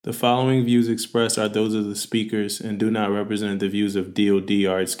The following views expressed are those of the speakers and do not represent the views of DoD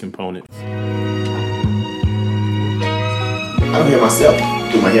or its components. I don't hear myself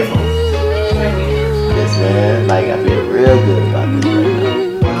through my headphones. Yes, man. Like, I feel real good about this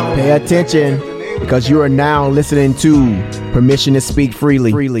right now. Pay attention, because you are now listening to Permission to Speak Freely.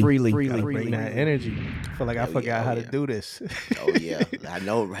 Gotta bring that energy. I feel like I forgot how to do this. Oh, yeah. I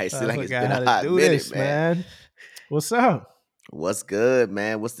know, right? Seems I like it's forgot been how a to hot do minute, this, man. What's up? What's good,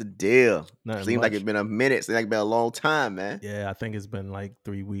 man? What's the deal? Nothing Seems like much. it's been a minute. Seems like it's been a long time, man. Yeah, I think it's been like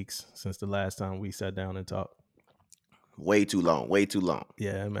 3 weeks since the last time we sat down and talked. Way too long. Way too long.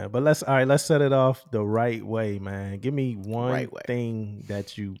 Yeah, man. But let's set it off the right way, man. Give me one Right way. thing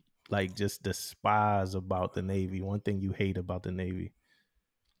that you like just despise about the Navy. One thing you hate about the Navy.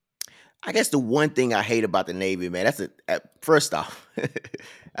 I guess the one thing I hate about the Navy, man, first off,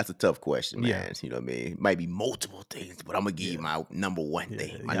 that's a tough question, man. Yeah. You know what I mean? It might be multiple things, but I'm gonna give you my number one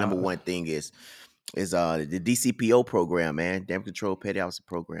thing. My number one thing is the DCPO program, man, Damage Control Petty Officer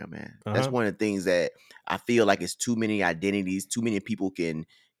program, man. That's one of the things that I feel like it's too many identities, too many people can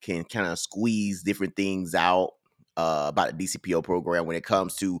kind of squeeze different things out about the DCPO program when it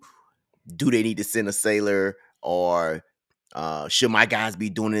comes to, do they need to send a sailor, or should my guys be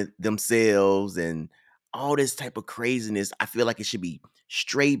doing it themselves, and all this type of craziness. I feel like it should be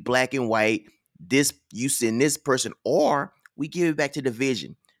straight black and white. This, you send this person, or we give it back to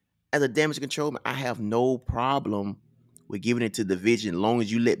division. As a damage control man, I have no problem with giving it to division, as long as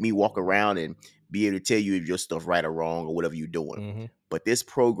you let me walk around and be able to tell you if your stuff right or wrong or whatever you're doing. Mm-hmm. But this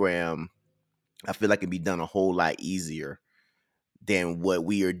program, I feel like it can be done a whole lot easier than what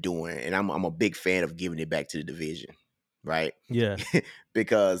we are doing, and I'm a big fan of giving it back to the division, right? Yeah.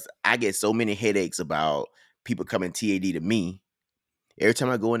 Because I get so many headaches about people coming TAD to me. Every time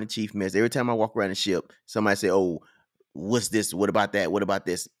I go in the chief mess, every time I walk around the ship, somebody say, "Oh, what's this? What about that? What about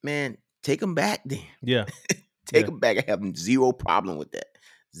this?" Man, take them back then. Yeah. Take them back. I have zero problem with that.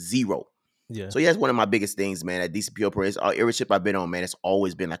 Zero. Yeah. So yeah, that's one of my biggest things, man. At DCPO Pro, every ship I've been on, man, it's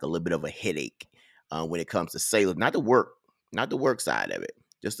always been like a little bit of a headache when it comes to sailors. Not the work side of it,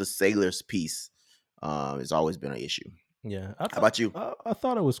 just the sailors piece. Has always been an issue. Yeah. How about you? I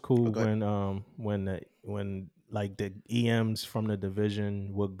thought it was cool Okay. when like the EMs from the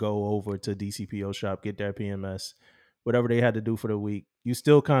division would go over to DCPO shop, get their PMS, whatever they had to do for the week. You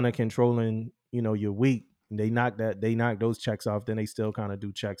still kind of controlling, your week. They knock those checks off, then they still kind of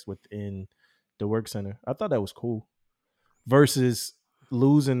do checks within the work center. I thought that was cool. Versus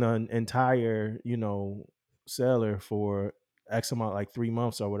losing an entire, seller for X amount, like 3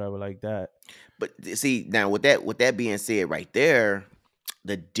 months or whatever, like that. But see, now with that being said, right there,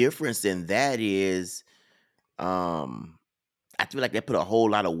 the difference in that is, I feel like they put a whole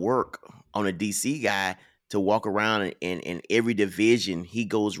lot of work on a DC guy to walk around in every division. He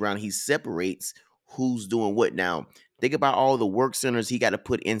goes around, he separates who's doing what. Now, think about all the work centers he got to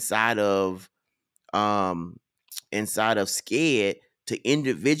put um inside of SCED to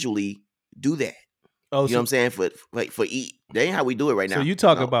individually do that. Oh, You know what so I'm saying? For eat. That ain't how we do it right so now. you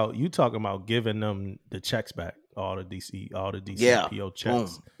talking No. about giving them the checks back, all the Yeah. DCPO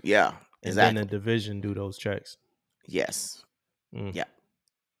checks, Boom. Yeah. and then Exactly. the division do those checks. Yes. Mm, Yeah.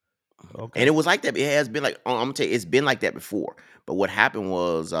 And okay. it was like that. It has been like, I'm gonna tell you, it's been like that before. But what happened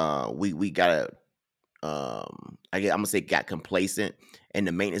was, we got I'm gonna say got complacent, and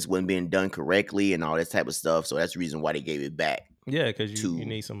the maintenance wasn't being done correctly, and all this type of stuff. So that's the reason why they gave it back Yeah, because you to,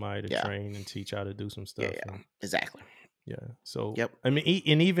 need somebody to yeah, train and teach how to do some yeah, stuff. yeah, And exactly. yeah, so Yep. I mean,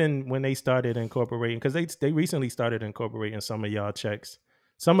 and even when they started incorporating, because they recently started incorporating some of y'all checks,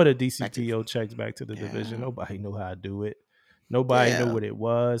 some of the Back to, DCPO checks back to the division. yeah, Nobody knew how to do it. Nobody knew yeah, what it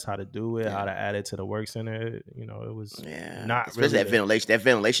was, how to do it, how yeah, to add it to the work center. It was yeah. not Especially really that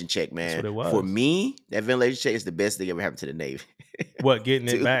ventilation check, that's what man. it For was. me, that ventilation check is the best thing ever happened to the Navy. What, getting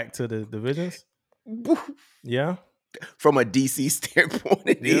it Dude. back to the divisions? Yeah, From a DC standpoint,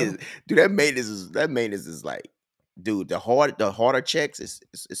 it yeah, is. Dude, that maintenance is like, dude, the harder checks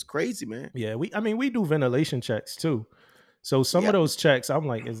is crazy, man. yeah. We do ventilation checks too. So some of Yep. those checks, I'm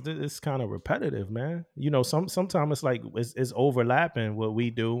like, it's kind of repetitive, man. Sometimes it's like it's overlapping what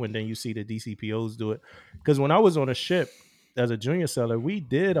we do, and then you see the DCPOs do it. Because when I was on a ship as a junior seller, we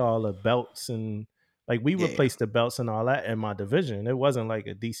did all the belts and like we Yeah. replaced the belts and all that in my division. It wasn't like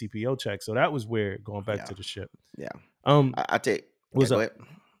a DCPO check, so that was weird. Going back Yeah. to the ship, Yeah. um, I take. Yeah. what's Go up? ahead.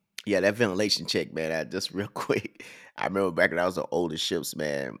 Yeah, that ventilation check, man. Just real quick. I remember back when I was on older ships,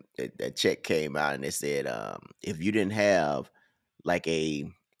 man. That check came out and they said, if you didn't have like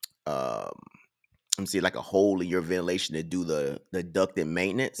um, let me see, like a hole in your ventilation to do the duct and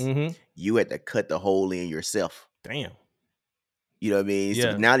maintenance, Mm-hmm. you had to cut the hole in yourself. Damn. You know what I mean? So,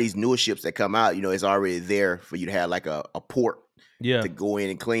 but Yeah. now these newer ships that come out, it's already there for you to have like a port Yeah. to go in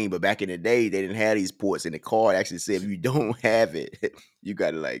and clean. But back in the day, they didn't have these ports, and the card actually said if you don't have it, you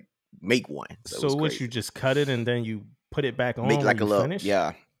got to like make one. So it was So what, you crazy. just cut it and then you put it back Make on when like a you little, finish?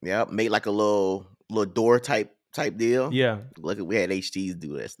 yeah, yeah, make like a little door type deal. Yeah. Look, we had HTs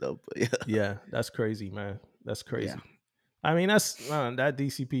do that stuff, but yeah, Yeah. That's crazy, man. That's yeah, crazy. I mean, that's that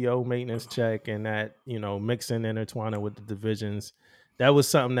DCPO maintenance check and that, mixing, intertwining with the divisions. That was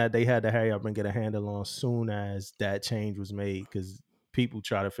something that they had to hurry up and get a handle on soon as that change was made, because people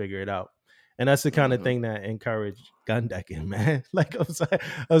try to figure it out. And that's the kind of hmm thing that encouraged gun decking, man. Like,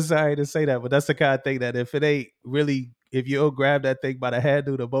 I'm sorry to say that, but that's the kind of thing that if it ain't really, if you don't grab that thing by the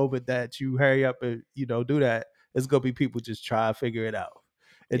handle the moment that you hurry up and, do that, it's going to be people just try to figure it out.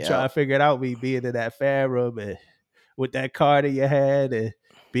 And try yep, to figure it out, me being in that fan room and with that card in your hand and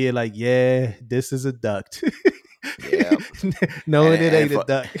being like, yeah, this is a duct. yep. Knowing it And ain't a for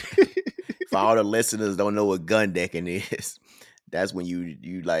duct. all the listeners don't know what gun decking is, that's when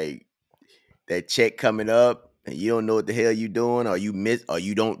you like that check coming up and you don't know what the hell you doing, or you miss, or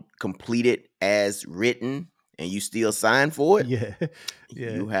you don't complete it as written, and you still sign for it. Yeah.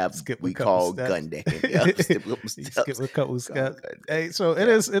 Yeah. You have, Skip a we couple call steps. gun decking. Yep, step up You skip steps. a couple Called steps. gun Hey, decking. so it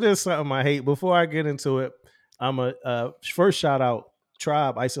Yeah. is something I hate. Before I get into it, I'm a first shout out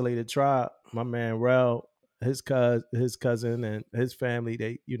Tribe, Isolated Tribe. My man Rel, his cousin and his family,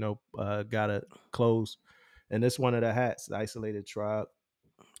 they, got a close. And this one of the hats, the Isolated Tribe.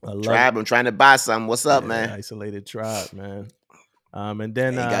 I love it. Tribe, I'm trying to buy something. What's up, Yeah, man? Isolated Tribe, man. And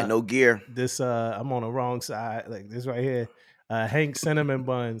then Ain't got no gear. this I'm on the wrong side, like this right here. Hank Cinnamon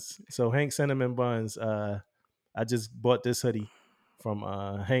Buns. So Hank Cinnamon Buns, I just bought this hoodie from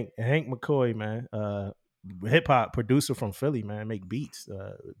Hank McCoy, man. Hip hop producer from Philly, man. Make beats.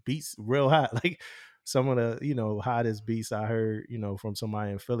 Beats real hot. Like some of the, hottest beats I heard, from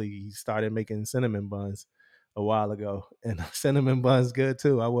somebody in Philly. He started making cinnamon buns a while ago. And cinnamon buns good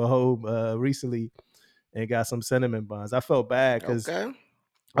too. I went home recently and got some cinnamon buns. Okay.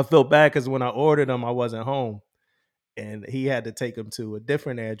 I felt bad because when I ordered them, I wasn't home, and he had to take them to a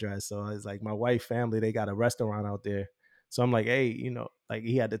different address. So I was like, my wife family, they got a restaurant out there. So I'm like, hey, like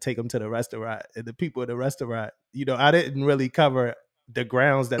he had to take them to the restaurant, and the people in the restaurant, I didn't really cover the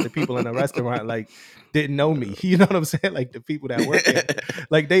grounds that the people in the restaurant like didn't know me. You know what I'm saying? Like the people that work there,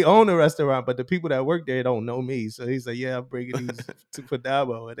 like they own the restaurant, but the people that work there don't know me. So he's like, yeah, I'm bringing these to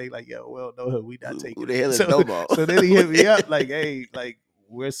Fadabo, and they like, yo, well, no, we not Who taking the them. hell is So Domo? so then he hit me up like, hey, like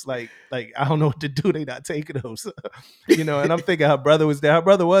where it's like I don't know what to do. They not taking them. So, and I'm thinking her brother was there. Her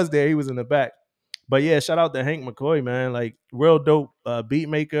brother was there. He was in the back. But yeah, shout out to Hank McCoy, man. Like real dope beat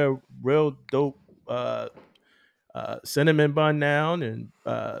maker, real dope cinnamon bun down and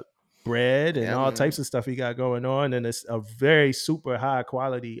bread and Yeah, all man. types of stuff he got going on. And it's a very super high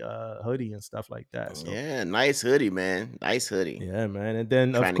quality hoodie and stuff like that. So Yeah, nice hoodie, man. Nice hoodie. yeah, man. And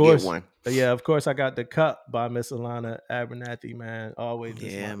then Trying to get one. of course, I got the cup by Miss Alana Abernathy, man. Always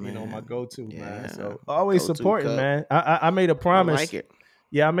is Yeah, my man. go-to, man. Yeah. So always Go to supporting, cup. man. I made a I promise. like it.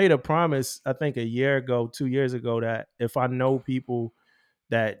 Yeah, I made a promise, I think a year ago, 2 years ago, that if I know people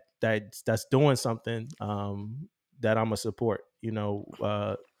that's doing something, that I'm a support.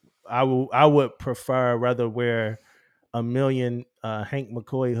 I would prefer rather wear a million Hank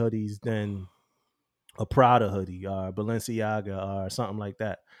McCoy hoodies than a Prada hoodie or Balenciaga or something like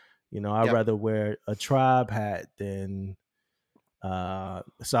that. I'd Yep. rather wear a Tribe hat than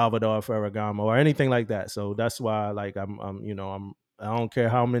Salvador Ferragamo or anything like that. So that's why, like, I don't care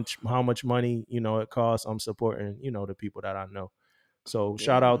how much money it costs. I'm supporting the people that I know. So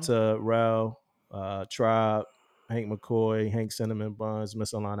shout Yeah, out man. to Rel, Tribe, Hank McCoy, Hank Cinnamon Buns,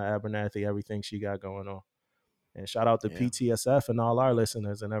 Miss Alana Abernathy, everything she got going on. And shout out to Yeah. PTSF and all our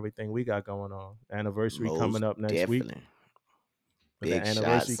listeners and everything we got going on. Anniversary coming Most up next week. definitely. With the Big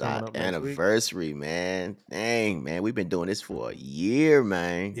anniversary shots coming out. up next week. Anniversary, man. Dang, man. We've been doing this for a year,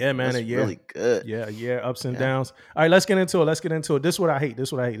 man. Yeah, man, a That's year. really good. Yeah, a year, ups and Yeah. downs. All right, let's get into it. This is what I hate.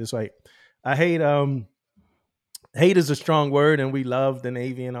 I hate hate is a strong word, and we love the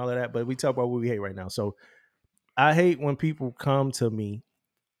Navy and all of that, but we talk about what we hate right now. So I hate when people come to me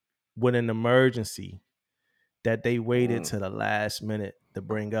with an emergency that they waited Mm, to the last minute to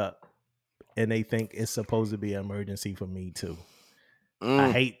bring up, and they think it's supposed to be an emergency for me too. I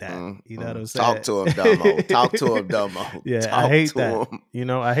mm, hate that. You know what I'm Talk saying? to him, Dumbo. Talk to him, Dumbo. Yeah, I Talk hate to that. him.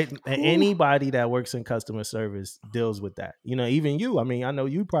 I hate Whew. anybody that works in customer service deals with that. Even you. I mean, I know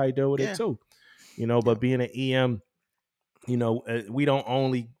you probably deal with it Yeah. too. Yeah. But being an EM, we don't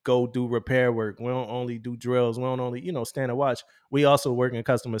only go do repair work. We don't only do drills. We don't only, stand and watch. We also work in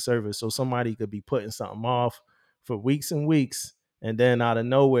customer service. So somebody could be putting something off for weeks and weeks, And then out of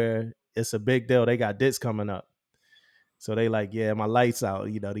nowhere, it's a big deal. They got dits coming up. So they like, yeah, my lights out,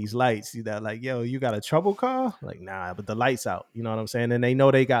 these lights, like, yo, you got a trouble car? Like, nah, but the lights out, you know what I'm saying? And they know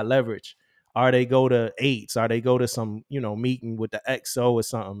they got leverage. Or they go to eights, or they go to some, meeting with the XO or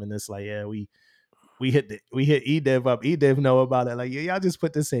something. And it's like, yeah, we hit EDIV up. EDIV know about it. Like, yeah, y'all just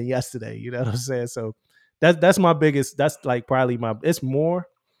put this in yesterday. You know what I'm saying? So that's my biggest, that's like probably it's more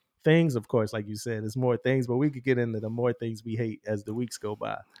things, of course, like you said, it's more things, but we could get into the more things we hate as the weeks go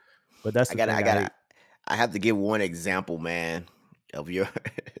by. But that's I the gotta, thing I I gotta, hate. I have to give one example, man, of your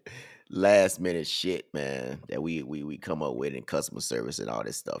last minute shit, man, that we come up with in customer service and all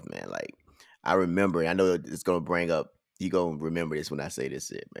this stuff, man. Like, I remember, I know it's gonna bring up, you gonna remember this when I say this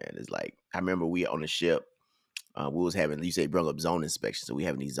shit, man. It's like, I remember we on the ship, we was having, you say bring up zone inspections, so we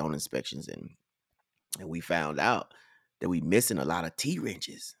having these zone inspections, and we found out that we missing a lot of T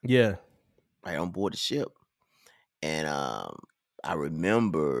wrenches Yeah. right on board the ship, and I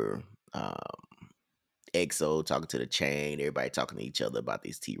remember EXO talking to the chain, everybody talking to each other about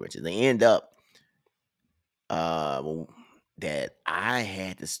these T wrenches. They end up that I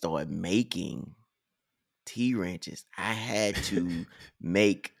had to start making T wrenches. I had to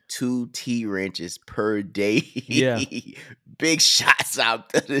make 2 T wrenches per day. Yeah. Big shots out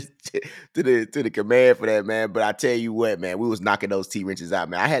to the command for that, man. But I tell you what, man, we was knocking those T wrenches out,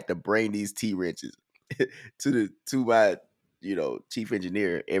 man. I had to bring these T wrenches to my chief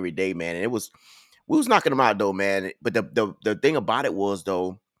engineer every day, man. And we was knocking them out though, man. But the thing about it was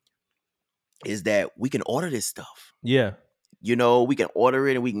though, is that we can order this stuff. Yeah. We can order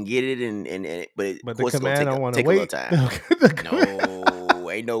it and we can get it, but of But the course it's gonna command don't want to take a little wait. time. No,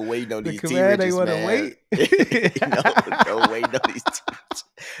 ain't no waiting on The these T command ain't wrenches, want to man. wait. No waiting on these T wrenches.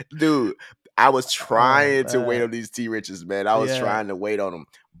 Dude, I was Oh, trying to wait man. on these T wrenches, man. I was Yeah. trying to wait on them.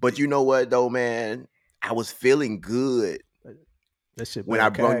 But you know what though, man? I was feeling good That shit when I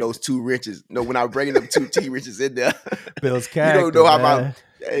build brung those character. 2 wrenches. No, when I was bringing them 2 T wrenches in there. Builds You don't character, know how man.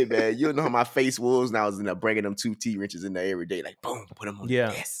 hey man, you don't know how my face was when I was in there bringing them 2 T wrenches in there every day. Like boom, put them on the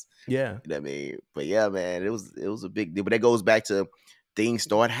Yeah. desk. Yeah. You know what I mean? But yeah, man, it was a big deal. But that goes back to things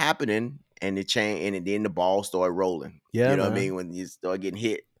start happening and the chain and then the ball started rolling. Yeah, You know what I man. mean? When you start getting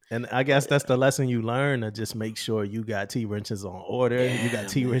hit. And I But guess that's the lesson you learn, to just make sure you got T wrenches on order. You got yeah,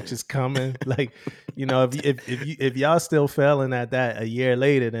 T man. wrenches coming. Like, if y'all still failing at that a year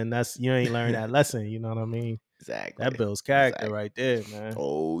later, then you ain't learned that lesson. You know what I mean? Exactly. That builds character Exactly. right there, man.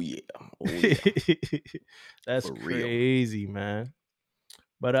 Oh yeah. Oh yeah. That's For real. crazy, man.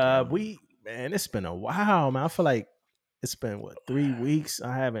 But Yeah, man. man, it's been a while, man. I feel like it's been 3 weeks.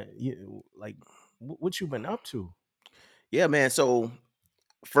 I haven't like what you been up to? Yeah, man. So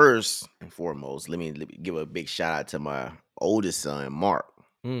first and foremost, let me give a big shout out to my oldest son, Mark.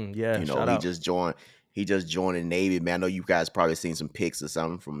 Yeah, shout He out. just joined. He just joined the Navy, man. I know you guys probably seen some pics or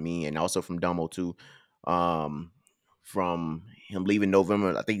something from me and also from Dumbo too. From him leaving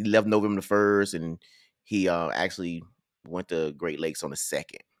November, I think he left November the 1st, and he actually went to Great Lakes on the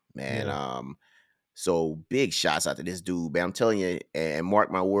 2nd, man. Yeah. So big shots out to this dude, man. I'm telling you, and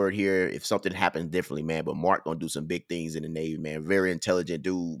mark my word here, if something happens differently, man, but Mark gonna do some big things in the Navy, man. Very intelligent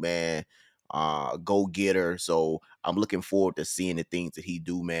dude, man. Go getter. So I'm looking forward to seeing the things that he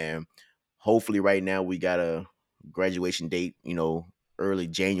do, man. Hopefully, right now we got a graduation date, early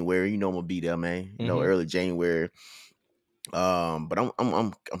January. I'm gonna be there, man. Mm-hmm. Early January. But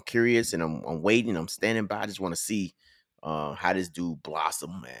I'm curious and I'm waiting. I'm standing by. I just want to see how this dude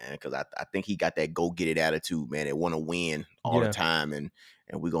blossom, man, because I think he got that go get it attitude, man. They want to win all the Yeah. time, and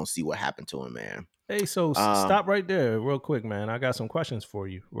we're gonna see what happened to him, man. Hey, so stop right there real quick, man. I got some questions for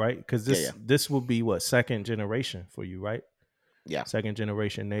you, right? Because Yeah, yeah, this will be what, second generation for you, right? yeah. Second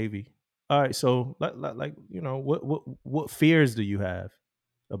generation Navy. All right, so like what fears do you have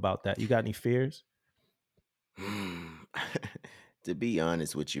about that? You got any fears? To be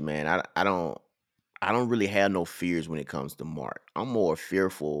honest with you, man, I don't really have no fears when it comes to Mark. I'm more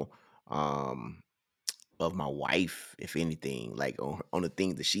fearful. Um, of my wife, if anything, like on the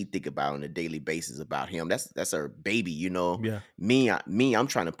things that she think about on a daily basis about him. That's her baby, Yeah. I'm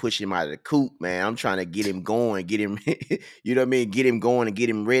trying to push him out of the coop, man. I'm trying to get him going, get him, you know what I mean, get him going and get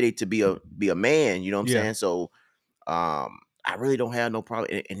him ready to be a man. You know what I'm Yeah. saying? So, I really don't have no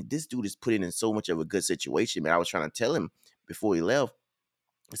problem. And this dude is put in so much of a good situation, man. I was trying to tell him before he left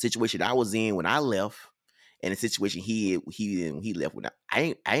the situation I was in when I left, and the situation he left when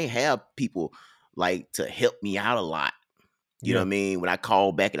I ain't have people like to help me out a lot. You know what Yeah. I mean? When I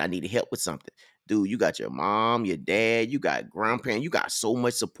call back and I needed help with something, dude, you got your mom, your dad, you got grandparents, you got so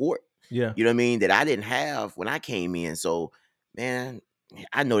much support. Yeah. You know what I mean, that I didn't have when I came in. So, man,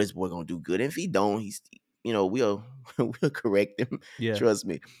 I know this boy gonna do good. And if he don't, we'll we'll correct him. Yeah. Trust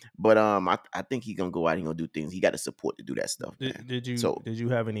me. But I think he's gonna go out. He gonna do things. He got the support to do that stuff, man. So Did you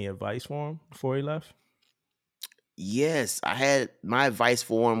have any advice for him before he left? yes, I had my advice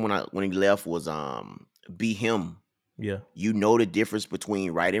for him when he left was be him. Yeah. You know the difference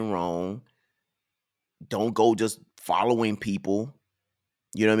between right and wrong. Don't go just following people.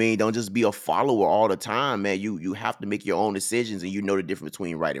 You know what I mean? Don't just be a follower all the time, man. You have to make your own decisions, and you know the difference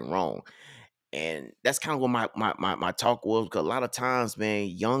between right and wrong. And that's kind of what my talk was. Because a lot of times, man,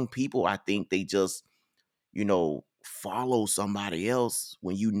 young people, I think they just follow somebody else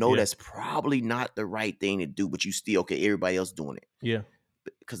when you know Yeah. that's probably not the right thing to do, but you still okay. Everybody else doing it Yeah.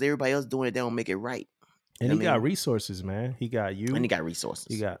 because everybody else doing it, they don't make it right. You And know he what I got mean? resources, man. He got And you. he got He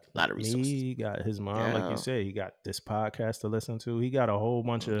resources, got a lot of me. resources. He got his mom, like you Yeah, said. He got this podcast to listen to. He got a whole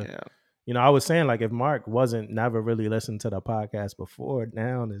bunch of, yeah. I was saying, like, if Mark wasn't never really listened to the podcast before,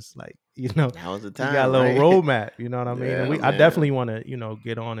 now it's like, Now's the he got a time, little right? roadmap. You know what I mean? And Yeah, I definitely man. want to,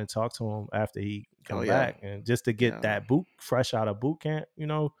 get on and talk to him after he Oh come yeah, back, and just to get yeah. that fresh out of boot camp,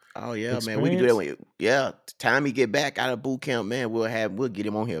 Oh yeah, man. We can do that experience. when time he get back out of boot camp, man. We'll get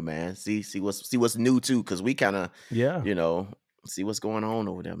him on here, man. See what's new too, because we kind of Yeah. you know see what's going on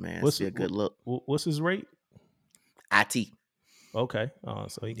over there, man. What's See a good look. what's his rate? IT. Okay.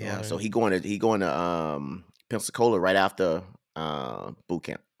 So he Yeah, going so in. he going to Pensacola right after boot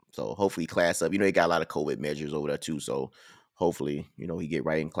camp. So hopefully he class up. They got a lot of COVID measures over there too. So hopefully, he get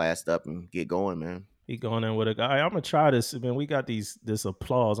right and classed up and get going, man. He going in with a guy. I'm gonna try this. Man, we got this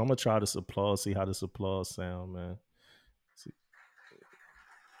applause. I'm gonna try this applause. See how this applause sound, man. See,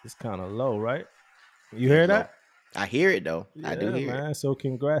 it's kind of low, right? You Yeah, hear it's low. that? I hear it though. I do Yeah, hear it. man. So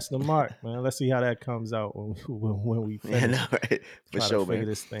congrats to Mark, man. Let's see how that comes out when we Yeah, finish. no, right. For Try to sure, figure man.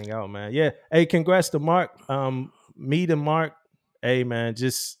 this thing out, man. Yeah. Hey, congrats to Mark. Me to Mark. Hey, man.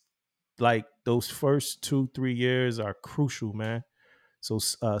 Just like those first 2-3 years are crucial, man. So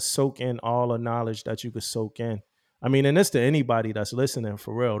soak in all the knowledge that you could soak in. I mean, and this to anybody that's listening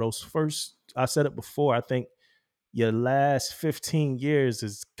for real. Those first, I said it before, I think your last 15 years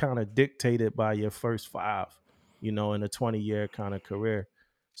is kind of dictated by your first 5, in a 20-year kind of career.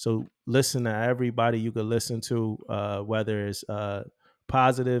 So listen to everybody you could listen to, whether it's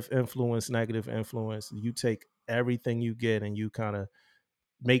positive influence, negative influence. You take everything you get and you kind of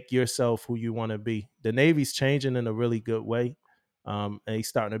make yourself who you want to be. The Navy's changing in a really good way. And he's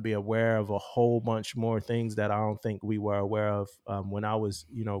starting to be aware of a whole bunch more things that I don't think we were aware of when I was,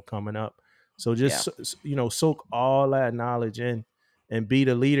 coming up. So Yeah, just, soak all that knowledge in and be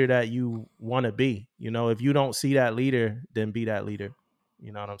the leader that you want to be. If you don't see that leader, then be that leader.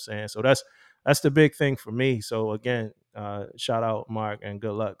 You know what I'm saying? So that's the big thing for me. So again, shout out Mark and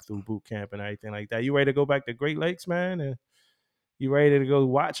good luck through boot camp and everything like that. You ready to go back to Great Lakes, man? And you ready to go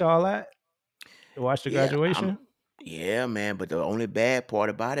watch all that? Watch the yeah. graduation? Yeah, man. But the only bad part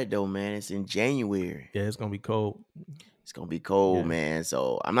about it though, man, it's in January. Yeah, it's gonna be cold. It's gonna be cold, Yeah, man.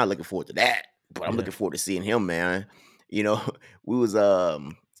 So I'm not looking forward to that. But I'm yeah. looking forward to seeing him, man. You know, we was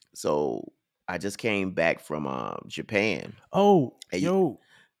so I just came back from Japan. Oh, Hey, yo,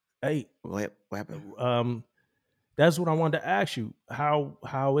 hey, what happened? um, that's what I wanted to ask you.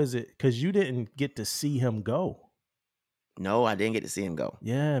 How is it? Because you didn't get to see him go. No, I didn't get to see him go.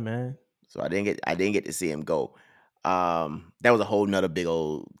 Yeah, man. So I didn't get to see him go. That was a whole nother big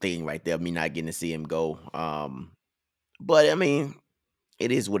old thing right there, me not getting to see him go. But I mean,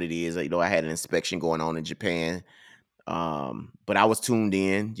 it is what it is. I had an inspection going on in Japan. But I was tuned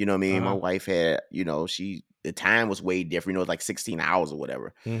in, you know what I mean? My Uh-huh. wife had, the time was way different, it was like 16 hours or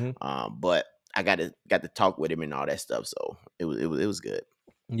whatever. Mm-hmm. But I got to talk with him and all that stuff. So it was good.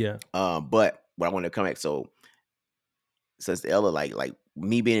 Yeah. But what I wanted to come back, so since Ella like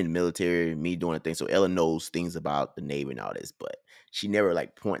me being in the military, me doing a thing, so Ella knows things about the Navy and all this, but she never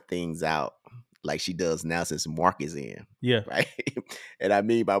like point things out like she does now since Mark is in, Yeah. right? And I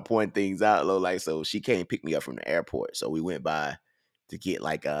mean by pointing things out, like so she came pick me up from the airport, so we went by to get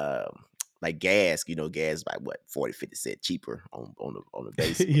like gas, gas by what 40-50 cents cheaper on the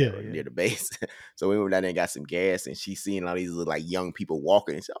base, Yeah, whatever yeah. near the base. So we went down there and got some gas, and she seen all these little like young people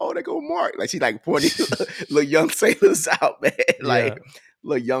walking, and said, "Oh, they go Mark!" Like she like pointing little young sailors out, man. Yeah. Like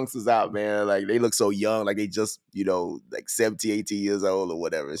little youngsters out, man. Like they look so young, like they just like 17, 18 years old or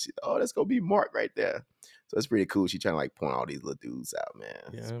whatever. She, oh, that's gonna be Mark right there. So it's pretty cool. She trying to like point all these little dudes out, man.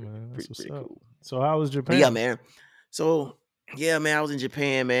 It's Yeah, man. That's what's pretty up. cool. So how was But yeah, Japan? man. So yeah, man, I was in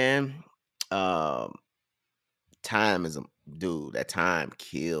Japan, man. Um, time is a dude. That time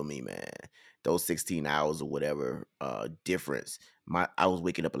killed me, man. Those 16 hours or whatever difference. I was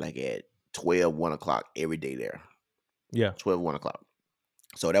waking up like at 12, 1 o'clock every day there. Yeah. 12, 1 o'clock.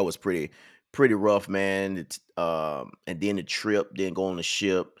 So that was pretty pretty rough, man. And then the trip, then go on the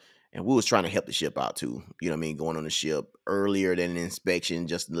ship, and we was trying to help the ship out too. You know what I mean? Going on the ship earlier than the inspection,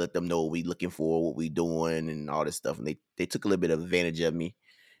 just to let them know what we looking for, what we doing, and all this stuff. And they took a little bit of advantage of me.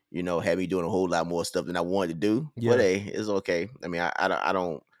 You know, had me doing a whole lot more stuff than I wanted to do. But Yeah. hey, it's okay. I mean, I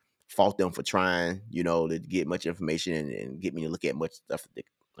don't fault them for trying. You know, to get much information and get me to look at much stuff that they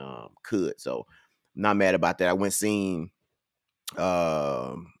could. So, I'm not mad about that. I went seen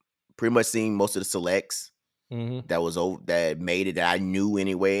um, pretty much seen most of the selects Mm-hmm. that was over that made it that I knew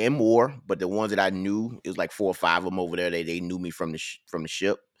anyway, and more. But the ones that I knew, it was like 4 or 5 of them over there. They knew me from the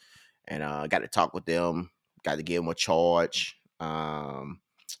ship, and got to talk with them. Got to give them a charge. Some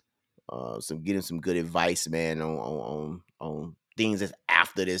getting some good advice, man, on things that's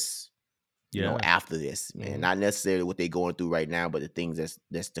after this. You know, Yeah. after this, man, Mhm. not necessarily what they're going through right now, but the things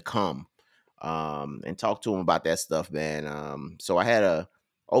that's to come. And talk to them about that stuff, man. So I had a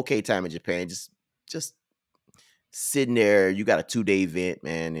okay time in Japan. Just sitting there. You got a 2-day event,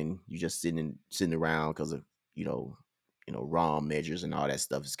 man, and you just sitting around because of ROM measures and all that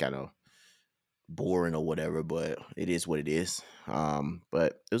stuff is kind of boring or whatever, but it is what it is.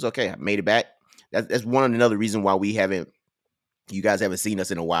 But it was okay. I made it back. That's one another reason why you guys haven't seen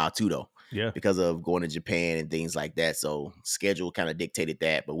us in a while too, though, Yeah. because of going to Japan and things like that. So schedule kind of dictated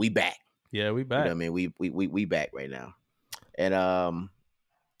that, but we back. Yeah, we You know back. what I mean? We back right now. And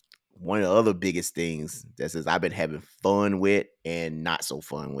one of the other biggest things that says I've been having fun with and not so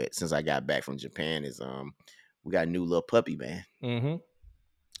fun with since I got back from Japan is we got a new little puppy, man. Mm-hmm.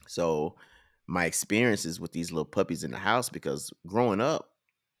 So my experiences with these little puppies in the house, because growing up,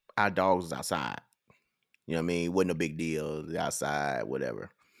 our dogs was outside. You know what I mean? It wasn't a big deal. They outside, whatever.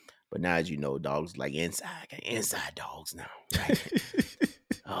 But now, as you know, dogs like inside, got inside dogs now, right?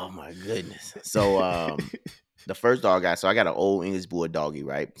 Oh my goodness. So the first dog I got an old English bulldoggy,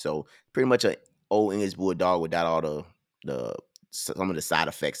 right? So pretty much an old English bulldog without all the some of the side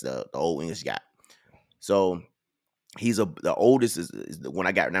effects the old English got. So the oldest is the one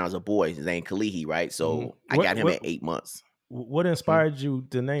I got now is a boy. His name Kalihi, right? Mm-hmm. So I got him at 8 months. What Hmm? inspired you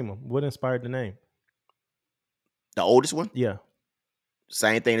to name him? What inspired the name? The oldest one, Yeah.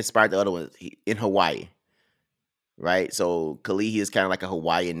 same thing inspired the other one in Hawaii, right? So Kalihi is kind of like a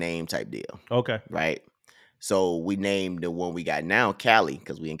Hawaiian name type deal, Okay. right? So we named the one we got now Cali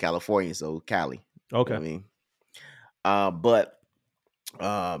because we in California, so Cali. You know Okay. what I mean? But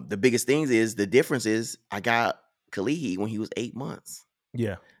the biggest things is the difference is I got Kalihi when he was 8 months.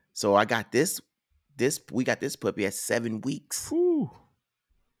 Yeah. So I got we got this puppy at 7 weeks. Whew.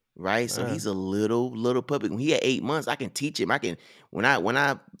 Right. So Man. he's a little puppy. When he at 8 months, I can teach him. I can when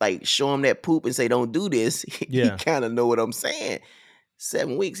I like show him that poop and say, don't do this, he Yeah. kind of know what I'm saying.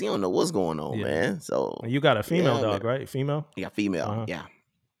 7 weeks, he don't know what's going on, Yeah. man. So And you got a female yeah, man. dog, right? Female? Yeah, female. Uh-huh. Yeah.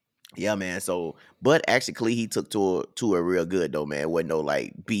 Yeah, man. So, but actually, he took to her real good though, man. Wasn't no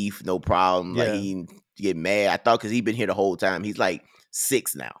like beef, no problem. Like Yeah. he didn't get mad. I thought because he been here the whole time. He's like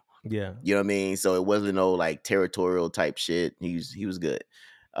 6 now. Yeah. You know what I mean? So it wasn't no like territorial type shit. He was good.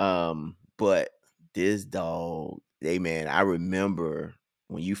 But this dog, hey man, I remember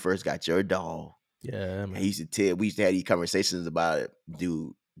when you first got your dog. Yeah, man. We used to have these conversations about it,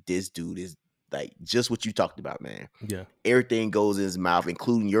 dude. This dude is like just what you talked about, man. Yeah. Everything goes in his mouth,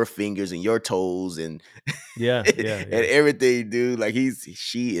 including your fingers and your toes and Yeah. Yeah. and Yeah. everything, dude. Like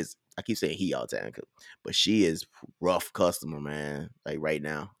she is. I keep saying he all the time, but she is rough customer, man. Like right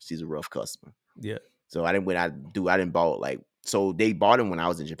now, she's a rough customer. Yeah. So I didn't bought like so they bought him when I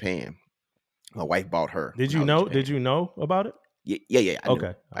was in Japan. My wife bought her Did when I you was in know? Japan. Did you know about it? Yeah. I knew.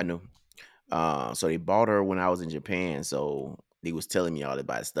 Okay. I knew. So they bought her when I was in Japan. So they was telling me all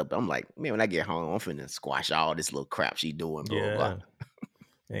about stuff. But I'm like, man, when I get home, I'm finna squash all this little crap she doing, blah blah blah. Yeah.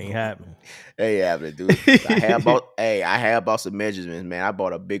 Ain't happening. Hey, happening, dude. I have bought some measurements, man. I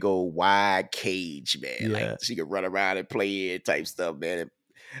bought a big old wide cage, man. Like Yeah. she could run around and play it type stuff, man.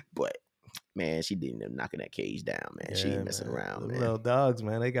 But man, she didn't end up knocking that cage down, man. She Yeah, ain't messing man. around, Them man. little dogs,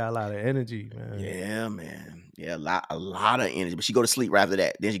 man, they got a lot of energy, man. Yeah, man. Yeah, a lot of energy. But she go to sleep right after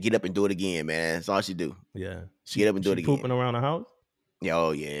that. Then she get up and do it again, man. That's all she do. Yeah. Get up and do She it pooping again. around the house? Yeah,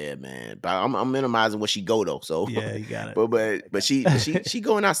 oh yeah, man. But I'm minimizing where she go though. So Yeah, you got it. but she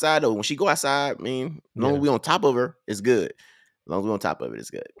going outside though. When she go outside, I mean, as long as Yeah. we on top of her, it's good. As long as we on top of it,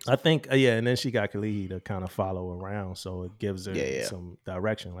 it's good. I think, yeah, and then she got Kalihi to kind of follow around, so it gives her Yeah. some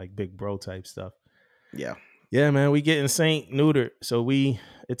direction, like big bro type stuff. Yeah. Yeah, man, we getting Saint neutered, so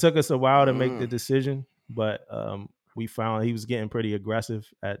it took us a while to make the Mm, decision, but we found he was getting pretty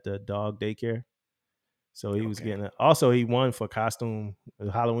aggressive at the dog daycare, so he was okay. getting. Also, he won for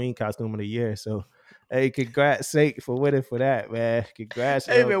Halloween costume of the year, so Hey, congrats, Sake, for winning for that, man. Congrats,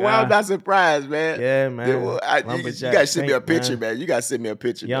 Hey little man, why I'm guy. not surprised, man? Yeah, man. You Lumberjack gotta send me a Saint, picture, man. man. You gotta send me a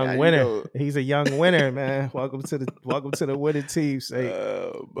picture, Young man. You winner. know, He's a young winner, man. Welcome to the winning team, Sake.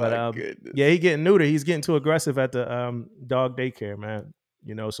 oh But my yeah, goodness. he getting neutered. He's getting too aggressive at the dog daycare, man.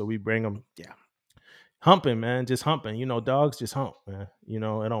 So we bring him Yeah, humping, man, just humping. Dogs just hump, man. It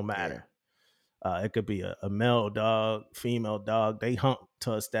don't yeah. matter. It could be a male dog, female dog. They hump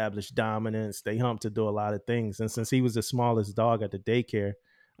to establish dominance. They hump to do a lot of things. And since he was the smallest dog at the daycare,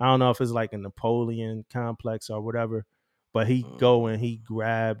 I don't know if it's like a Napoleon complex or whatever, but he go Hmm. and he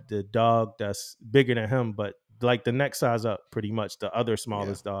grabbed the dog that's bigger than him, but like the next size up, pretty much the other Yeah.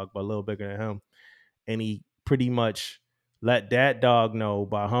 smallest dog, but a little bigger than him. And he pretty much let that dog know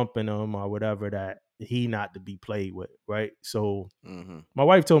by humping him or whatever that he not to be played with, right? So Hmm. my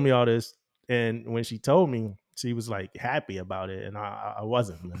wife told me all this, and when she told me, she was like happy about it, and I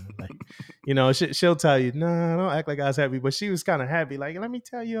wasn't, man. Like, she'll tell you, no, don't act like I was happy, but she was kind of happy. Like, let me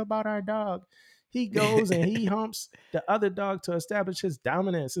tell you about our dog. He goes and he humps the other dog to establish his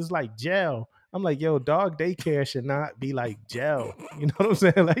dominance. It's like jail. I'm like, yo, dog daycare should not be like jail. You know what I'm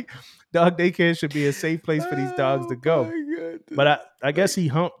saying? Like, dog daycare should be a safe place for these dogs to Oh go. my But goodness. I guess Like, he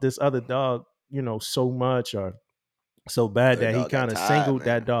humped this other dog, so much or so bad that that he dog got kind of tired, singled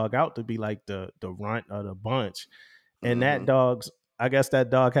that man. dog out to be like the runt of the bunch. And that Hmm. dog's I guess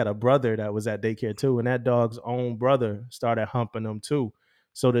that dog had a brother that was at daycare too, and that dog's own brother started humping him too.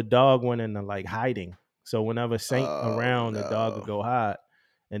 So the dog went into like hiding. So whenever Saint Oh around, the dog would no. go hide.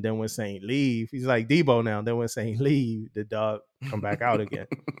 And then when Saint leave, he's like Debo now. Then when Saint leave, the dog come back out again.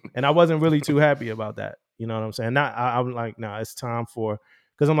 And I wasn't really too happy about that. You know what I'm saying? I'm like, nah, it's time for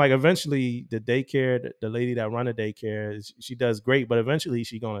because I'm like, eventually the daycare, the lady that run the daycare, she does great, but eventually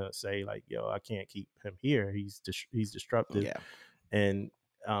she gonna say like, yo, I can't keep him here. He's disruptive, Yeah. and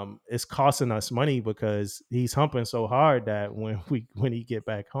it's costing us money because he's humping so hard that when he get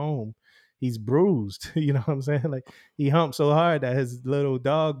back home, he's bruised. You know what I'm saying? Like he humps so hard that his little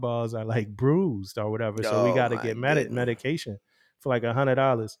dog balls are like bruised or whatever. So we Oh got to my get goodness. medication for like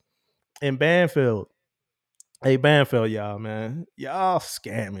 $100 in Banfield. Hey, Banfield, y'all, man. Y'all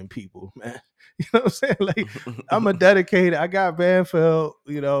scamming people, man. You know what I'm saying? Like, I'm a dedicated. I got Banfield,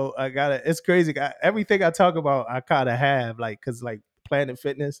 I got it. It's crazy. Everything I talk about, I kind of have, like, because, like, Planet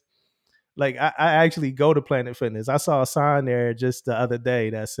Fitness, like, I actually go to Planet Fitness. I saw a sign there just the other day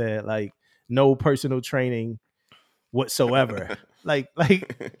that said, like, no personal training whatsoever. Like,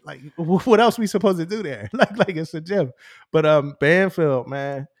 what else we supposed to do there? Like it's a gym. But Banfield,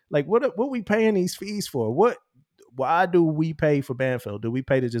 man, like what we paying these fees for? Why do we pay for Banfield? Do we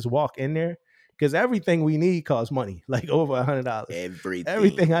pay to just walk in there? Because everything we need costs money, like over $100. Everything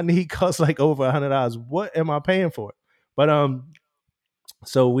I Everything. need costs like over $100. What am I paying for? But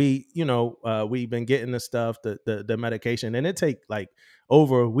so we've been getting the stuff, the medication, and it take like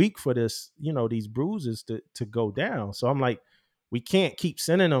over a week for this, these bruises to go down. So I'm like, we can't keep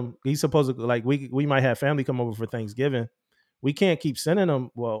sending them. He's supposed to, like, we might have family come over for Thanksgiving. We can't keep sending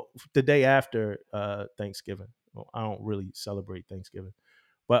them. Well, the day after Thanksgiving. Well, I don't really celebrate Thanksgiving,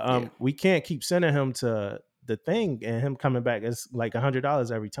 but Yeah. we can't keep sending him to the thing and him coming back. It's like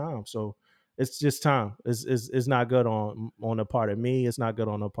 $100 every time. So it's just time. It's not good on the part of me. It's not good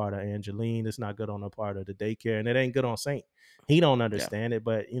on the part of Angeline. It's not good on the part of the daycare, and it ain't good on Saint. He don't Yeah. understand it,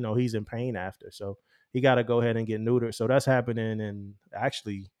 but he's in pain after, so he got to go ahead and get neutered. So that's happening in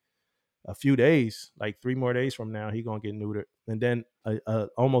actually a few days, like 3 more days from now. He gonna get neutered, and then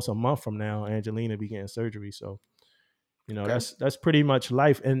almost a month from now, Angelina be getting surgery. So Okay. that's pretty much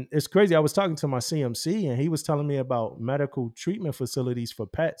life. And it's crazy. I was talking to my CMC and he was telling me about medical treatment facilities for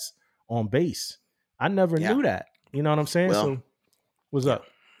pets on base. I never Yeah. knew that. You know what I'm saying? Well, So what's yeah. up?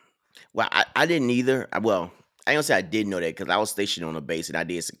 Well, I didn't either. Well, I don't say I did know that because I was stationed on a base and I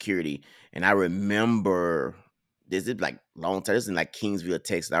did security. And I remember this is like long time. This is in like Kingsville,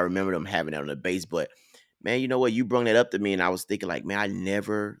 Texas. I remember them having that on the base. But man, you know what? You brought that up to me, and I was thinking like, man, I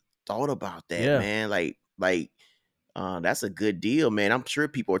never thought about that, Yeah. man. That's a good deal, man. I'm sure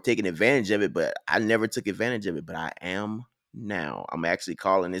people are taking advantage of it, but I never took advantage of it. But I am now. I'm actually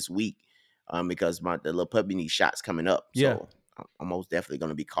calling this week, because the little puppy needs shots coming up. Yeah. So I'm most definitely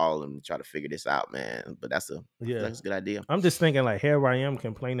gonna be calling to try to figure this out, man. But I feel Yeah. like it's a good idea. I'm just thinking like here I am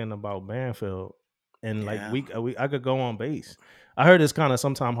complaining about Banfield and like Yeah, I could go on base. I heard it's kind of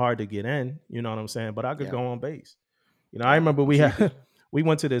sometimes hard to get in, you know what I'm saying? But I could yeah, go on base. I yeah. remember I'm we sure you could. had we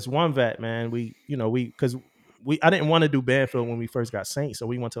went to this one vet, man. Because we I didn't want to do Banfield when we first got Saint, so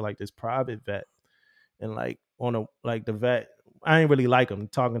we went to like this private vet, and like on a like the vet, I ain't really like him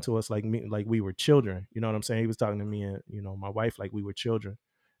talking to us like me, like we were children. You know what I'm saying? He was talking to me and my wife like we were children,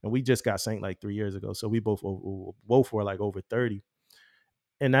 and we just got synced like 3 years ago. So we both were like over 30.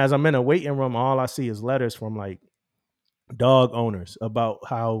 And as I'm in a waiting room, all I see is letters from like dog owners about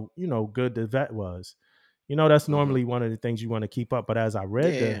how good the vet was. That's Mm-hmm. normally one of the things you want to keep up. But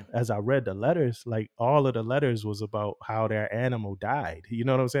Yeah. as I read the letters, like all of the letters was about how their animal died. You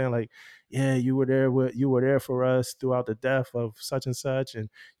know what I'm saying? Like, yeah, you were there for us throughout the death of such and such, and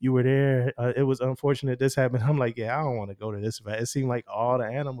you were there. It was unfortunate this happened. I'm like, yeah, I don't want to go to this vet. It seemed like all the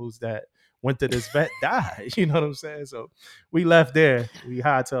animals that went to this vet died. You know what I'm saying? So we left there. We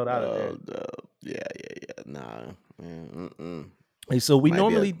hightailed out of there. Oh no. Yeah, yeah, yeah. Nah. Mm-mm. And so we Might be a.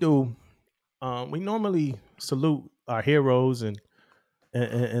 normally do. We normally salute our heroes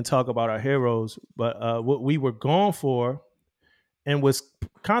and talk about our heroes. But what we were going for and was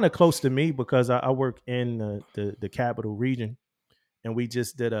kind of close to me because I work in the capital region, and we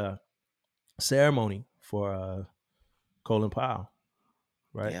just did a ceremony for Colin Powell,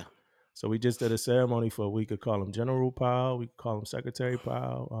 right? Yeah. So we just did a ceremony for, we could call him General Powell, we could call him Secretary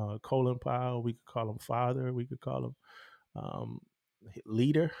Powell, Colin Powell, we could call him Father, we could call him um,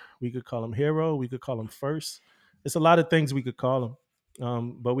 leader, we could call him hero, we could call him first. It's a lot of things we could call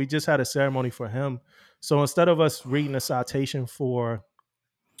him. But we just had a ceremony for him. So instead of us reading a citation for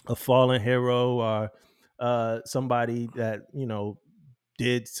a fallen hero or somebody that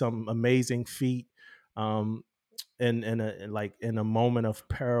did some amazing feat, um, like in a moment of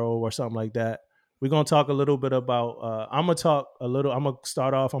peril or something like that, we're gonna talk a little bit about. I'm gonna talk a little. I'm gonna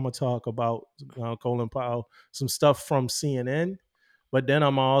start off. I'm gonna talk about Colin Powell, some stuff from CNN, but then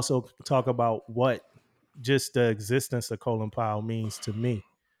I'm gonna also talk about what just the existence of Colin Powell means to me.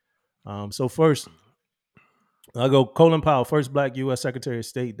 So first, I'll go. Colin Powell, first Black U.S. Secretary of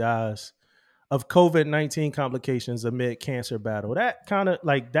State, dies of COVID-19 complications amid cancer battle. That kind of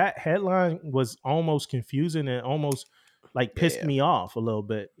like that headline was almost confusing and almost like pissed Yeah. me off a little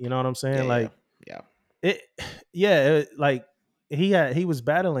bit. You know what I'm Yeah. saying? Yeah. Like Yeah. it, yeah, like he was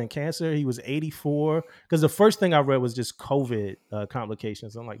battling cancer. He was 84. Because the first thing I read was just COVID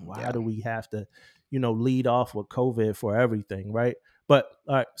complications. I'm like, why Yeah. do we have to, lead off with COVID for everything, right? But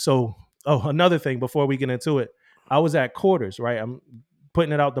all right, so another thing before we get into it, I was at quarters, right? I'm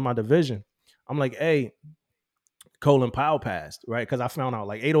putting it out to my division. I'm like, hey, Colin Powell passed, right? Because I found out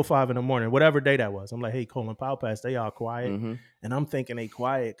like 8:05 in the morning, whatever day that was. I'm like, hey, Colin Powell passed. They all quiet. Mm-hmm. And I'm thinking they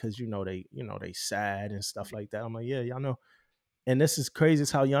quiet because they sad and stuff like that. I'm like, yeah, y'all know. And this is crazy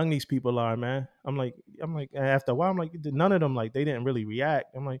as how young these people are, man. I'm like, after a while, I'm like, none of them, like, they didn't really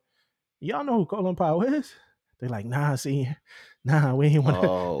react. I'm like, y'all know who Colin Powell is? They like, nah, see, nah, we ain't want to. They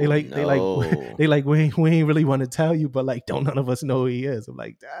Oh like, they like, no. they like, we ain't really want to tell you, but like, don't none of us know who he is. I'm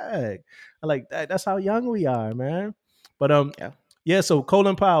like, dang, I'm like, that's how young we are, man. But Yeah. yeah. So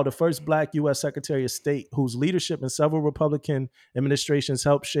Colin Powell, the first Black U.S. Secretary of State, whose leadership in several Republican administrations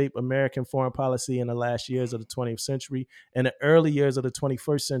helped shape American foreign policy in the last years of the 20th century and the early years of the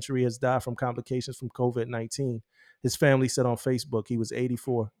 21st century, has died from complications from COVID-19. His family said on Facebook he was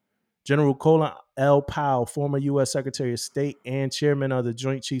 84. General Colin L. Powell, former U.S. Secretary of State and chairman of the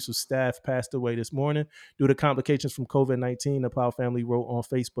Joint Chiefs of Staff, passed away this morning due to complications from COVID-19. The Powell family wrote on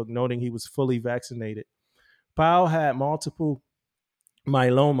Facebook, noting he was fully vaccinated. Powell had multiple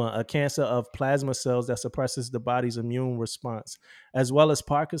myeloma, a cancer of plasma cells that suppresses the body's immune response, as well as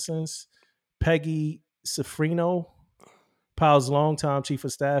Parkinson's. Peggy Cifrino, Powell's longtime chief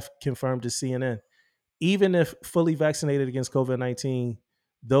of staff, confirmed to CNN. Even if fully vaccinated against COVID-19,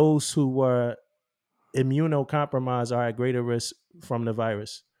 those who were immunocompromised are at greater risk from the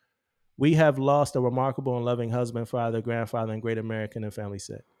virus. We have lost a remarkable and loving husband, father, grandfather, and great American, and family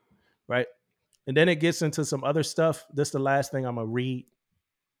said. Right? And then it gets into some other stuff. This is the last thing I'm going to read.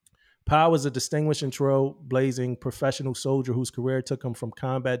 Powell was a distinguished and trailblazing professional soldier whose career took him from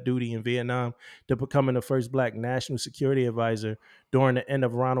combat duty in Vietnam to becoming the first Black national security advisor during the end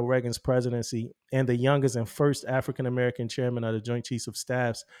of Ronald Reagan's presidency and the youngest and first African American chairman of the Joint Chiefs of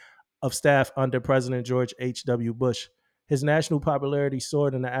Staff under President George H.W. Bush. His national popularity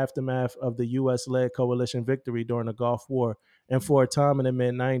soared in the aftermath of the U.S.-led coalition victory during the Gulf War, and for a time in the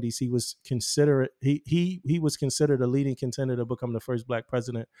mid-90s, he was considered a leading contender to become the first Black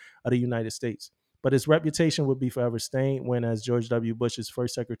president of the United States. But his reputation would be forever stained when, as George W. Bush's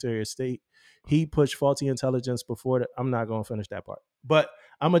first Secretary of State, he pushed faulty intelligence before the. I'm not going to finish that part, but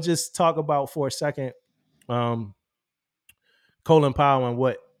I'm gonna just talk about for a second um, Colin Powell and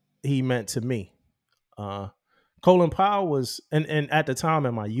what he meant to me. Uh, Colin Powell was, and at the time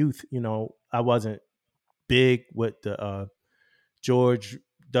in my youth, I wasn't big with the George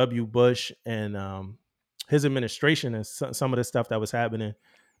W. Bush and his administration and some of the stuff that was happening.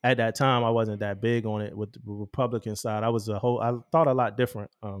 at that time I wasn't that big on it with the Republican side. I thought a lot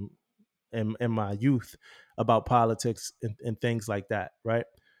different in my youth about politics and things like that, right?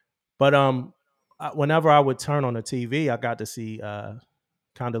 But whenever I would turn on the TV, I got to see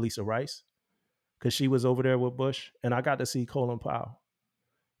Condoleezza Rice because she was over there with Bush, and I got to see Colin Powell.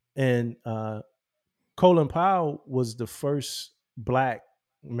 And Colin Powell was the first black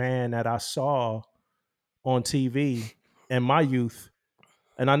man that I saw on TV in my youth,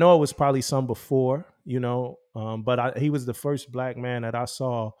 and I know it was probably some before, but he was the first black man that I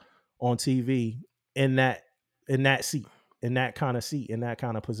saw on TV in that in that seat, in that kind of seat, in that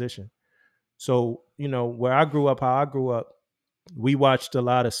kind of position. So where I grew up, how I grew up, we watched a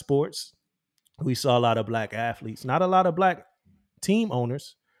lot of sports. We saw a lot of black athletes, not a lot of black team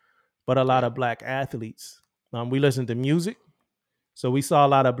owners, but a lot Yeah. of black athletes. We listened to music. So we saw a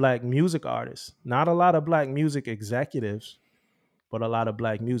lot of black music artists, not a lot of black music executives, but a lot of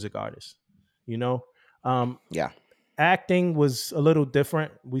black music artists. You know, um, Yeah. acting was a little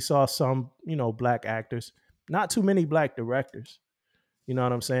different. We saw some, black actors, not too many black directors. You know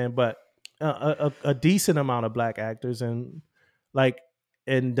what I'm saying? But a decent amount of black actors, and like,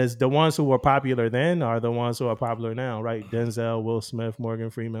 and there's the ones who were popular then are the ones who are popular now, right? Denzel, Will Smith, Morgan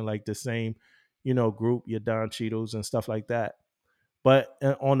Freeman, like the same, group, your Don Cheadles and stuff like that. But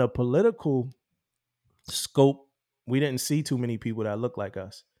on a political scope, we didn't see too many people that look like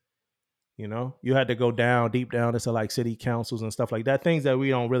us. You had to go down, deep down into like city councils and stuff like that. Things that we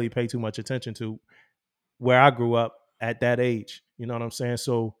don't really pay too much attention to where I grew up at that age. You know what I'm saying?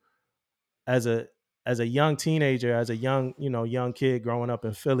 So as a as a young teenager, as a young kid growing up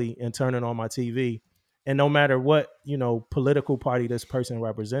in Philly and turning on my TV, and no matter what political party this person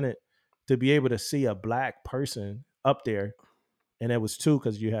represented, to be able to see a black person up there, and it was two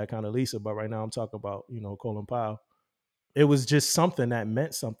because you had kind of Lisa, but right now I'm talking about Colin Powell. It was just something that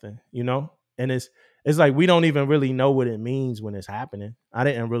meant something. And it's like we don't even really know what it means when it's happening. I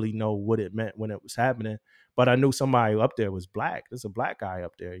didn't really know what it meant when it was happening, but I knew somebody up there was black. There's a black guy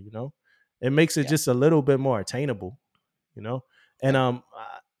up there. It makes it Yeah. just a little bit more attainable. And Yeah.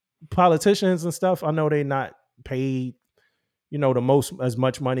 politicians and stuff, I know they not paid the most as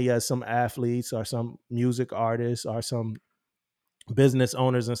much money as some athletes or some music artists or some business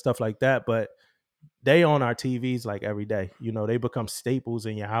owners and stuff like that, but they on our TVs like every day. They become staples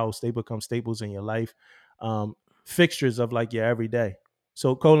in your house. They become staples in your life, um, fixtures of like your everyday.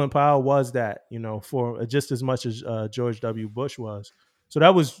 So Colin Powell was that, for just as much as George W. Bush was. So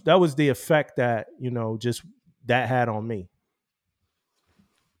that was the effect that just that had on me.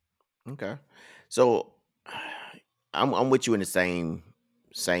 Okay. So I'm with you in the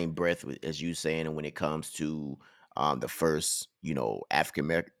same breath as you saying, and when it comes to the first,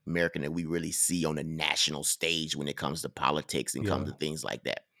 African American that we really see on the national stage when it comes to politics and Yeah. comes to things like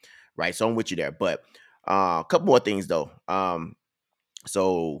that, right? So I'm with you there, but a couple more things though.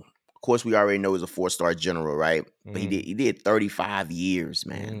 So of course we already know he's a 4-star general, right? But he Mm, did 35 years,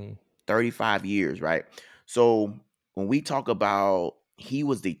 man, mm, 35 years, right? So when we talk about he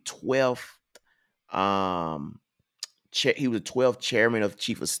was the 12th um he was the 12th chairman of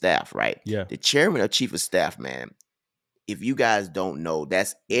chief of staff, right? yeah. The chairman of chief of staff, man. If you guys don't know,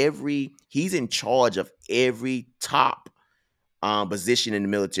 he's in charge of every top position in the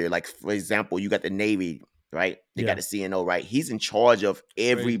military. Like for example, you got the Navy, right? They got Yeah. the CNO, right? He's in charge of It's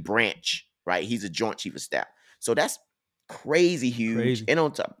every crazy. branch, right? He's a joint chief of staff. So that's crazy huge. Crazy. And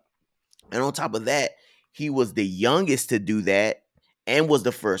on top of that, he was the youngest to do that and was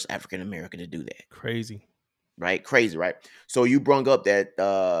the first African American to do that. Crazy. Right? Crazy, right? So you brung up that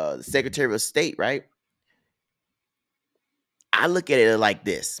Secretary of State, right? I look at it like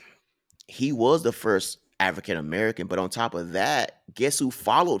this. He was the first African American, but on top of that, guess who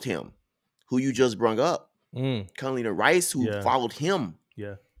followed him? Who you just brung up? Mm, Condoleezza Rice, who yeah. followed him.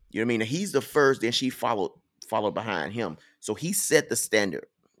 Yeah. You know what I mean? He's the first, then she followed behind him. So he set the standard,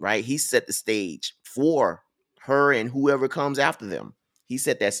 right? He set the stage for her and whoever comes after them. He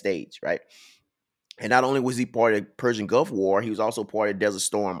set that stage, right? And not only was he part of the Persian Gulf War, he was also part of Desert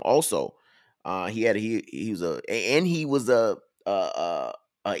Storm. Also, he was a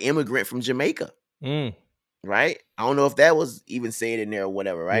immigrant from Jamaica, Mm, right? I don't know if that was even said in there or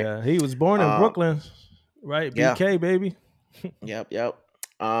whatever, right? yeah. He was born in Um, Brooklyn, right? yeah, BK, baby. yep.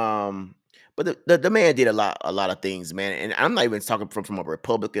 But the man did a lot of things, man. And I'm not even talking from a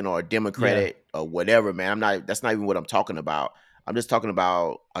Republican or a Yeah. Democratic or whatever, man. I'm not. That's not even what I'm talking about. I'm just talking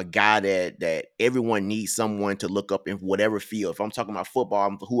about a guy that everyone needs someone to look up in whatever field. If I'm talking about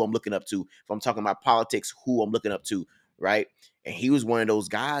football, who I'm looking up to. If I'm talking about politics, who I'm looking up to, right? And he was one of those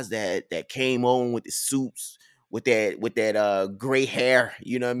guys that came on with the suits, with that gray hair.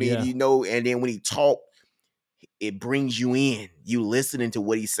 You know what I mean? Yeah. You know, and then when he talk, it brings you in. You listening to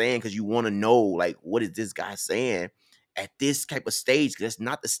what he's saying because you want to know, like, what is this guy saying at this type of stage? Because that's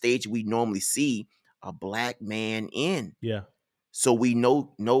not the stage we normally see a black man in. Yeah. So we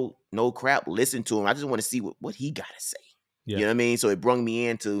no crap. Listen to him. I just want to see what he got to say. You Yeah. know what I mean? So it brought me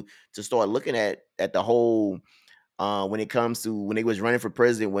in to start looking at the whole when it comes to when they was running for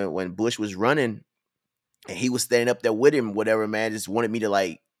president, when Bush was running and he was standing up there with him, whatever, man, just wanted me to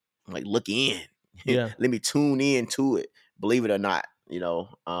like look in. Yeah. Let me tune in to it, believe it or not,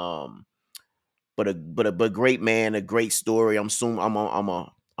 but great man, a great story. I'm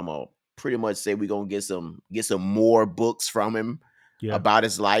a pretty much say we're gonna get some more books from him Yeah. about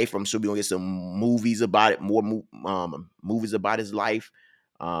his life. I'm sure we're gonna get some movies about it, more movies about his life.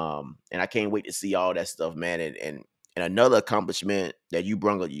 And I can't wait to see all that stuff, man. And another accomplishment that you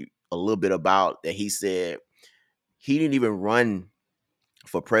brought a little bit about that he said he didn't even run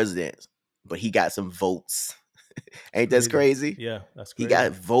for president, but he got some votes. Ain't that Crazy. crazy? Yeah, that's He crazy.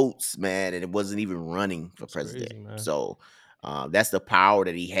 got votes, man, and it wasn't even running for That's president. crazy, man. So that's the power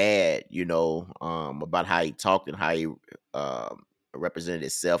that he had, about how he talked and how he represented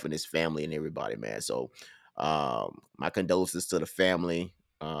himself and his family and everybody, man. So my condolences to the family.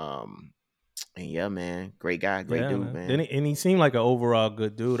 And yeah, man, great guy, great Yeah, dude, man. Then man. he seemed like an overall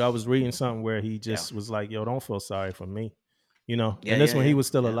good dude. I was reading something where he Yeah, just was like, "Yo, don't feel sorry for me," yeah, And yeah, this when he yeah, was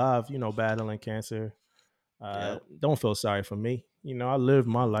still yeah, alive, battling cancer. yeah, Don't feel sorry for me. I lived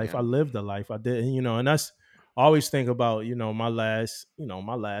my life. yeah, I lived the life I did. And that's I always think about my last.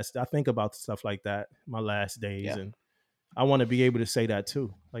 I think about stuff like that, my last days, yeah, and I want to be able to say that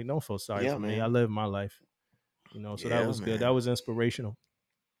too. Like, don't feel sorry yeah, for me. I man. lived my life. So that Yeah, was good. That man. was inspirational.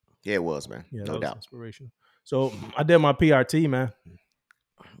 Yeah, it was, man. Yeah, No that was doubt. inspirational. So I did my PRT, man.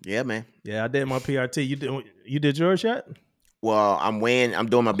 Yeah, man. Yeah, I did my PRT. You did yours yet? Well, I'm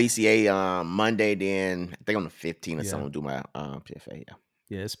doing my BCA Monday, then I think on the 15th or Yeah. something, do my PFA. Yeah.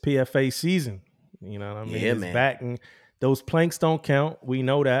 Yeah, it's PFA season. You know what I mean? Yeah, It's man. back, and those planks don't count. We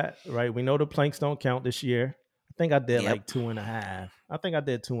know that, right? We know the planks don't count this year. I think I did like Yep. 2.5. I think I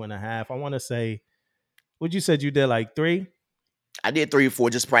did 2.5. I want to say, what you said you did like 3? I did 3 or 4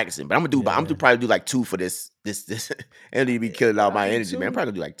 just practicing, but I'm Yeah. gonna probably do like 2 for this energy to be killing Yeah, all I my think energy, man. I'm 2.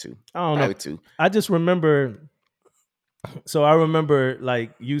 probably gonna do like 2. I don't know. Probably 2. I just remember. So I remember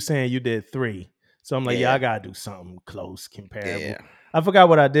like you saying you did 3. So I'm like, yeah, I Yeah. gotta do something close, Yeah. comparable. I forgot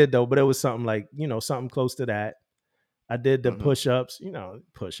what I did though, but it was something like something close to that. I did the Mm-hmm. push-ups,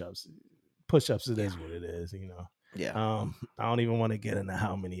 push-ups. Push-ups, it Yeah. is what it is. Yeah. I don't even want to get into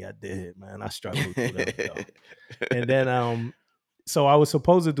how many I did, man. I struggled through them though. And then so I was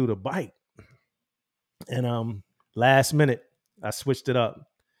supposed to do the bike. And last minute I switched it up.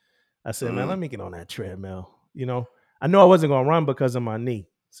 I said, man, let mm. me get on that treadmill. I know I wasn't gonna run because of my knee.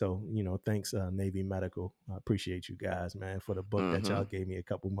 So, thanks, Navy Medical. I appreciate you guys, man, for the book that Mm-hmm. y'all gave me a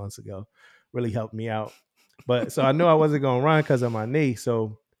couple months ago. Really helped me out. But so I knew I wasn't gonna run because of my knee.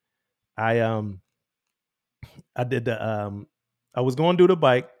 So I I did I was going to do the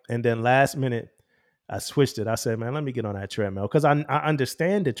bike, and then last minute I switched it. I said, man, let me get on that treadmill because I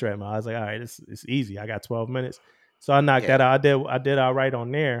understand the treadmill. I was like, all right, it's easy. I got 12 minutes. So I knocked that Yeah. out. I did all right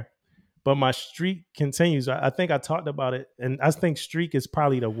on there. But my streak continues. I think I talked about it, and I think streak is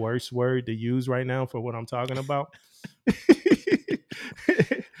probably the worst word to use right now for what I'm talking about.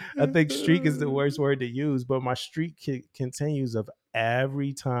 I think streak is the worst word to use, but my streak continues of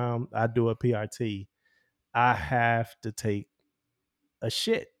every time I do a PRT, I have to take a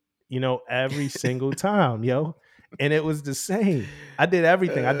shit, every single time, yo. And it was the same. I did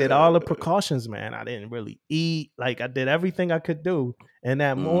everything. I did all the Uh, precautions, man. I didn't really eat. Like I did everything I could do. And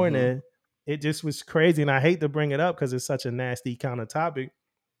that mm-hmm. morning, it just was crazy. And I hate to bring it up because it's such a nasty kind of topic.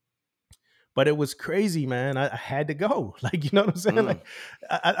 But it was crazy, man. I had to go. Like, you know what I'm saying? Mm. Like,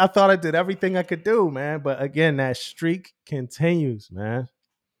 I thought I did everything I could do, man. But again, that streak continues, man.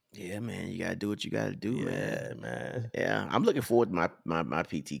 Yeah, man. You gotta do what you gotta do, man. Yeah, man. Yeah, I'm looking forward to my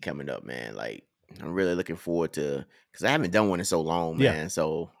PT coming up, man. Like, I'm really looking forward to because I haven't done one in so long, Yeah. man.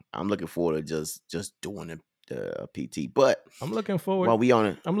 So I'm looking forward to just doing the PT. But I'm looking forward. while we on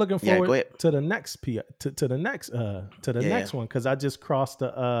it, I'm looking yeah, go forward ahead. to the next to the Yeah, next one because I just crossed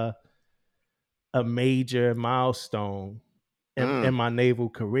a major milestone in mm, my naval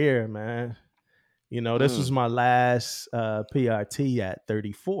career, man. This was mm. my last PRT at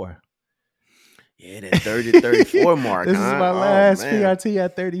 34. Yeah, that 30 to 34 mark, This is huh? my Oh last man, PRT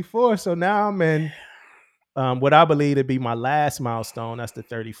at 34. So now I'm in what I believe to be my last milestone. That's the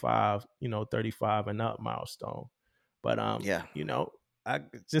 35, 35 and up milestone. But yeah, I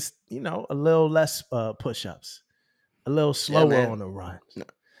just a little less push-ups, a little Yeah, slower on man. the runs,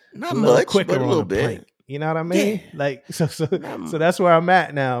 Not a little much, but quicker a on little the plank. bit. You know what I Yeah. mean? Like so Not, that's where I'm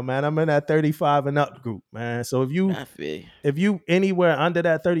at now, man. I'm in that 35 and up group, man. So I feel if you anywhere under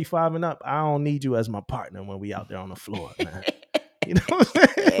that 35 and up, I don't need you as my partner when we out there on the floor, man. You know what I'm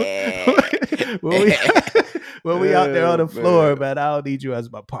saying? when we out there on Oh, the floor, man. man, I don't need you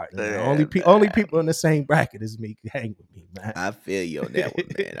as my partner, man. Only people in the same bracket as me can hang with me, man. I feel you on that one,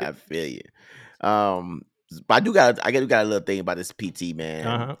 man. I feel you. But I do got a little thing about this PT,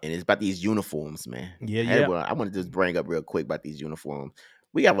 man, and it's about these uniforms, man. Yeah. I want to just bring up real quick about these uniforms.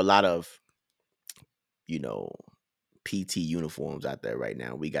 We have a lot of, PT uniforms out there right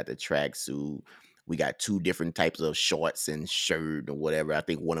now. We got the tracksuit. We got 2 different types of shorts and shirt or whatever. I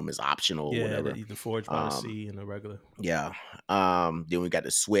think one of them is optional or Yeah, whatever. the Forged by the Sea and the regular. Yeah. Then we got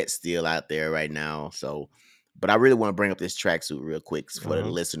the sweat still out there right now. So, but I really want to bring up this tracksuit real quick for the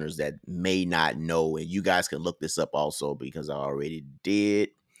listeners that may not know, and you guys can look this up also because I already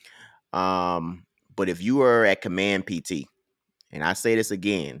did. But if you are at Command PT, and I say this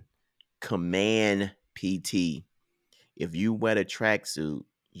again, Command PT, if you wear the tracksuit,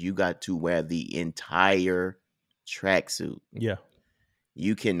 you got to wear the entire tracksuit. Yeah.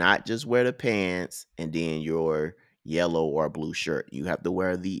 You cannot just wear the pants and then your yellow or blue shirt. You have to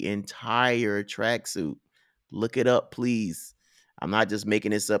wear the entire tracksuit. Look it up, please. I'm not just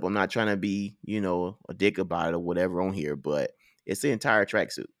making this up. I'm not trying to be, a dick about it or whatever on here, but it's the entire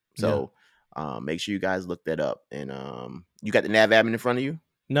tracksuit. So make sure you guys look that up. And you got the nav admin in front of you?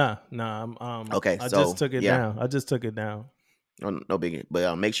 Nah. Okay, I so just took it down. I just took it down. No biggie.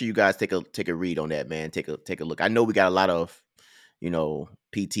 But make sure you guys take a read on that, man. Take a look. I know we got a lot of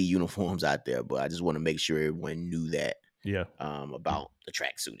PT uniforms out there, but I just want to make sure everyone knew that. Yeah. About the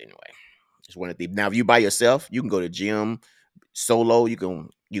tracksuit anyway. Just wanted to. Now, if you by yourself, you can go to gym solo. You can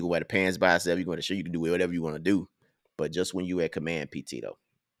wear the pants by yourself. You can wear the shirt. You can do whatever you want to do. But just when you at Command PT though.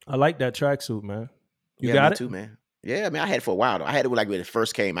 I like that tracksuit, man. You yeah, got me it too, man. Yeah, I mean, I had it for a while though. I had it like when it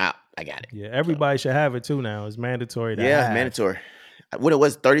first came out. I got it. Yeah, everybody should have it too now. It's mandatory to have. Yeah, mandatory. When it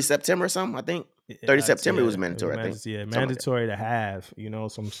was 30 September or something, I think. 30 September it was mandatory, I think. Yeah, mandatory to have.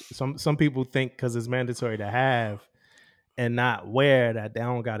 Some people think because it's mandatory to have and not wear that they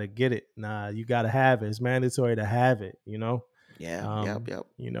don't gotta get it. Nah, you gotta have it. It's mandatory to have it, Yeah, yep.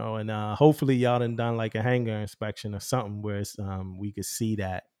 And hopefully y'all done like a hanger inspection or something where it's, we could see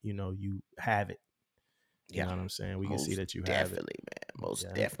that, you have it. You know what I'm saying? We can see that you have it. Definitely, man. Most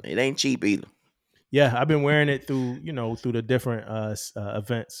definitely. It ain't cheap either. Yeah, I've been wearing it through the different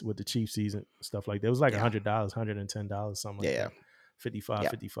events with the Chiefs season, stuff like that. It was like $100, $110, something like that.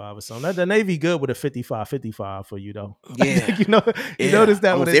 55 or something. The Navy good with a 55 for you though. Yeah. you notice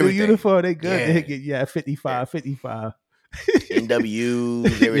that with a new uniform, they good. Yeah. They get 55.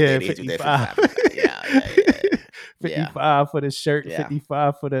 NWs, everything. 55. 55 for the shirt,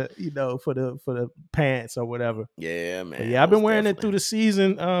 55 for the for the pants or whatever. Yeah, man. But yeah, I've been wearing it through the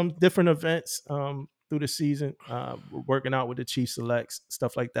season, different events through the season, working out with the Chief Selects,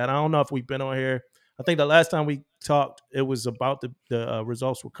 stuff like that. I don't know if we've been on here. I think the last time we talked, it was about the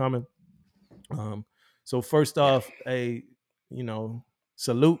results were coming. So first off,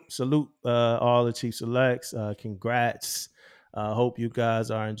 salute all the Chief Selects. Congrats. Hope you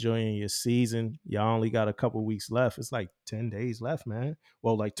guys are enjoying your season. Y'all only got a couple weeks left. It's like 10 days left, man.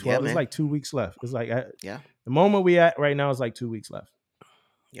 Well, like 12. It's like 2 weeks left. It's like the moment we at right now is like 2 weeks left.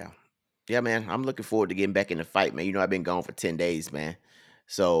 Yeah, man. I'm looking forward to getting back in the fight, man. I've been gone for 10 days, man.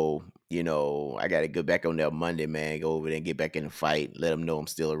 So, I got to go back on there Monday, man. Go over there and get back in the fight. Let them know I'm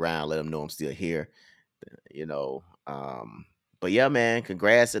still around. Let them know I'm still here. But yeah, man,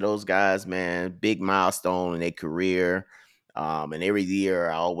 congrats to those guys, man. Big milestone in their career. And every year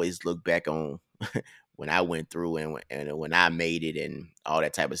I always look back on when I went through and when I made it and all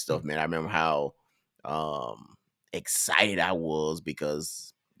that type of stuff, man. I remember how excited I was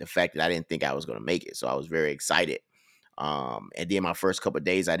because the fact that I didn't think I was going to make it. So I was very excited. And then my first couple of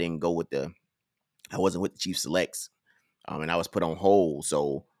days, I wasn't with the Chief Selects. And I was put on hold.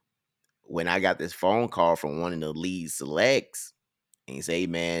 So when I got this phone call from one of the lead selects, and he said, "Hey,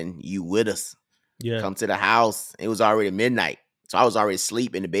 man, you with us? Yeah. Come to the house." It was already midnight. So I was already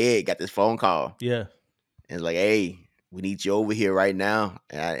asleep in the bed, got this phone call. Yeah. And it's like, "Hey, we need you over here right now."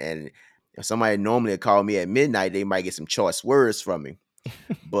 And if somebody normally would call me at midnight, they might get some choice words from me.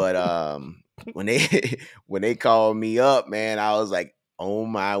 But when they called me up, man, I was like,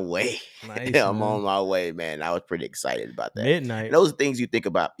 on my way. Nice, I'm on my way, man. I was pretty excited about that. Midnight. And those are things you think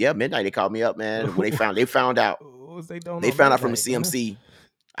about. Yeah, midnight. They called me up, man. When they found out. What was they doing? They found out from the CMC. Man.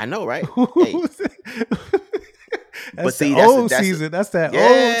 I know, right? Hey. That's the that's old season. That's that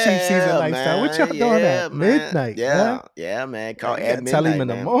old Chief season yeah, lifestyle. What y'all man. doing Yeah, at man. midnight, man? Yeah, man. Man, Call you at gotta tell him midnight, in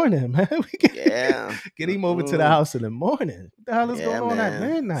the man. morning, man. Yeah. Get him over to the house in the morning. What the hell is Yeah, going on at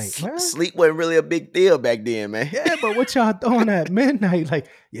man. midnight, man? Sleep wasn't really a big deal back then, man. Yeah, but what y'all doing at midnight? Like,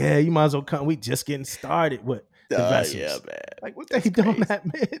 yeah, you might as well come. We just getting started with the Yeah, vessels. man. Like, what they That's doing crazy.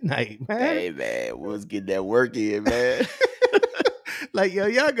 at midnight, man? Hey, man, we was getting that work in, man. Like, yo,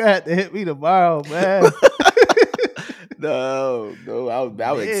 y'all gonna have to hit me tomorrow, man. No,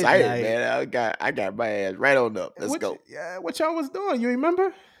 I was excited, Midnight. man. I got my ass right on up. Let's What? go. What y'all was doing? You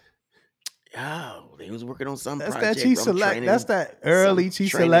remember? Oh, they was working on some That's that project. Chief I'm Select. That's training, that some early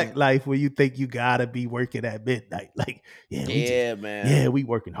Chief Select training. life where you think you gotta be working at midnight. Like, Yeah, man. we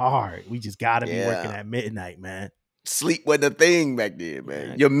working hard. We just gotta be working Yeah. at midnight, man. Sleep wasn't a thing back then, man.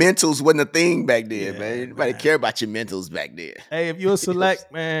 Man, Your mentals wasn't a thing back then, yeah, man. Nobody man. care about your mentals back then. Hey, if you're a You know what I'm saying?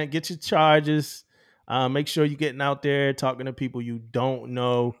 select, man, get your charges. Make sure you're getting out there talking to people you don't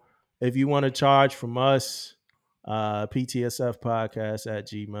know. If you want to charge from us, PTSF podcast at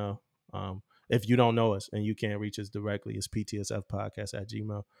Gmail. If you don't know us and you can't reach us directly, it's PTSF podcast at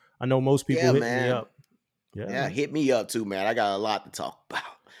Gmail. I know most people Yeah, hitting me man. up. Yeah, Yeah, man. hit me up too, man. I got a lot to talk about.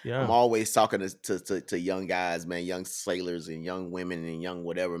 I'm Yeah. always talking to young guys, man, young sailors and young women and young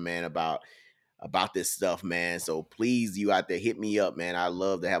whatever, man, about this stuff, man. So please, you out there, hit me up, man. I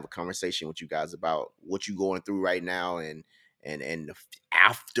love to have a conversation with you guys about what you're going through right now and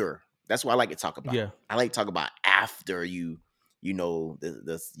after. That's what I like to talk about. Yeah. I like to talk about after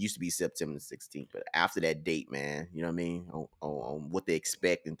the used to be September 16th, but after that date, man, you know what I mean? On what they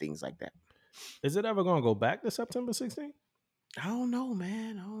expect and things like that. Is it ever going to go back to September 16th? I don't know,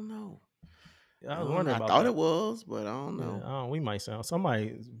 man. I don't know. Yeah, I I was don't know. wondering I about thought it that. was, but I don't Yeah, know. we might sound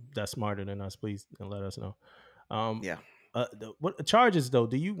somebody that's smarter than us. Please and let us know. Um, Yeah. what charges though?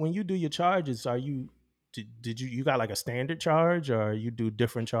 Do you when you do your charges? Are you did you got like a standard charge or you do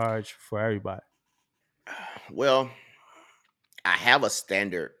different charge for everybody? Well, I have a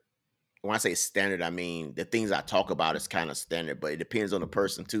standard. When I say standard, I mean the things I talk about is kind of standard, but it depends on the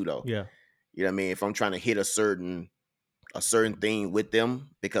person too, though. Yeah, You know what I mean? If I'm trying to hit a certain thing with them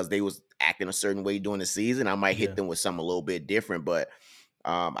because they was acting a certain way during the season, I might hit yeah, them with something a little bit different. But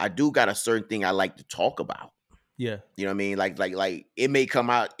I do got a certain thing I like to talk about. yeah, You know what I mean? Like it may come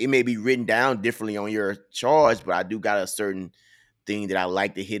out, it may be written down differently on your charge, but I do got a certain thing that I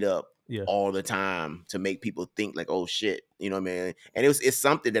like to hit up yeah, all the time to make people think like, oh shit, you know what I mean? And it's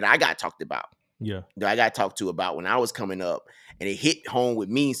something that I got talked about, yeah, that I got talked to about when I was coming up, and it hit home with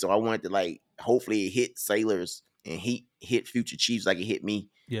me. So I wanted to like, hopefully it hit sailors and hit future chiefs like it hit me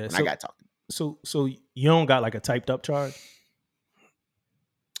yeah. when I got talked to. So you don't got like a typed up charge?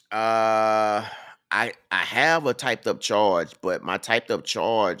 I have a typed up charge, but my typed up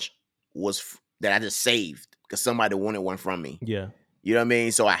charge was that I just saved because somebody wanted one from me. Yeah, You know what I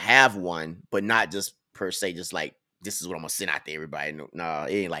mean? So I have one, but not just per se, just like this is what I'm gonna send out to everybody. No, nah,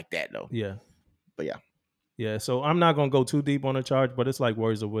 it ain't like that though. yeah, But yeah, yeah. So I'm not gonna go too deep on the charge, but it's like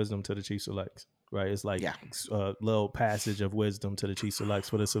words of wisdom to the chief selects, right? It's like yeah, a little passage of wisdom to the chief selects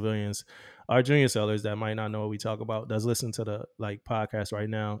for the civilians. Our junior sellers that might not know what we talk about does listen to the like podcast right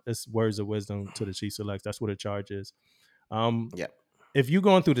now. It's words of wisdom to the chief selects. That's what a charge is. Um, yeah, if you're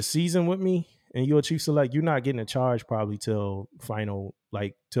going through the season with me and you're a chief select, you're not getting a charge probably till final,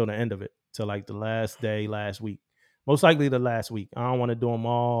 like till the end of it, till like the last day, last week. Most likely the last week. I don't want to do them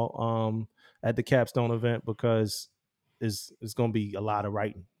all at the capstone event because it's going to be a lot of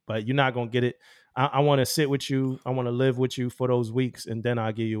writing. But you're not going to get it. I want to sit with you. I want to live with you for those weeks, and then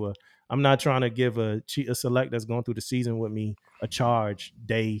I'll give you a. I'm not trying to give a select that's going through the season with me a charge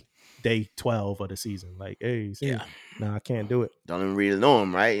day 12 of the season. Like, hey, see, yeah. no, I can't do it. Don't even really know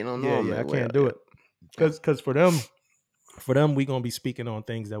them, right? You don't know Yeah, them yeah, I that well. can't do it. Yeah, Because for them, we gonna be speaking on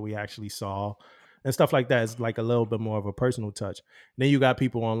things that we actually saw and stuff like that. It's like a little bit more of a personal touch. And then you got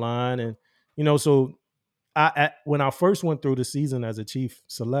people online, and so when I first went through the season as a chief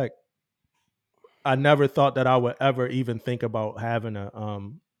select, I never thought that I would ever even think about having a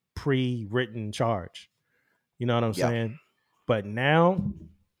pre-written charge. You know what I'm yeah, saying? But now,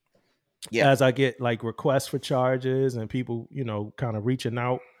 yeah, as I get like requests for charges and people, kind of reaching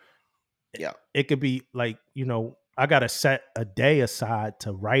out, yeah, it could be like, I got to set a day aside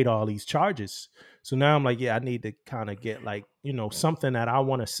to write all these charges. So now I'm like, yeah, I need to kind of get like, something that I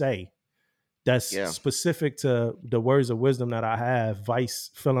want to say that's yeah, specific to the words of wisdom that I have, vice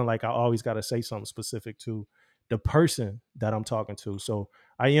feeling like I always got to say something specific to the person that I'm talking to. So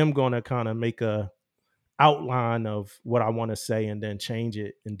I am going to kind of make outline of what I want to say and then change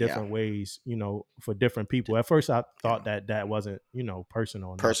it in Yeah. different ways, for different people. At first I Yeah. thought that wasn't, personal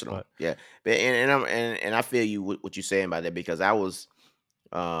enough, Personal. but Yeah. But and I feel you what you're saying about that, because I was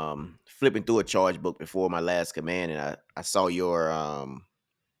flipping through a charge book before my last command, and I saw your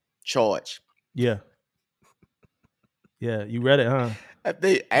charge. yeah. Yeah, you read it, huh?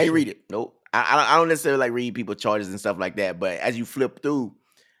 I ain't read it. Nope. I don't necessarily like read people charges and stuff like that. But as you flip through,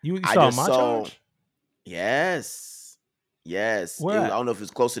 You I saw just my saw, charge? yes, yes. Where I at? don't know if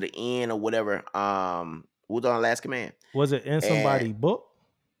it's close to the end or whatever. What was on last command? Was it in And somebody's book?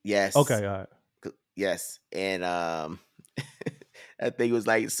 yes, Okay, all right. yes, and that thing was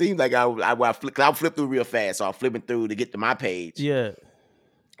like, it seemed like I flip through real fast, so I'm flipping through to get to my page. Yeah.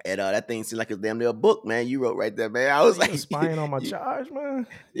 And that thing seemed like a damn near a book, man. You wrote right there, man. I Man, was you was like, spying on my you, charge, man.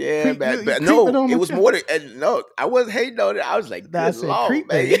 yeah, man. You But creeping no, on it my was charge. more than, and no, I wasn't hating on it. I was like, Nah, I good said Lord,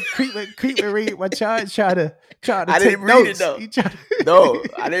 creeping. man. You creeping, read my charge, try to I take didn't read it notes. though. You try No,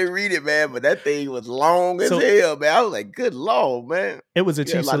 to I didn't read it, man. But that thing was long as So hell, man. I was like, good Lord, man. it was a We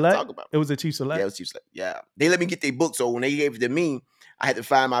had a chief lot to select. talk about. It was a chief Yeah, it select. was useless. Yeah. They let me get their book. So when they gave it to me, I had to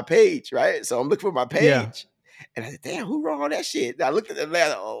find my page, right? So I'm looking for my Yeah. page. And I said, damn, who wrote all that shit? And I looked at the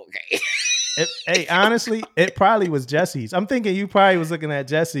letter. Oh, okay. Hey, honestly, it probably was Jesse's. I'm thinking you probably was looking at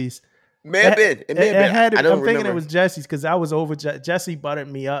Jesse's. May have been. It may have been. Had I to, don't I'm thinking it remember. was Jesse's because I was over. Jesse buttered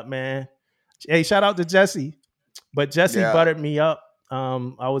me up, man. Hey, shout out to Jesse. But Jesse Yeah. buttered me up.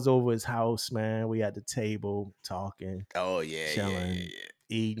 I was over his house, man. We at the table talking, Oh, yeah, chilling, yeah.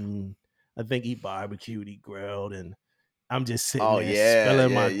 eating. I think he barbecued, he grilled, and I'm just sitting Oh, there yeah,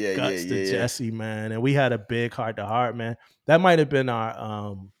 spilling yeah, my yeah, yeah, guts to yeah. Jesse, man. And we had a big heart to heart, man. That might have been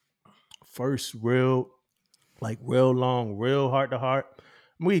our first real long, real heart to heart.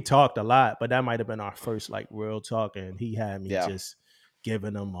 We talked a lot, but that might have been our first real talk. And he had me Yeah. just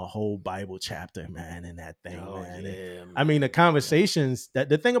giving him a whole Bible chapter, man, in that thing, Oh, man. yeah, And, I mean, the man. conversations that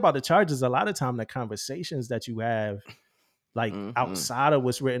the thing about the charges, a lot of time the conversations that you have Mm-hmm. outside of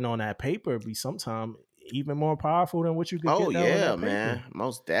what's written on that paper be sometimes even more powerful than what you could Oh, get down on yeah, that paper. man.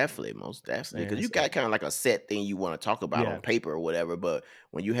 Most definitely. Most definitely. Because Saying you so, got kind of like a set thing you want to talk about yeah, on paper or whatever. But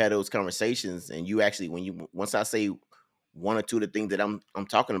when you had those conversations and you actually, once I say one or two of the things that I'm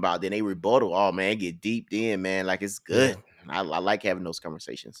talking about, then they rebuttal. Oh, man, get deep in, man. Like, it's yeah, good. I like having those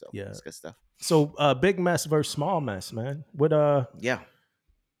conversations. So yeah. it's good stuff. So big mess versus small mess, man. What Yeah.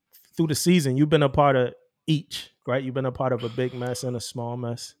 through the season, you've been a part of each, right? You've been a part of a big mess and a small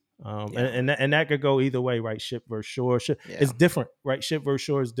mess. Yeah. And that could go either way, right? Ship versus shore. Yeah. It's different, right? Ship versus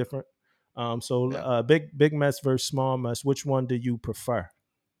shore is different. So big mess versus small mess. Which one do you prefer?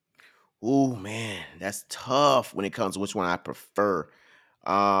 Ooh, man, that's tough when it comes to which one I prefer.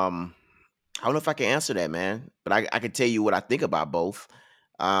 I don't know if I can answer that, man, but I can tell you what I think about both.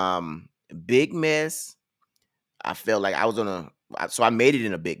 Big mess, I felt like I was so I made it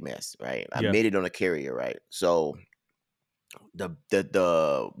in a big mess, right? I Yeah. made it on a carrier, right? So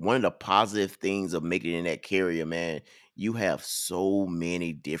the one of the positive things of making it in that carrier, man, you have so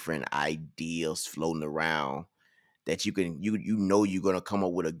many different ideas floating around that you can you're gonna come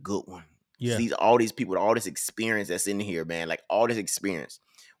up with a good one. Yeah. All these people with all this experience that's in here, man, like all this experience.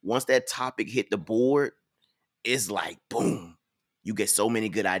 Once that topic hit the board, it's like boom. You get so many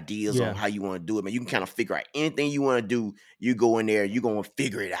good ideas Yeah. on how you want to do it, man. You can kind of figure out anything you want to do. You go in there, you're gonna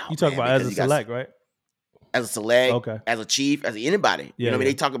figure it out, You talk man. about as Because a you got select, right? as a select, Okay. as a chief, as anybody. You Yeah, know what I mean?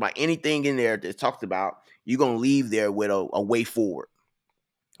 yeah. They talk about anything in there that talks about, you're gonna leave there with a way forward,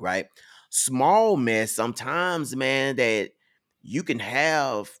 right? Small mess sometimes, man, that you can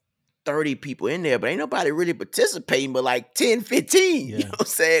have 30 people in there, but ain't nobody really participating but like 10, 15. You know Yeah. what I'm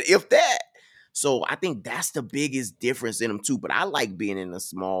saying? If that. So I think that's the biggest difference in them too. But I like being in a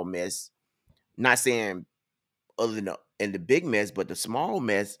small mess. Not saying other than in the big mess, but the small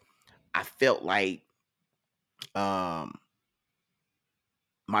mess, I felt like my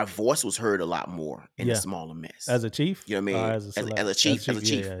voice was heard a lot more in the Yeah. smaller mess. As a chief? You know what I mean? As a select? As a chief.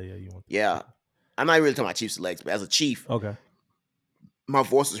 Yeah. You want Yeah. I'm not really talking about chief selects, but as a chief, Okay. my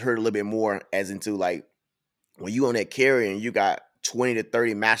voice was heard a little bit more, as into like when you on that carrier and you got 20 to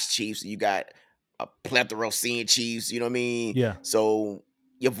 30 master chiefs, and you got a plethora of senior chiefs, you know what I mean? Yeah. So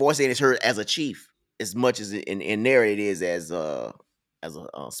your voice ain't as heard as a chief as much as in there it is as a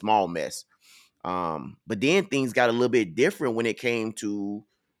small mess. But then things got a little bit different when it came to,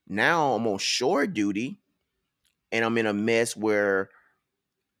 now I'm on shore duty and I'm in a mess where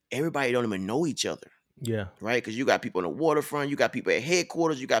everybody don't even know each other. Yeah. Right? Because you got people on the waterfront, you got people at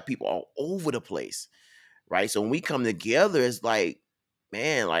headquarters, you got people all over the place. Right? So when we come together, it's like,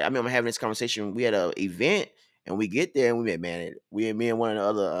 man, like I remember having this conversation. We had an event And we get there and we met, man. Me and one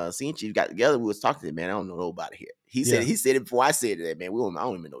of the other scene chiefs got together. We was talking to him, man. I don't know nobody here. Yeah. He said it before I said it, man. I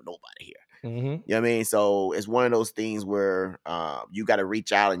don't even know nobody here. Mm-hmm. You know what I mean? So it's one of those things where you got to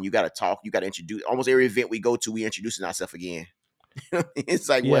reach out and you got to talk. You got to introduce. Almost every event we go to, we introducing ourselves again. It's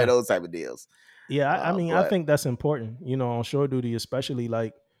like one of Yeah. those type of deals. Yeah. I mean, I But think that's important, on shore duty, especially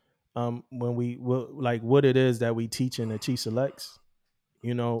like when we like what it is that we teach in the chief selects,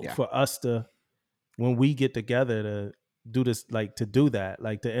 yeah, for us to, when we get together to do this, like to do that,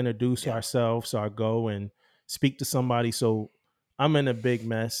 like to introduce yeah, ourselves, our go and speak to somebody. So I'm in a big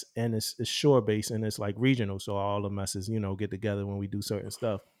mess and it's shore based and it's like regional. So all the messes, get together when we do certain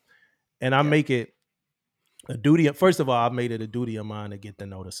stuff. And I yeah, make it a duty. First of all, I've made it a duty of mine to get to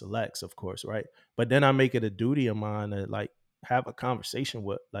know the selects, of course, right? But then I make it a duty of mine to like have a conversation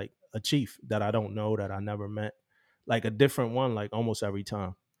with like a chief that I don't know, that I never met, like a different one, like almost every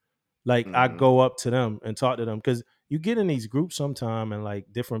time. Like I mm-hmm. go up to them and talk to them because you get in these groups sometime and like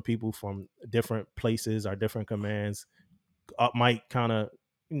different people from different places or different commands might kind of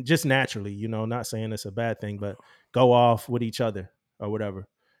just naturally, not saying it's a bad thing, but go off with each other or whatever.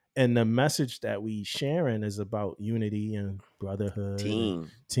 And the message that we sharing is about unity and brotherhood and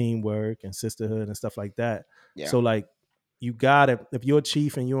Team. teamwork and sisterhood and stuff like that. Yeah, So like you gotta, if you're a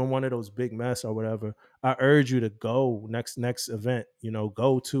chief and you're in one of those big mess or whatever, I urge you to go next event,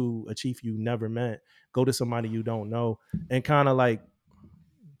 go to a chief you never met, go to somebody you don't know, and kind of like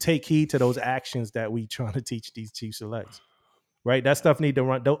take heed to those actions that we trying to teach these chief selects, right? That yeah, stuff need to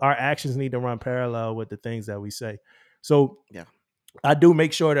run. Our actions need to run parallel with the things that we say. So yeah, I do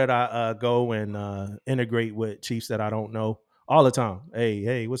make sure that I go and integrate with chiefs that I don't know all the time.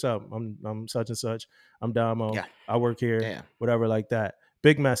 Hey, what's up? I'm such and such. I'm Damo. yeah, I work here. yeah, Whatever, like that.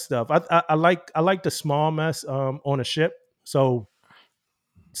 Big mess stuff. I like the small mess on a ship. So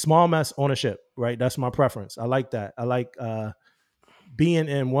small mess on a ship, right? That's my preference. I like that. I like being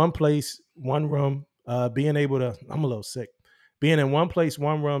in one place, one room, being able to, I'm a little sick, being in one place,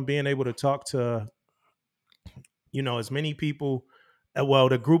 one room, being able to talk to, as many people, well,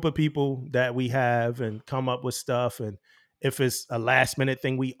 the group of people that we have and come up with stuff. And if it's a last minute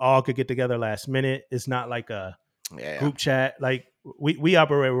thing, we all could get together last minute. It's not like a yeah, group chat. Like we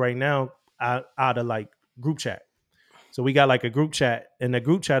operate right now out of like group chat. So we got like a group chat, and the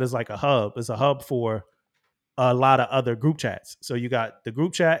group chat is like a hub. It's a hub for a lot of other group chats. So you got the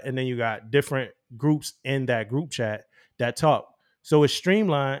group chat, and then you got different groups in that group chat that talk. So it's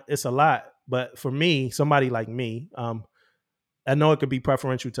streamlined. It's a lot. But for me, somebody like me, I know it could be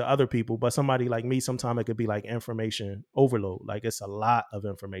preferential to other people, but somebody like me, sometimes it could be like information overload. Like it's a lot of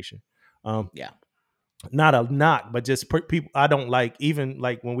information. Um, yeah, Not a knock, but just people I don't like. Even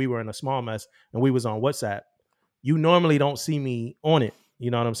like when we were in a small mess and we was on WhatsApp, you normally don't see me on it.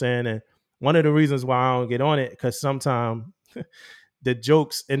 You know what I'm saying? And one of the reasons why I don't get on it, because sometimes the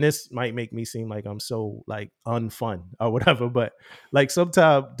jokes, and this might make me seem like I'm so like unfun or whatever, but like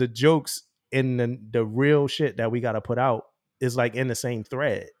sometimes the jokes and the real shit that we got to put out is like in the same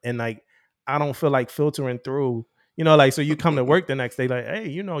thread, and like I don't feel like filtering through, like, so you come to work the next day like,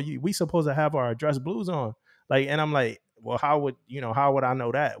 hey, we supposed to have our dress blues on, like, and I'm like, well, how would I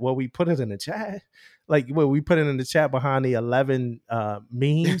know that? Well, we put it in the chat. Like, well, we put it in the chat behind the 11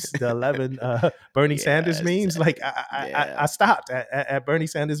 memes, the 11 Bernie Sanders yes, memes. Like I yeah, stopped at Bernie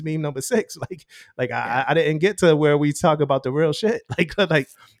Sanders meme number 6. Like yeah, I didn't get to where we talk about the real shit. Like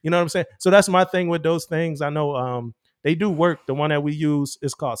you know what I'm saying? So that's my thing with those things. I know they do work. The one that we use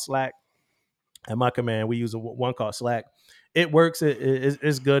is called Slack. At my command, we use one called Slack. It works.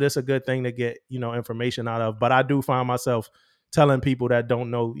 It's good. It's a good thing to get information out of. But I do find myself telling people that don't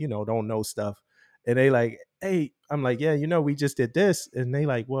know stuff, and they like, hey, I'm like, yeah, we just did this, and they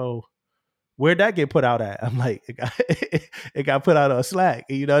like, well, where'd that get put out at? I'm like, it got put out on Slack.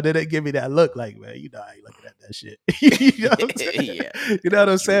 Then they give me that look like, man, I ain't looking at that shit. You know what I'm yeah. saying? You know what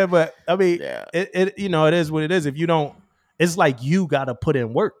That's I'm true. saying? But I mean, Yeah. it is what it is. If you don't, it's like you gotta put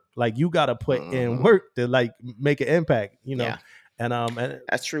in work. Like you gotta put in Hmm. work to like make an impact. Yeah. And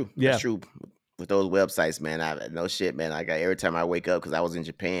That's true. That's yeah, true. With those websites, man, I no shit, man. Like every time I wake up, because I was in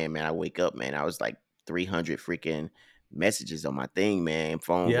Japan, man, I wake up, man, I was like 300 freaking messages on my thing, man.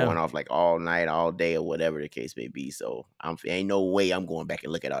 Phone yeah, going off like all night, all day, or whatever the case may be. So ain't no way I'm going back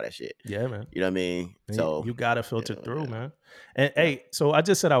and look at all that shit. yeah, man. You know what I mean? And So you gotta yeah, filter through, yeah, man. And yeah, hey, so I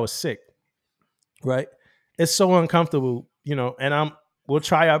just said I was sick, right? It's so uncomfortable, and we'll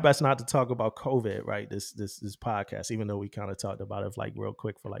try our best not to talk about COVID, right? This podcast, even though we kind of talked about it like real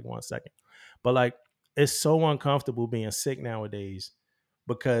quick for like 1 second. But like it's so uncomfortable being sick nowadays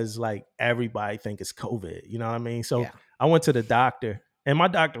because like everybody think it's COVID. You know what I mean? So yeah, I went to the doctor, and my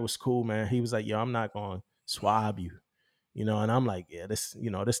doctor was cool, man. He was like, yo, I'm not going to swab you. And I'm like, yeah, this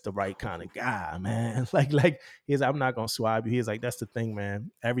the right kind of guy, man. like he's, I'm not gonna swab you. He's like, that's the thing,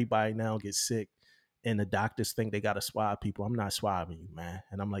 man. Everybody now gets sick, and the doctors think they gotta swab people. I'm not swabbing you, man.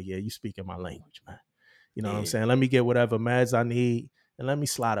 And I'm like, yeah, you speaking my language, man. You know what I'm Yeah. saying? Let me get whatever meds I need, and let me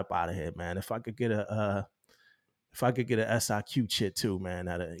slide up out of here, man. If I could get a SIQ chit too, man,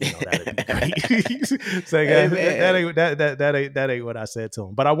 that'd be great. So Hey, yeah, man. that ain't what I said to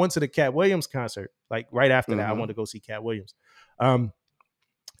him. But I went to the Cat Williams concert. Like right after that, I Mm-hmm. wanted to go see Cat Williams.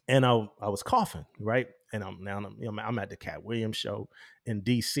 And I was coughing, right? And I'm at the Cat Williams show in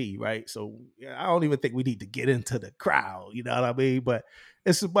DC, right? So I don't even think we need to get into the crowd, you know what I mean? But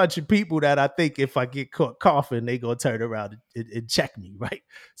it's a bunch of people that I think if I get caught coughing, they gonna turn around and check me, right?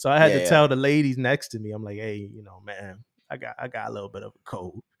 So I had to Yeah, tell the ladies next to me, I'm like, hey, man, I got a little bit of a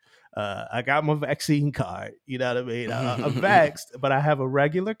cold. I got my vaccine card, you know what I mean? I'm yeah. vaxxed, but I have a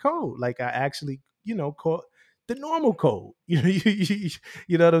regular cold. Like I actually, caught the normal cold.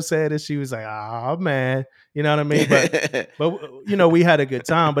 You know what I'm saying? And she was like, "Oh man," you know what I mean? But we had a good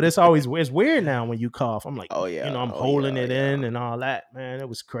time. But it's weird now when you cough. I'm like, Oh yeah. I'm Oh yeah. holding Oh it in yeah. and all that. Man, it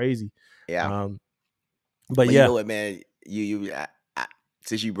was crazy. Yeah. Um, but But you know yeah, what, man?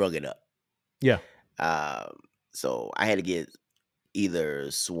 Since you brought it up, yeah, um, so I had to get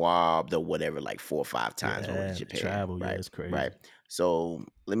either swabbed or whatever like 4 or 5 times when I went yeah. to The Japan. travel, yeah, Right. it's Right. crazy. So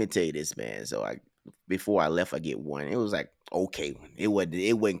let me tell you this, man. So before I left, I get one. It was like okay one. It wasn't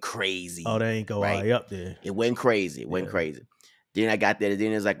Oh, crazy, they ain't go all the right? way up there. It went crazy. It went Yeah, crazy. Then I got there.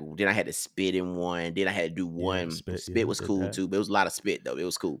 Then it's like then I had to spit in one. Then I had to do yeah. one. Spit, Spit yeah, was did cool that. too, but it was a lot of spit though. It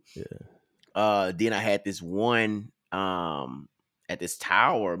was cool. Yeah, Then I had this one at this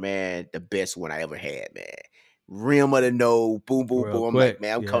tower, man, the best one I ever had, man. Rim of the nose, boom, boom, real boom. I'm like, quick.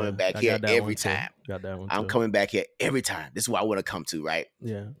 man, I'm coming Yeah, back I here got that every one too. time. Got that one I'm too. coming back here every time. This is what I want to come to, right?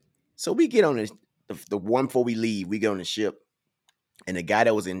 Yeah, So we get on the one before we leave, we get on the ship, and the guy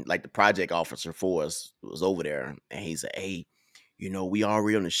that was in like the project officer for us was over there, and he said, hey, we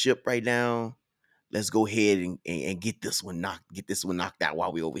already on the ship right now. Let's go ahead and get this one knocked out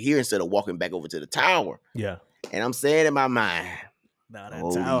while we over here instead of walking back over to the tower. yeah. And I'm saying in my mind, Now that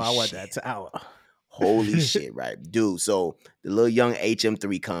holy tower, I want shit. that tower. Holy shit, right? Dude, so the little young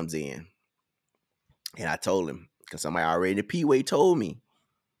HM3 comes in. And I told him, because somebody already in the P-Way told me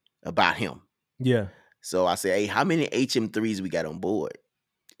about him. Yeah. So I said, hey, how many HM3s we got on board?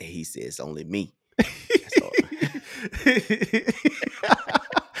 And he said, it's only me. So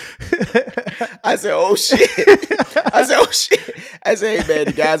I said, oh shit. I said, oh shit. I said, hey man,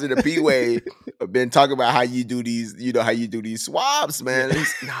 the guys in the P-Way have been talking about how you do these, how you do these swabs, man. Yeah.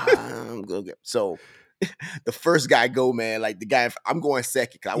 He's, nah, I'm good. So the first guy go, man, like the guy, I'm going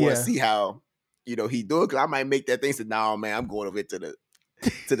second because I want to Yeah. see how, he do it. Cause I might make that thing say, no, man, I'm going over to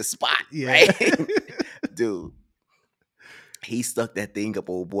the spot, Yeah. right? Dude, he stuck that thing up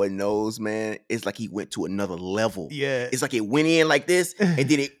old boy nose, man. It's like he went to another level. Yeah. It's like it went in like this, and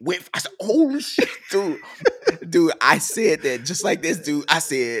then it went. I said, holy shit, dude. Dude, I said that just like this, dude. I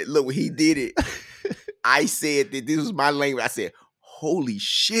said, look, when he did it, I said that this was my language. I said, holy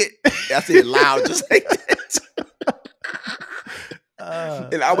shit. I said it loud just like that.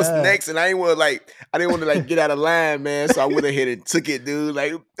 And I was next, and I didn't want to like get out of line, man. So I went ahead and took it, dude.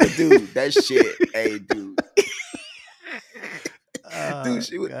 Like, dude, that shit, hey, dude. Dude,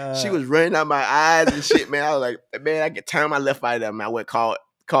 she was running out my eyes and shit, man. I was like, man, I could turn my left eye down, man. I went call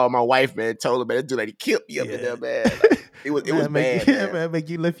my wife, man, told her, man, that dude like he killed me up in there, man. Like, it was bad, man. Make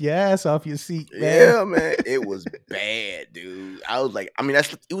you lift your ass off your seat, man. Yeah, man. It was bad, dude. I was like, I mean,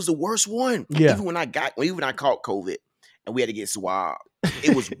 it was the worst one. Yeah. Even when I caught COVID and we had to get swabbed,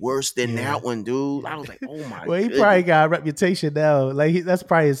 it was worse than that one, dude. I was like, oh my Well, he goodness. probably got a reputation now. Like that's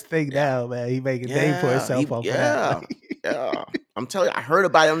probably his thing now, man. He make a name for himself off of that. Yeah. I'm telling you, I heard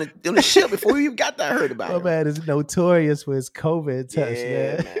about it on the ship before we even got there. I heard about My it. man is notorious for his COVID test,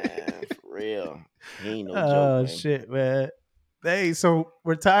 Yeah, man. for real. He ain't no joke, Oh man. shit, man. Hey, so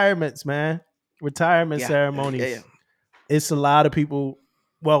retirements, man. Retirement Yeah. ceremonies. It's a lot of people.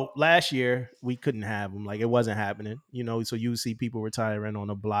 Well, last year we couldn't have them. Like it wasn't happening, so you see people retiring on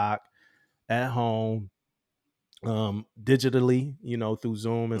the block at home, digitally, through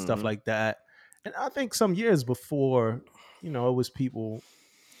Zoom and stuff Mm-hmm. like that. And I think some years before, it was people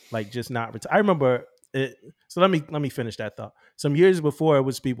like just not I remember it. So let me finish that thought. Some years before, it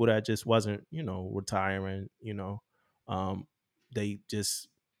was people that just wasn't, retiring. They just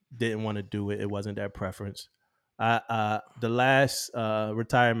didn't want to do it. It wasn't their preference. The last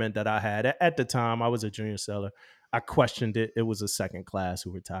retirement that I had at the time, I was a junior seller. I questioned it. It was a second class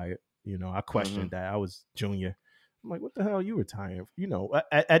who retired. I Mm-hmm. questioned that. I was junior. I'm like, what the hell are you retiring?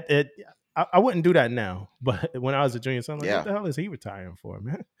 At I wouldn't do that now. But when I was a junior, so I'm like, what Yeah, the hell is he retiring for,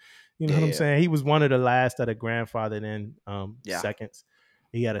 man? You know yeah, what I'm yeah, saying? He was one of the last that a grandfather in yeah, seconds.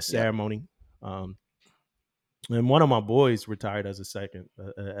 He had a yeah. ceremony. Um, and one of my boys retired as a second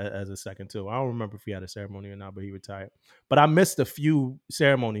too. I don't remember if he had a ceremony or not, but he retired. But I missed a few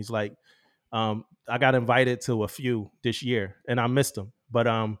ceremonies. Like I got invited to a few this year, and I missed them. But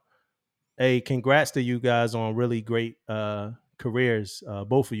hey, congrats to you guys on really great careers,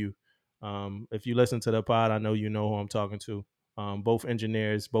 both of you. If you listen to the pod, I know you know who I'm talking to. Both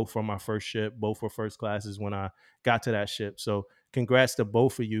engineers, both from my first ship, both were first classes when I got to that ship. So congrats to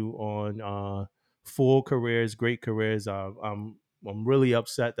both of you on full careers, great careers. I'm really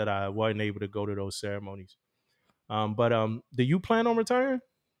upset that I wasn't able to go to those ceremonies. But do you plan on retiring,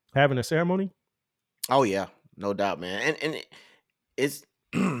 having a ceremony? Oh yeah, no doubt, man. And it's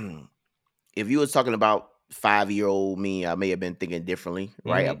if you was talking about 5-year old me, I may have been thinking differently,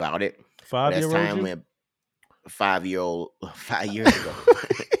 right, Mm-hmm. about it. But as 5-year-old time you? went, 5-year old 5 years ago,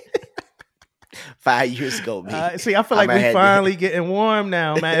 5 years ago, me, See, I feel I like might we have finally getting warm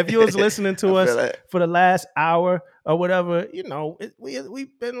now, man. If you was listening I to feel us like for the last hour or whatever,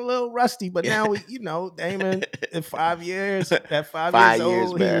 we've been a little rusty, but now Damon, in 5 years, at 5 years 5 years,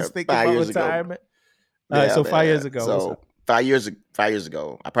 old, he was man. thinking Five about years ago. retirement. All right, Yeah, so 5 years man. ago, what's So up? 5 years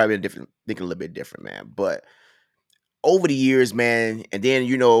ago, I probably been different, thinking a little bit different, man. But over the years, man, and then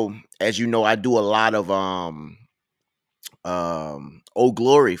as you know, I do a lot of Old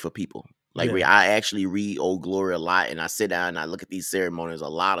Glory for people. Like Yeah, I actually read Old Glory a lot, and I sit down and I look at these ceremonies. A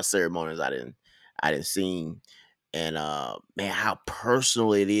lot of ceremonies I didn't seen, and man, how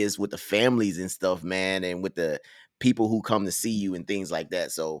personal it is with the families and stuff, man, and with the people who come to see you and things like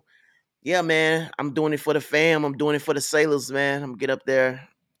that. So yeah, man, I'm doing it for the fam. I'm doing it for the sailors, man. I'm gonna get up there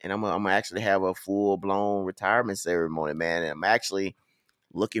and I'm gonna actually have a full blown retirement ceremony, man. And I'm actually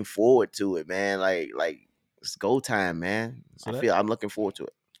looking forward to it, man. Like it's go time, man. so I'm looking forward to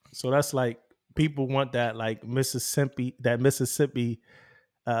it. that's like people want that Mississippi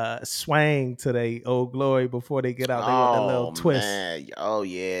swang to their old glory before they get out. They want that little Oh twist. man. Oh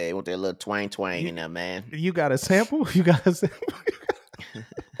yeah. They want that little twang You in there, man. you got a sample? You got a sample?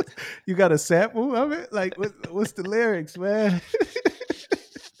 You got a sample of it? Like, what's the lyrics, man?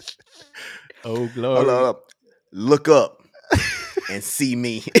 Oh, Hold on, glory. hold up. Look up and see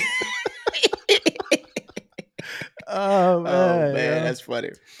me. Oh, Oh man. man, Yo. that's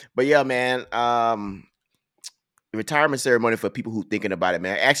funny. But yeah, man. Retirement ceremony for people who thinking about it,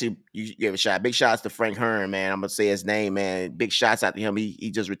 man. Actually, you gave a shot. Big shots to Frank Hearn, man. I'm gonna say his name, man. Big shots out to him.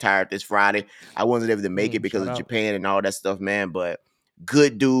 He just retired this Friday. I wasn't able to make it because Shout of out. Japan and all that stuff, man. But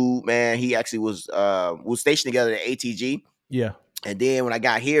good dude, man. He actually was stationed together at ATG. Yeah. And then when I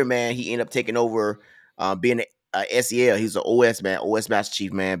got here, man, he ended up taking over, being a SEL. He's an OS man, OS Master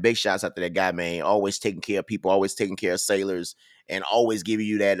Chief, man. Big shouts out to that guy, man. Always taking care of people, always taking care of sailors, and always giving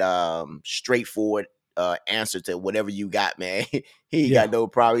you that straightforward answer to whatever you got, man. He ain't Yeah. got no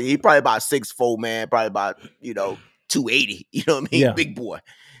problem. He probably about 6'4", man. Probably about 280. You know what I mean? Yeah. Big boy.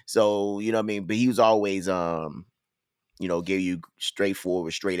 So you know what I mean. But he was always give you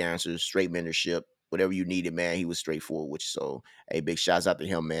straightforward, straight answers, straight mentorship, whatever you needed, man. He was straightforward with you. So, hey, big shouts out to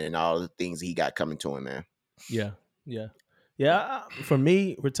him, man, and all the things he got coming to him, man. Yeah. Yeah. Yeah. For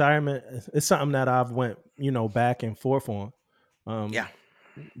me, retirement is something that I've went, back and forth on. Um, Yeah,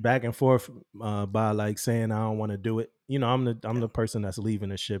 back and forth by like saying I don't want to do it. I'm yeah, the person that's leaving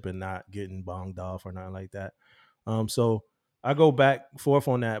the ship and not getting bonged off or nothing like that. So I go back forth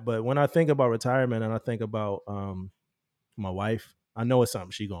on that. But when I think about retirement and I think about my wife, I know it's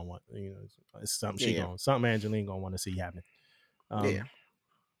something she gonna want. It's something yeah, something Angeline gonna want to see happen. yeah,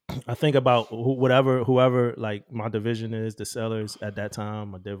 Um, I think about whoever like my division is, the sellers at that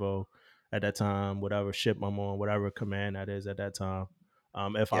time, my divo at that time, whatever ship I'm on, whatever command that is at that time.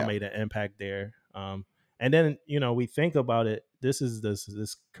 If I yeah, made an impact there, and then we think about it. This is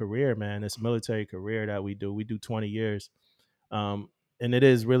this career, man. This military career that we do. We do 20 years, and it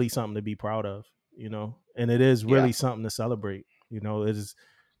is really something to be proud of. And it is yeah, really something to celebrate.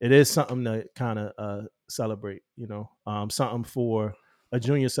 It is something to kind of celebrate. Something for a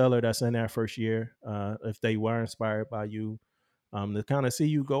junior seller that's in their first year, if they were inspired by you, to kind of see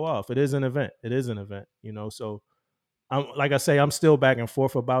you go off. It is an event. It is an event, So like I say, I'm still back and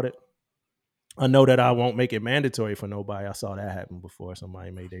forth about it. I know that I won't make it mandatory for nobody. I saw that happen before.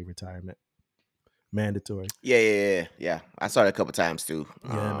 Somebody made their retirement mandatory. yeah. I saw it a couple times too.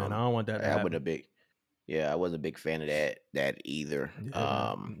 Yeah, man. I don't want that to I wasn't a happen. big, I wasn't a big fan of that either.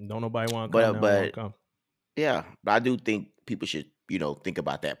 Yeah, man. Don't nobody want to But come. They don't want but to come. yeah, but I do think people should think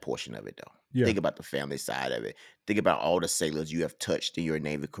about that portion of it though. Think about the family side of it. Think about all the sailors you have touched in your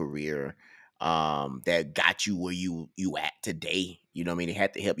Navy career, that got you where you at today. You know what I mean? They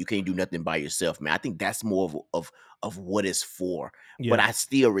had to help. You can't do nothing by yourself, man. I think that's more of what it's for. But Yeah. I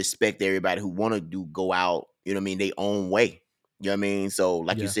still respect everybody who want to go out, you know what I mean, their own way. You know what I mean? So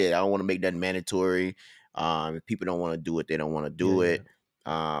like you Yeah. said, I don't want to make that mandatory. If people don't want to do it, they don't want to do Yeah. it.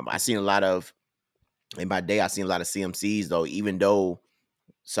 I seen a lot of in my day, I seen a lot of CMCs though, even though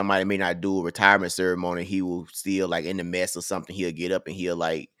somebody may not do a retirement ceremony, he will still like in the mess or something. He'll get up and he'll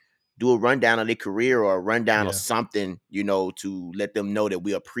like do a rundown of their career or a rundown of Yeah. something, you know, to let them know that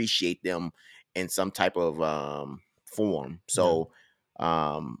we appreciate them in some type of form. Yeah. So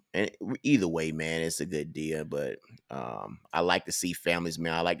and either way, man, it's a good deal. But I like to see families,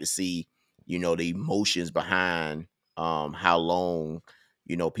 man. I like to see, you know, the emotions behind how long,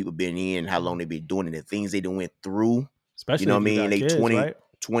 you know, people been in, how long they been doing it, the things they done went through. You Especially know what if I you mean? got They kids, right?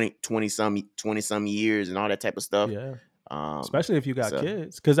 20 some years and all that type of stuff. Yeah. Um, Especially if you got so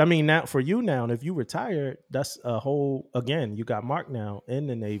kids. Because I mean, now for you now, and if you retired, that's a whole again, you got Mark now in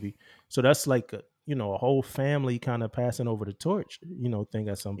the Navy. So that's like a whole family kind of passing over the torch, thing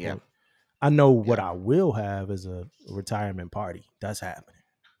at some yeah, point. I know what yeah, I will have is a retirement party. That's happening.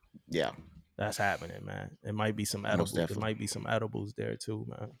 yeah, That's happening, man. It might be some most edible. There definitely. might be some edibles there too,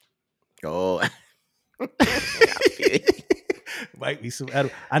 man. Oh, I feel you. Might be some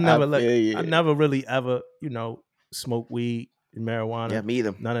edible. I feel I you. never really ever, smoke weed and Yeah, marijuana, me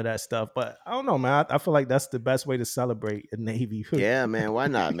either. none of that stuff. But I don't know, man. I feel like that's the best way to celebrate a Navy. Yeah, man. Why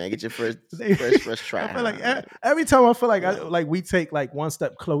not, man? Get your first Navy- fresh try, I feel like huh? every time I feel like You know. like we take like one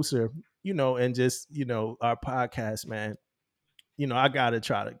step closer, and just our podcast, man. I gotta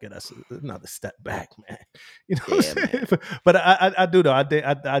try to get us another step back, man. What Yeah, I'm saying? man. But I do though. I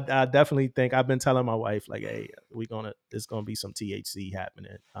definitely think I've been telling my wife like, hey, there's gonna be some THC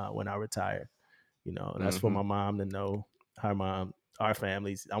happening when I retire. And that's for Mm-hmm. my mom to know, her mom, our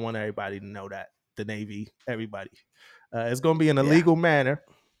families. I want everybody to know that the Navy, everybody, it's gonna be in a Yeah. legal manner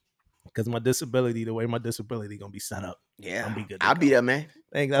because the way my disability gonna be set up, I'm Yeah. gonna be good to I'll be go. there, man.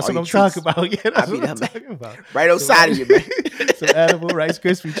 That's All what your I'm talking treats. about. Yeah, I'll that's be what I'm there, man. talking about. Right on Some side of you, man. some edible Rice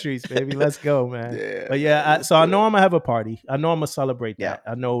Krispie treats, baby. Let's go, man. Yeah, But man. yeah, Let's so I do know it. I'm gonna have a party. I know I'm gonna celebrate Yeah. that.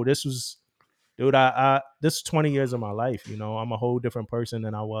 I know this was, dude. This is 20 years of my life. I'm a whole different person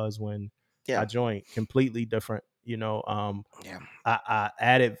than I was when I Yeah. joined. Completely different. Yeah. I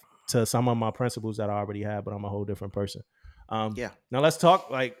added to some of my principles that I already had, but I'm a whole different person. Yeah. Now let's talk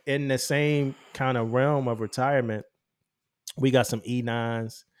like in the same kind of realm of retirement. We got some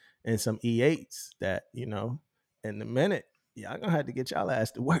E9s and some E8s that, in a minute, y'all gonna have to get y'all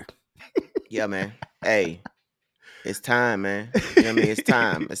ass to work. Yeah, man. Hey, it's time, man. You know what I mean? It's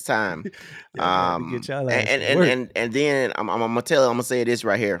time. It's time. Y'all gonna have to get y'all And ass and to and work. and then I'm gonna say this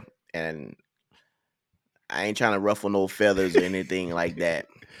right here, and I ain't trying to ruffle no feathers or anything like that.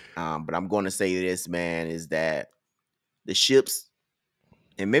 But I'm going to say this, man, is that the ships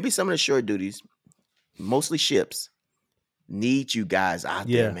and maybe some of the shore duties, mostly ships, need you guys out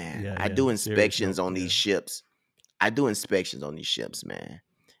there, Yeah, man. yeah, I yeah. do Serious inspections note. on Yeah. these ships. I do inspections on these ships, man.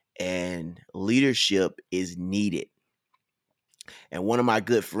 And leadership is needed. And one of my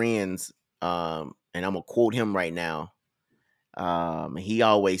good friends, and I'm gonna quote him right now. He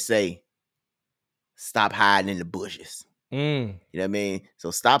always say, "Stop hiding in the bushes." Mm, You know what I mean?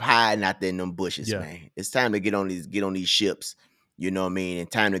 So stop hiding out there in them bushes, yeah. man. It's time to get on these ships. You know what I mean?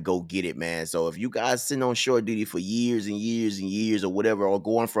 And time to go get it, man. So if you guys sitting on shore duty for years and years and years or whatever, or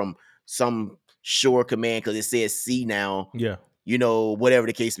going from some shore command because it says sea now, Yeah. you know, whatever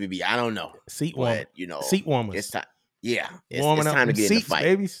the case may be, I don't know, Seat warmer. but you know, Seat it's warmers. time. Yeah, it's Warming up time to them get in the seats, fight.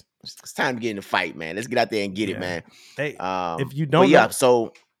 babies. It's time to get in the fight, man. Let's get out there and get it, Yeah. man. Hey, if you But don't yeah, know,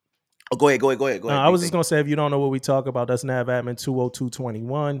 so go ahead, go no, ahead, I big was just thing. gonna say if you don't know what we talk about, that's NAV Admin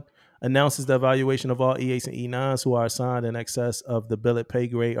 20221 announces the evaluation of all E8s and E9s who are assigned in excess of the billet pay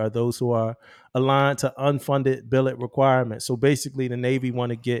grade are those who are aligned to unfunded billet requirements. So basically, the Navy want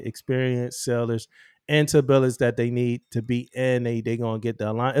to get experienced sailors into billets that they need to be in. They gonna get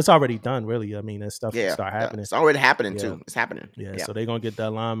the align. It's already done, really. I mean, that stuff Yeah, start happening. it's already happening Yeah, too. It's happening. yeah. Yeah, So they're gonna get the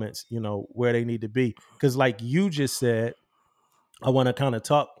alignments, where they need to be. Because, like you just said, I want to kind of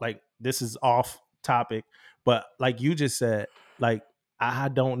talk like this is off topic, but like you just said, like I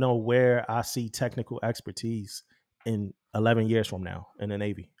don't know where I see technical expertise in 11 years from now in the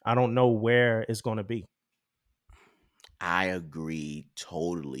Navy. I don't know where it's going to be. I agree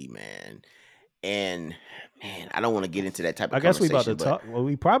totally, man. And man, I don't want to get into that type of I guess we about to conversation, but talk. Well,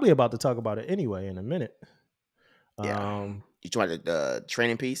 we probably about to talk about it anyway in a minute. yeah, Um, you talking about the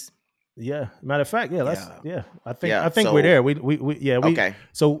training piece? Yeah. Matter of fact, yeah. Let's. Yeah. Yeah. I Yeah. think we're there. So We yeah. okay.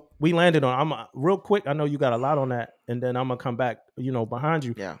 So we landed on. I'm real quick. I know you got a lot on that, and then I'm gonna come back. Behind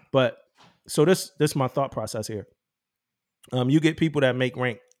you. Yeah. But so this my thought process here. You get people that make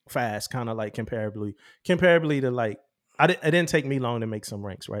rank fast, kind of like comparably to like. It didn't take me long to make some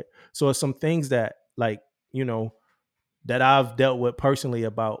ranks, right? So it's some things that like you know that I've dealt with personally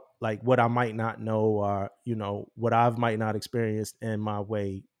about like what I might not know or what I might not experienced in my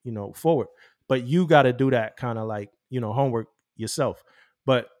way forward. But you got to do that kind of like homework yourself.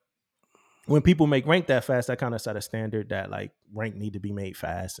 But when people make rank that fast, that kind of set a standard that like rank need to be made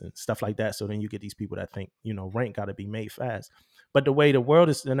fast and stuff like that. So then you get these people that think rank got to be made fast. But the way the world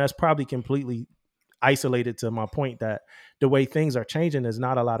is, and that's probably completely isolated to my point that the way things are changing is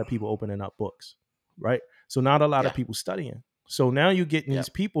not a lot of people opening up books, right? So not a lot of Yeah. people studying. So now you're getting Yeah. these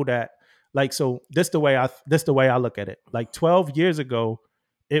people that like so this the way I look at it. Like 12 years ago,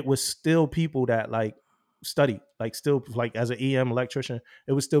 it was still people that like study, like still like as an EM electrician,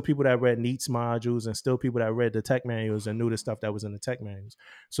 it was still people that read NEATS modules and still people that read the tech manuals and knew the stuff that was in the tech manuals.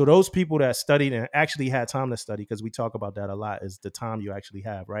 So those people that studied and actually had time to study, because we talk about that a lot, is the time you actually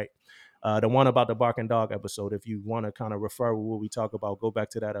have, right? The one about the barking dog episode, if you want to kind of refer what we talk about, go back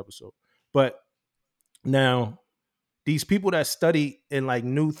to that episode. But now these people that study and like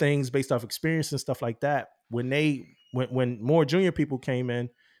new things based off experience and stuff like that, when more junior people came in,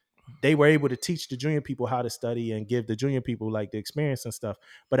 they were able to teach the junior people how to study and give the junior people like the experience and stuff.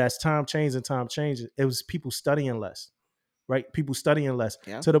 But as time changed, it was people studying less, right? People studying less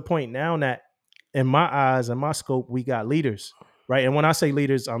Yeah. to the point now that in my eyes and my scope, we got leaders, right? And when I say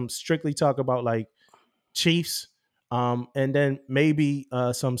leaders, I'm strictly talking about like chiefs, and then maybe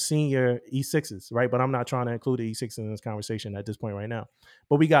some senior E6s, right? But I'm not trying to include the E6s in this conversation at this point right now.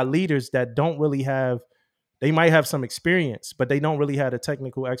 But we got leaders that don't really have, they might have some experience, but they don't really have the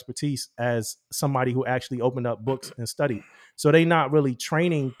technical expertise as somebody who actually opened up books and studied. So they not really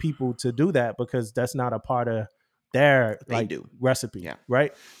training people to do that because that's not a part of their They like do. recipe, Yeah.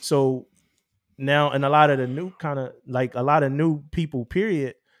 right? So now, and a lot of the new kind of like a lot of new people,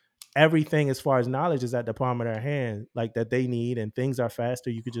 period, everything as far as knowledge is at the palm of their hand, like that they need, and things are faster.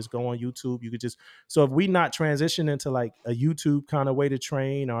 You could just go on YouTube. You could just, so if we not transition into like a YouTube kind of way to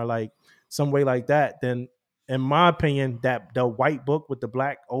train or like some way like that, then in my opinion, that the white book with the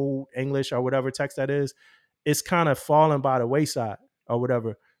black old English or whatever text that is, it's kind of falling by the wayside or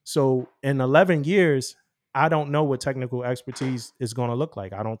whatever. So in 11 years, I don't know what technical expertise is going to look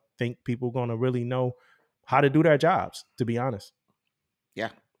like. I don't think people are going to really know how to do their jobs, to be honest. Yeah.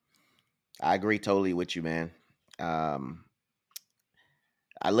 I agree totally with you, man. Um,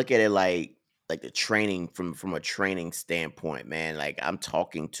 I look at it like the training from a training standpoint, man. Like I'm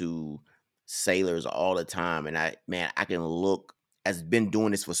talking to sailors all the time, and I can look. I've been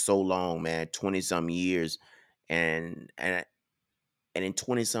doing this for so long, man, 20 some years, and in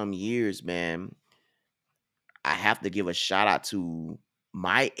 20 some years, man, I have to give a shout out to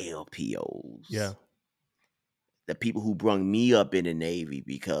my Yeah. LPOs, the people who brung me up in the Navy,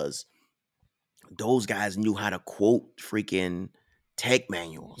 because those guys knew how to quote freaking tech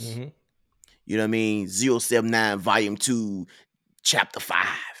manuals. Mm-hmm. You know what I mean? 079 Volume 2, Chapter 5,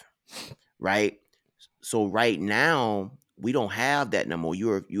 right? So right now, we don't have that no more.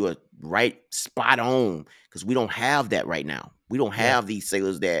 You are right spot on, because we don't have that right now. We don't Yeah. have these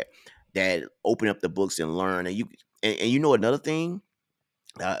sailors that open up the books and learn. And you know another thing,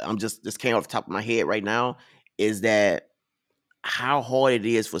 I'm just came off the top of my head right now, is that how hard it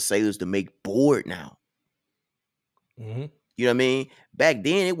is for sailors to make board now. Mm-hmm. You know what I mean? Back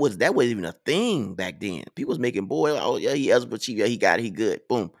then, that wasn't even a thing. Back then, people was making boy. Oh yeah, he eligible chief. Yeah, he got it. He good.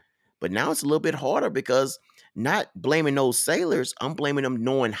 Boom. But now it's a little bit harder, because not blaming those sailors. I'm blaming them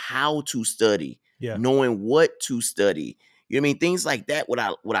knowing how to study, Yeah. knowing what to study. You know what I mean? Things like that. What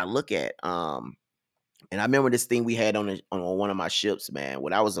I look at. And I remember this thing we had on one of my ships, man.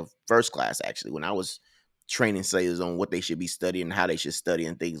 When I was a first class, actually, when I was training sailors on what they should be studying, how they should study,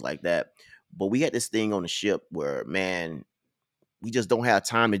 and things like that. But we had this thing on the ship where, man, we just don't have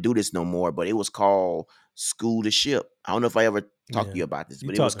time to do this no more. But it was called School to Ship. I don't know if I ever talked to Yeah. you about this, You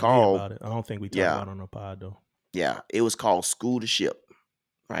but it was talked to me called, about it. I don't think we talked yeah, about it on the pod though. yeah, it was called School to Ship,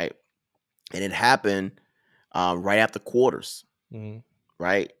 right? And it happened right after quarters, Mm-hmm.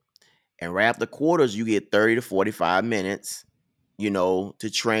 right? And right after quarters, you get 30 to 45 minutes, to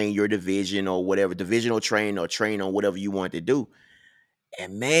train your division or whatever, divisional train or train on whatever you want to do.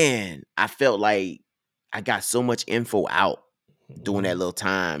 And man, I felt like I got so much info out during Mm-hmm. that little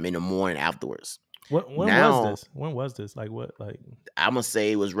time in the morning afterwards. When was Now this? When was this? Like what? Like I'm gonna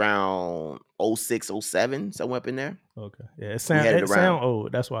say it was around 06, 07, somewhere up in there. okay, yeah. We had it It around. sound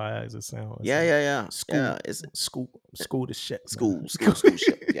old. That's why I asked. It sound. It's Yeah, like yeah, yeah, school, yeah. It's school to shit, man. school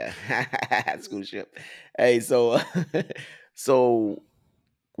ship. Yeah, school ship. Hey, so so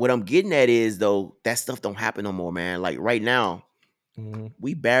what I'm getting at is though that stuff don't happen no more, man. Like right now, Hmm.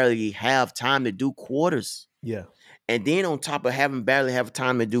 we barely have time to do quarters, Yeah, and then on top of having barely have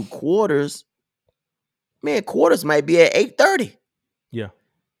time to do quarters, man, quarters might be at 8:30. yeah.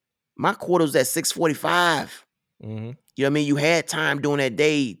 My quarters at 6:45. Hmm. You know what I mean? You had time during that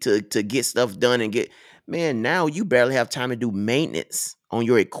day to get stuff done and get man, now you barely have time to do maintenance on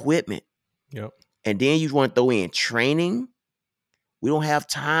your equipment. Yep. And then you want to throw in training. We don't have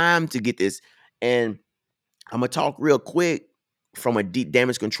time to get this. And I'm gonna talk real quick from a deep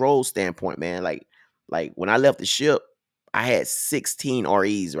damage control standpoint, man. Like when I left the ship, I had 16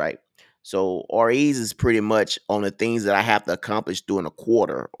 REs, right? So REs is pretty much on the things that I have to accomplish during a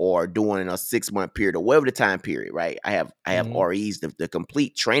quarter or during a 6-month period or whatever the time period, right? I have Hmm. REs, the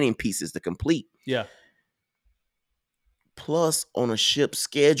complete training pieces to complete. Yeah. Plus on a ship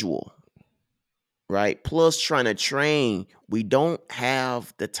schedule, right? Plus trying to train, we don't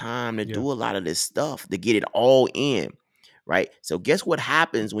have the time to Yeah. do a lot of this stuff to get it all in, right? So guess what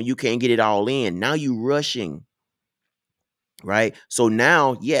happens when you can't get it all in? Now you rushing, right? So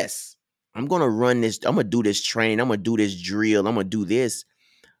now, yes, I'm gonna run this, I'm gonna do this training, I'm gonna do this drill, I'm gonna do this,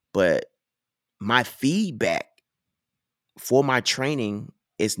 but my feedback for my training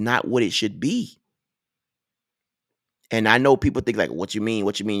is not what it should be. And I know people think like, what you mean?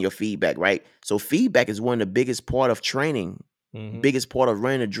 What you mean your feedback, right? So feedback is one of the biggest part of training, Hmm. biggest part of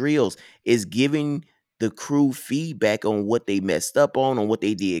running the drills is giving the crew feedback on what they messed up on what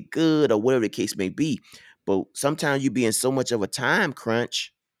they did good, or whatever the case may be. But sometimes you be in so much of a time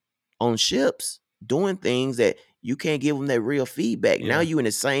crunch on ships doing things that you can't give them that real feedback. Now Yeah. you in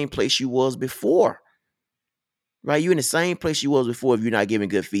the same place you was before. Right, you're in the same place you was before if you're not giving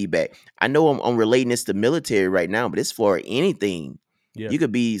good feedback. I know I'm relating this to military right now, but it's for anything. Yeah. You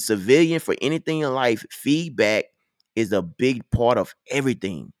could be civilian for anything in life. Feedback is a big part of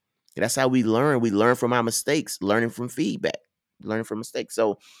everything. That's how we learn. We learn from our mistakes, learning from feedback, learning from mistakes.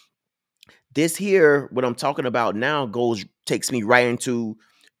 So this here, what I'm talking about now, takes me right into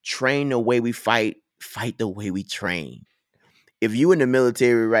train the way we fight, fight the way we train. If you in the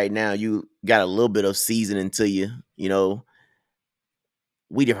military right now, you got a little bit of seasoning to you, you know,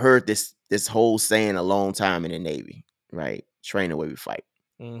 we'd heard this whole saying a long time in the Navy, right? Train the way we fight.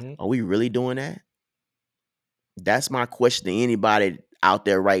 Hmm. Are we really doing that? That's my question to anybody out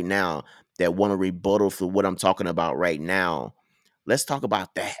there right now that want to rebuttal for what I'm talking about right now. Let's talk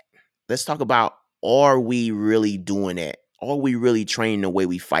about that. Let's talk about, are we really doing that? Are we really training the way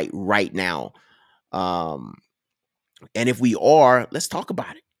we fight right now? Um, and if we are, let's talk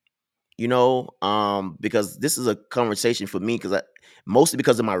about it. Because this is a conversation for me because mostly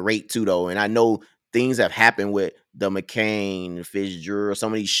because of my rate too, though, and I know things have happened with the McCain, Fitzgerald,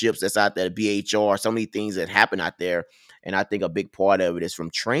 some of these ships that's out there, BHR, so many things that happen out there, and I think a big part of it is from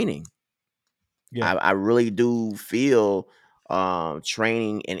training. Yeah. I really do feel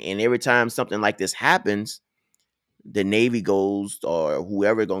training, and every time something like this happens, the Navy goes or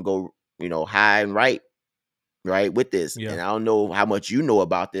whoever gonna go, high and right with this. Yeah. And I don't know how much you know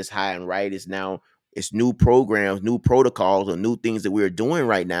about this high and right is now it's new programs, new protocols, or new things that we're doing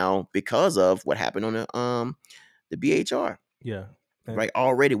right now because of what happened on the BHR. Yeah. And Right.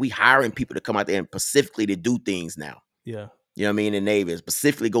 Already we hiring people to come out there and specifically to do things now. yeah. You know what I mean? In the Navy,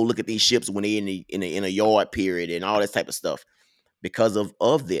 specifically go look at these ships when they're in a yard period and all this type of stuff because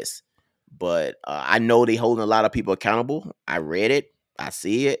of this. But I know they holding a lot of people accountable. I read it, I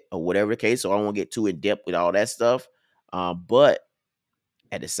see it, or whatever the case. So I won't get too in depth with all that stuff. But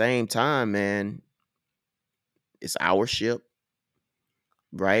at the same time, man, it's our ship,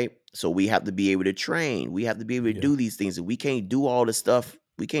 right? So we have to be able to train. We have to be able to Yeah. do these things. And we can't do all this stuff.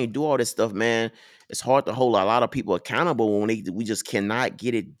 We can't do all this stuff, man. It's hard to hold a lot of people accountable when we just cannot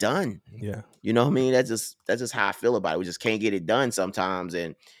get it done. Yeah. You know what I mean? That's just how I feel about it. We just can't get it done sometimes.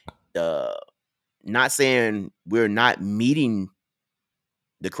 And uh not saying we're not meeting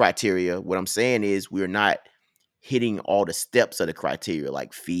the criteria. What I'm saying is we're not hitting all the steps of the criteria,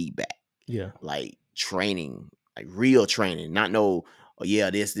 like feedback, Yeah. like training, like real training, not no, oh yeah,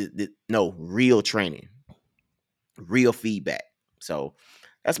 this, no, real training, real feedback. So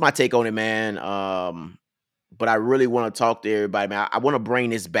that's my take on it, man. But I really want to talk to everybody, man. I want to bring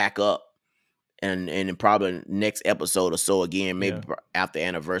this back up and in probably next episode or so again, maybe Yeah. after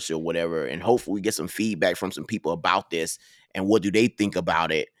anniversary or whatever, and hopefully we get some feedback from some people about this and what do they think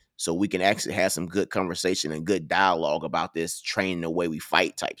about it, so we can actually have some good conversation and good dialogue about this training the way we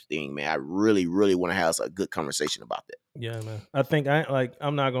fight type thing, man. I really, really want to have a good conversation about that. Yeah, man. I think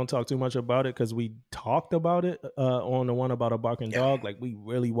I'm not gonna talk too much about it because we talked about it on the one about a barking Yeah, dog. Like we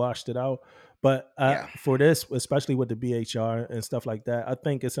really washed it out. But yeah, for this, especially with the BHR and stuff like that, I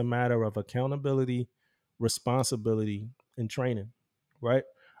think it's a matter of accountability, responsibility, and training. Right.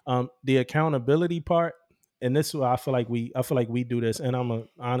 The accountability part, and this is why I feel like we do this, and I'm gonna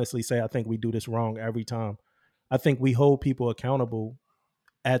honestly say I think we do this wrong every time. I think we hold people accountable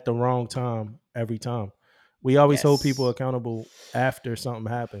at the wrong time every time. We always hold people yes, accountable after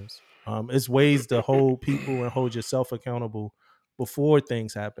something happens. It's ways to hold people and hold yourself accountable before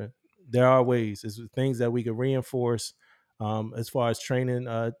things happen. There are ways. It's things that we can reinforce as far as training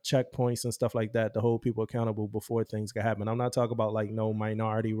checkpoints and stuff like that to hold people accountable before things can happen. I'm not talking about like no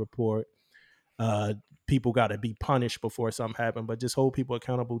minority report. Uh, People got to be punished before something happens, but just hold people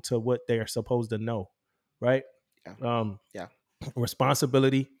accountable to what they're supposed to know, right? yeah, Um, yeah,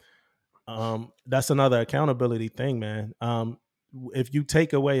 Responsibility, that's another accountability thing, man. If you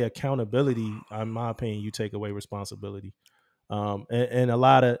take away accountability, in my opinion, you take away responsibility. And a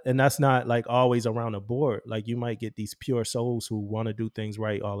lot of, and that's not like always around the board. Like you might get these pure souls who want to do things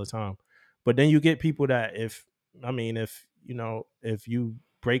right all the time, but then you get people that if you know, if you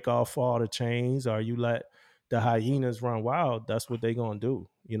break off all the chains or you let the hyenas run wild, that's what they gonna do.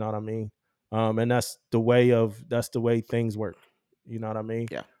 You know what I mean? And that's the way things work. You know what I mean?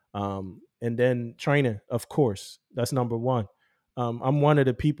 yeah. And then training, of course, that's number one. I'm one of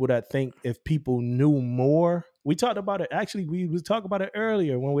the people that think if people knew more, we talked about it. Actually, we was talking about it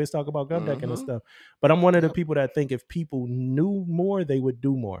earlier when we was talking about gun decking and Mm-hmm. stuff. But I'm one of the Yep. people that think if people knew more, they would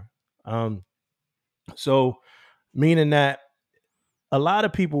do more. Um, so meaning that a lot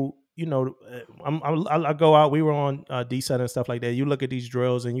of people, you know, I go out. We were on DSET and stuff like that. You look at these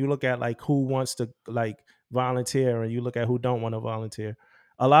drills and you look at like who wants to like volunteer, and you look at who don't want to volunteer.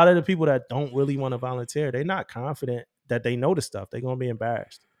 A lot of the people that don't really want to volunteer, they're not confident that they know the stuff. They're gonna be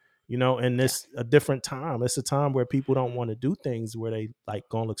embarrassed, you know. And Yeah. this a different time. It's a time where people don't want to do things where they like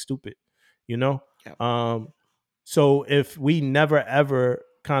gonna look stupid, you know. Yep. Um, so if we never ever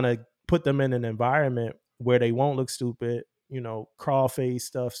kind of put them in an environment where they won't look stupid, you know, crawl face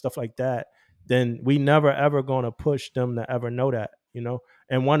stuff like that, then we never ever going to push them to ever know that, you know.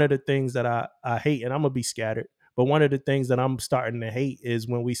 And one of the things that I hate, and I'm gonna be scattered, but one of the things that I'm starting to hate is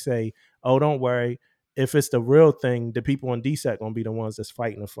when we say, "Oh, don't worry, if it's the real thing, the people on DSEC gonna be the ones that's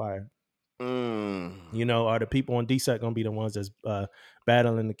fighting the fire." Mm. You know, are the people on DSEC gonna be the ones that's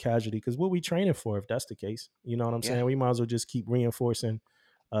battling the casualty? Because what we training for, if that's the case, you know what I'm Yeah. saying? We might as well just keep reinforcing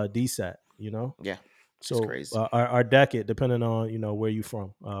DSAT, you know. Yeah. It's So crazy. our decade, depending on you know where you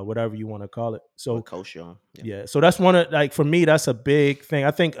from, whatever you want to call it. What So coach you on? Yeah. yeah, so that's one of like for me, that's a big thing.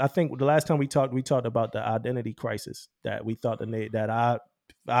 I think the last time we talked about the identity crisis that we thought that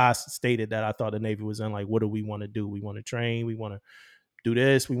I stated that I thought the Navy was in. Like, what do we want to do? We want to train. We want to do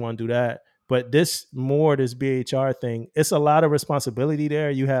this, we want to do that. But this BHR thing, it's a lot of responsibility there.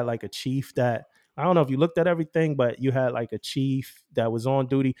 You had like a chief that I don't know if you looked at everything, but you had like a chief that was on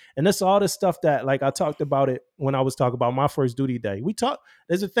duty. And that's all the stuff that like I talked about it when I was talking about my first duty day.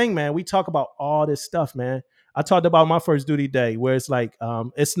 There's a thing, man. We talk about all this stuff, man. I talked about my first duty day where it's like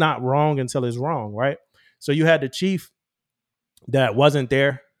it's not wrong until it's wrong, right? So you had the chief that wasn't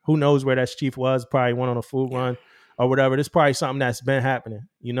there. Who knows where that chief was? Probably went on a food Yeah. run or whatever. This probably something that's been happening,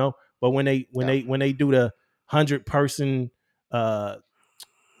 you know. But Yeah. when they do the 100-person uh,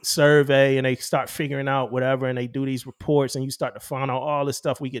 survey and they start figuring out whatever, and they do these reports, and you start to find out all this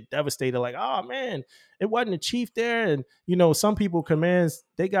stuff, we get devastated. Like, oh man, it wasn't a chief there, and you know, some people commands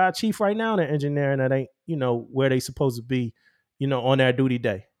they got a chief right now in the engineering that ain't you know where they supposed to be, you know, on their duty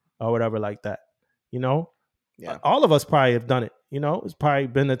day or whatever like that, you know Yeah. all of us probably have done it. You know, it's probably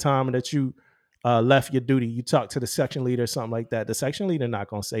been the time that you left your duty. You talk to the section leader or something like that. The section leader not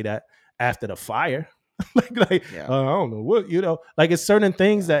gonna say that after the fire. Yeah. I don't know what you know. Like it's certain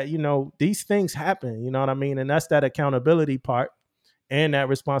things Yeah. that you know these things happen. You know what I mean? And that's that accountability part and that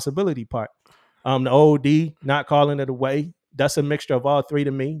responsibility part. The OD not calling it away. That's a mixture of all three to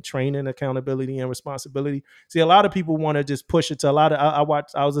me: training, accountability, and responsibility. See, a lot of people want to just push it to a lot of.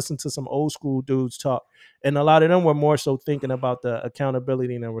 I was listening to some old school dudes talk, and a lot of them were more so thinking about the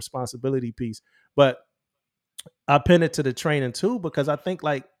accountability and the responsibility piece. But I pin it to the training too because I think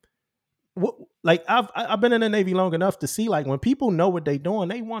what, like I've been in the Navy long enough to see like when people know what they're doing,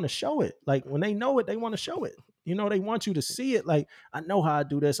 they want to show it. Like when they know it, they want to show it. You know, they want you to see it. Like I know how to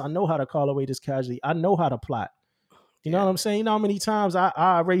do this. I know how to call away this casualty. I know how to plot. You know what I'm saying? You know how many times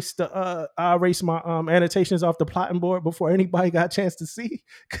I erased my annotations off the plotting board before anybody got a chance to see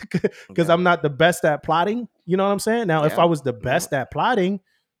because Yeah. I'm not the best at plotting. You know what I'm saying? Now, if I Yeah. was the Yeah. best at plotting,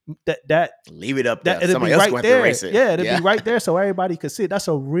 that Leave it up that there. it'd be Somebody else right gonna have to there. erase it. Yeah, it'd Yeah. be right there so everybody could see it. That's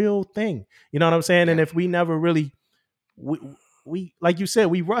a real thing. You know what I'm saying? And Yeah. if we never really we like you said,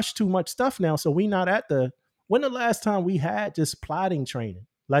 we rush too much stuff now. So we not at the when the last time we had just plotting training?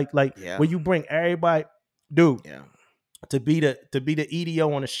 Like Yeah. when you bring everybody, dude, Yeah. to be the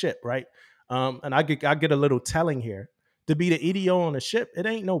EDO on a ship, right? And I get a little telling here. To be the EDO on a ship, it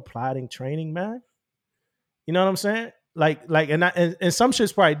ain't no plotting training, man. You know what I'm saying? And some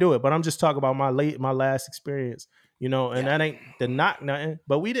ships probably do it, but I'm just talking about my last experience, you know, and Yeah. that ain't the knock nothing.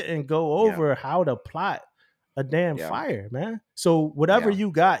 But we didn't go Yeah. over how to plot a damn Yeah. fire, man. So whatever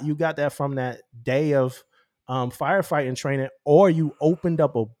Yeah. you got that from that day of firefighting training, or you opened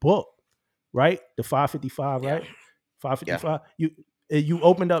up a book, right? The 555, Yeah. right? Yeah. 555. You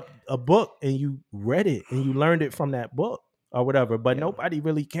opened up a book and you read it and you learned it from that book or whatever. But Yeah. nobody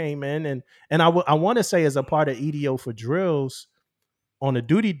really came in and I want to say as a part of EDO for drills on a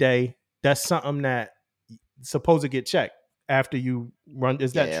duty day, that's something that supposed to get checked after you run.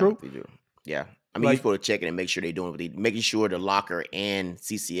 Is that Yeah. true? They do. Yeah. I mean, you're Like supposed to check it and make sure they're doing what they making sure the locker and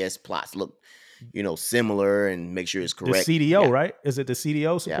CCS plots look, similar and make sure it's the correct. CDO, Yeah. right? Is it the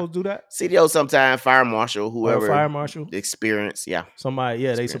CDO Yeah. supposed to do that? CDO sometime, fire marshal, Or a whoever fire marshal? the experience. Yeah. Somebody,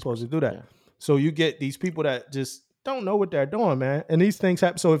 yeah, they Experience supposed to person. do that. Yeah. So you get these people that just don't know what they're doing, man. And these things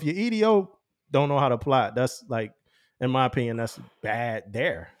happen. So if your EDO don't know how to plot, that's like, in my opinion, that's bad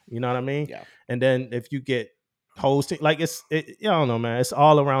there. You know what I mean? Yeah. And then if you get hosting, like I don't know, man. It's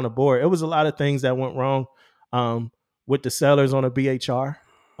all around the board. It was a lot of things that went wrong with the sellers on a BHR.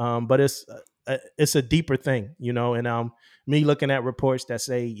 But it's a deeper thing, you know, and me looking at reports that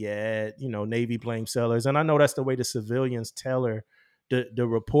say, yeah, you know, Navy blame sellers. And I know that's the way the civilians tailor the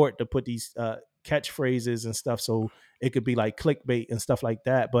report to put these catchphrases and stuff so it could be like clickbait and stuff like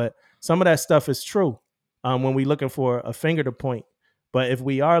that. But some of that stuff is true when we looking for a finger to point. But if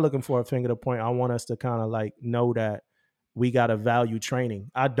we are looking for a finger to point, I want us to kind of like know that we got to value training.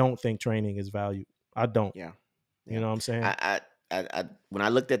 I don't think training is valued. I don't. Yeah. You Yeah. know what I'm saying? I when I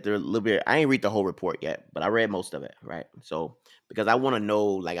looked at the little bit, I ain't read the whole report yet, but I read most of it, right? So because I want to know,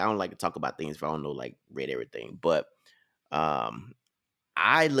 like, I don't like to talk about things if I don't know, like, read everything. But um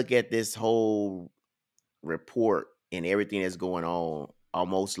I look at this whole report and everything that's going on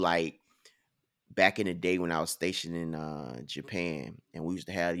almost like back in the day when I was stationed in Japan, and we used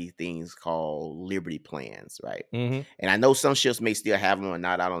to have these things called Liberty plans, right? Mm-hmm. And I know some ships may still have them or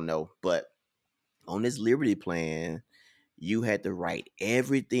not, I don't know, but on this Liberty plan, you had to write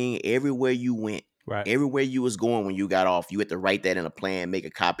everything everywhere you went. Right. Everywhere you was going when you got off, you had to write that in a plan, make a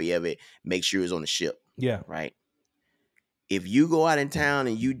copy of it, make sure it's on the ship. Yeah. Right. If you go out in town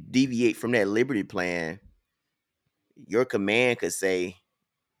and you deviate from that Liberty plan, your command could say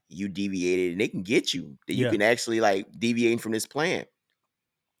you deviated and they can get you. That you Yeah. can actually like deviating from this plan.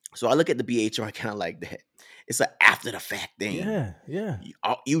 So I look at the BHR kind of like that. It's an after the fact thing. Yeah. Yeah.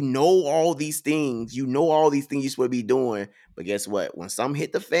 You know all these things. You know all these things you're supposed to be doing. But guess what? When some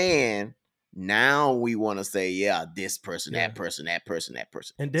hit the fan, now we want to say, yeah, this person, Yeah. that person, that person, that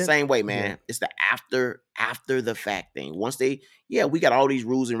person. And then Same way, man. yeah. It's the after the fact thing. Once we got all these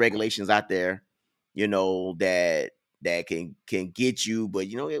rules and regulations out there, that can get you, but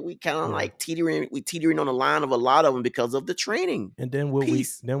we kind of like teetering on the line of a lot of them because of the training. And then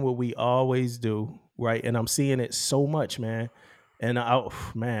Piece. what we always do, right? And I'm seeing it so much, man. And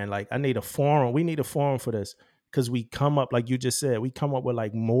man, like I need a forum. We need a forum for this because we come up, like you just said, we come up with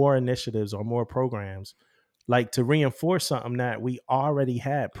like more initiatives or more programs, like to reinforce something that we already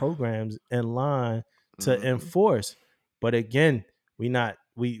had programs in line to Mm-hmm. enforce. But again, we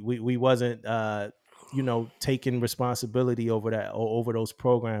wasn't taking responsibility over that or over those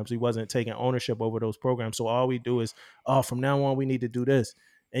programs. We wasn't taking ownership over those programs. So all we do is, from now on we need to do this.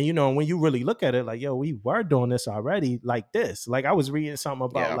 And when you really look at it, like, yo, we were doing this already like this. Like I was reading something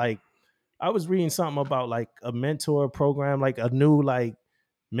about like a mentor program, like a new like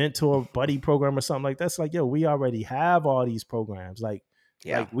mentor buddy program or something like that. That's like, yo, we already have all these programs. Like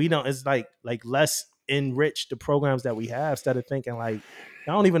Yeah. we don't, it's like let's enrich the programs that we have instead of thinking like,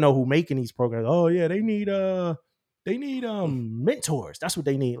 I don't even know who making these programs. Oh yeah, they need mentors. That's what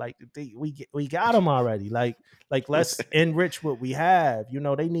they need. Like we got them already. Like let's enrich what we have.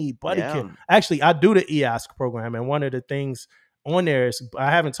 They need buddy care. Yeah. Actually, I do the EASC program, and one of the things on there is,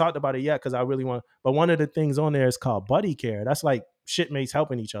 I haven't talked about it yet because I really want, but one of the things on there is called buddy care. That's like shipmates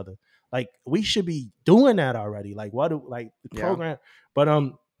helping each other. Like we should be doing that already. Like what do like the Yeah. program, but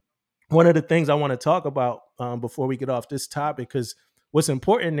one of the things I want to talk about before we get off this topic, because what's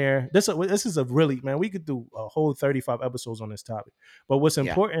important there, this is a really, man, we could do a whole 35 episodes on this topic. But what's Yeah.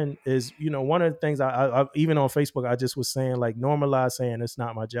 important is, one of the things I even on Facebook, I just was saying, like, normalize saying it's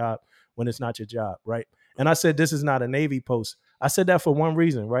not my job when it's not your job, right? And I said this is not a Navy post. I said that for one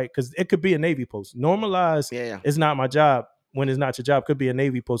reason, right? Because it could be a Navy post. Normalize Yeah. it's not my job when it's not your job could be a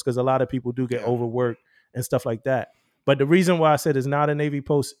Navy post, because a lot of people do get Yeah. overworked and stuff like that. But the reason why I said it's not a Navy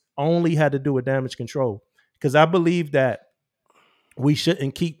post only had to do with damage control, because I believe that we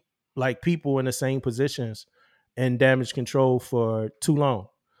shouldn't keep like people in the same positions in damage control for too long.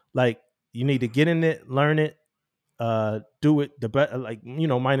 Like, you need to get in it, learn it, do it the best, like,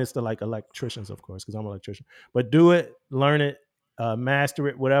 minus the like electricians, of course, because I'm an electrician, but do it, learn it, master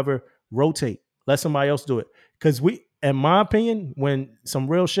it, whatever, rotate, let somebody else do it. Because we, in my opinion, when some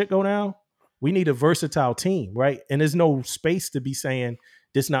real shit go down, we need a versatile team, right? And there's no space to be saying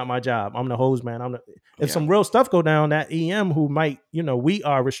this not my job, I'm the hose man, if Yeah. some real stuff go down, that EM who might, we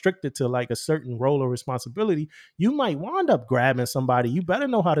are restricted to like a certain role or responsibility, you might wind up grabbing somebody. You better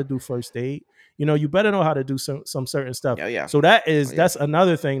know how to do first aid. You better know how to do some certain stuff. Yeah. Yeah. So Oh, yeah. that's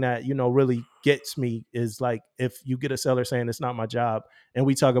another thing that, really gets me, is like, if you get a seller saying it's not my job and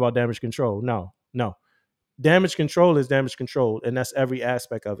we talk about damage control. No. Damage control is damage control, and that's every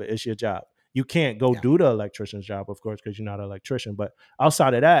aspect of it. It's your job. You can't go Yeah. do the electrician's job, of course, because you're not an electrician. But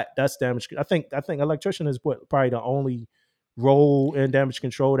outside of that, that's damage. I think electrician is probably the only role in damage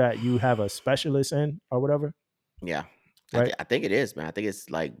control that you have a specialist in or whatever, Yeah. right? I think it is, man. I think it's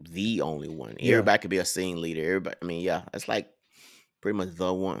like the only one. Yeah. Everybody could be a scene leader. Everybody, I mean, yeah, it's like pretty much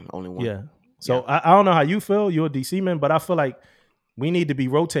the one, only one. Yeah. Yeah. So I don't know how you feel. You're a DC man, but I feel like we need to be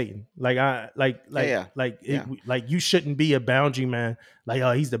rotating. Like I Yeah. Yeah. Yeah. like you shouldn't be a boundary man. Like,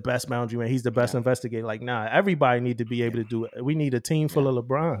 oh, he's the best boundary man. He's the best Yeah. investigator. Like, nah, everybody need to be Yeah. able to do it. We need a team full Yeah. of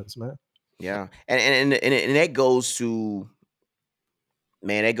LeBrons, man. Yeah. And that goes to,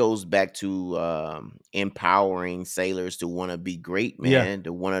 man, that goes back to empowering sailors to want to be great, Yeah. man.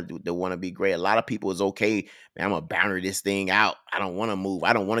 To want to be great. A lot of people is okay, man. I'm gonna boundary this thing out. I don't want to move.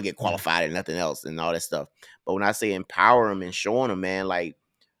 I don't want to get Yeah. qualified and nothing else and all that stuff. But when I say empower them and showing them, man, like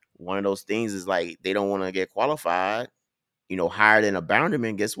one of those things is like they don't want to get qualified, higher than a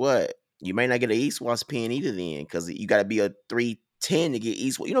bounderman. Guess what? You may not get an East West pin either then, because you got to be a 310 to get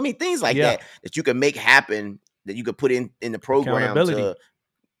East. You know what I mean? Things like Yeah. that you can make happen, that you could put in the program Accountability, to,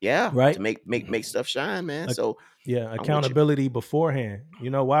 yeah, right? to make stuff shine, man. Ac- So yeah, I'm with you. accountability beforehand.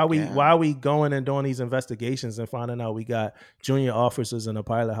 Why we Yeah, why we going and doing these investigations and finding out we got junior officers in the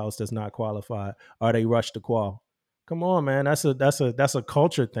pilot house that's not qualified, or they rush to qual. Come on, man. That's a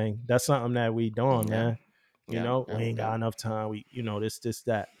culture thing. That's something that we doing, yeah, man. yeah, We yeah, ain't yeah. got enough time. We, this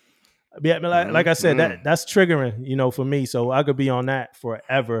that. Yeah, but like I said, Mm-hmm. that's triggering, for me. So I could be on that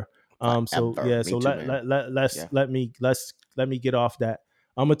forever. So Forever. yeah, Me so too, let man. let let let's Yeah, let me get off that.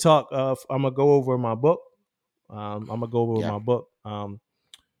 I'm gonna talk. I'm gonna go over my book. I'm gonna go over yeah. my book.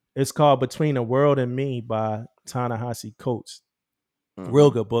 It's called Between the World and Me by Ta-Nehisi Coates. Real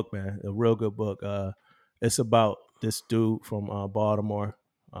Mm-hmm. good book, man. A real good book. It's about this dude from Baltimore,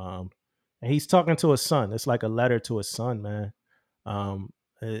 and he's talking to his son. It's like a letter to his son, man.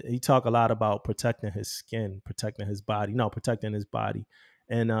 He talk a lot about protecting his skin, protecting his body, no, protecting his body,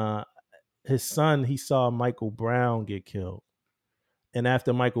 and his son. He saw Michael Brown get killed, and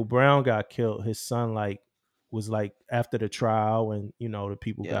after Michael Brown got killed, his son like was like, after the trial and the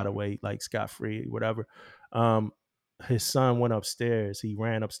people got Yeah, away like scot free, whatever. Um, his son went upstairs. He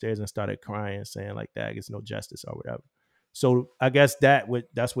ran upstairs and started crying, saying like, "Dad, it's no justice" or whatever. So I guess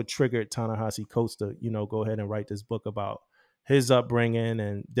that's what triggered Ta-Nehisi Coates to go ahead and write this book about his upbringing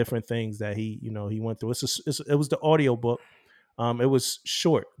and different things that he went through. It was the audio book. It was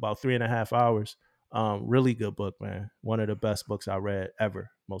short, about 3.5 hours. Really good book, man. One of the best books I read ever,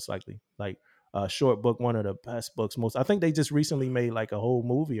 most likely. Like short book, one of the best books. I think they just recently made like a whole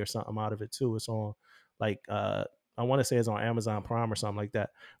movie or something out of it too. It's on like I want to say it's on Amazon Prime or something like that.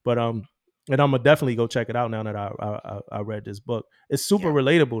 But and I'm gonna definitely go check it out now that I read this book. It's super yeah,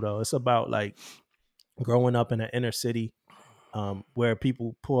 relatable though. It's about like growing up in an inner city, where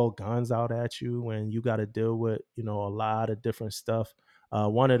people pull guns out at you and you got to deal with a lot of different stuff.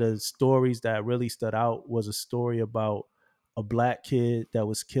 One of the stories that really stood out was a story about a black kid that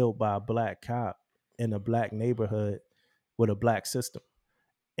was killed by a black cop in a black neighborhood with a black system,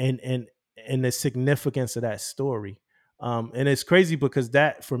 and and the significance of that story. And it's crazy because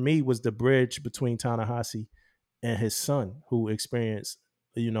that for me was the bridge between Ta-Nehisi and his son, who experienced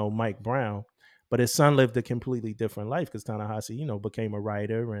Mike Brown. But his son lived a completely different life because Ta-Nehisi, became a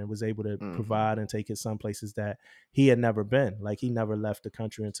writer and was able to Mm-hmm. provide and take his son places that he had never been. Like he never left the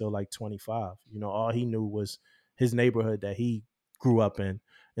country until like 25. All he knew was his neighborhood that he grew up in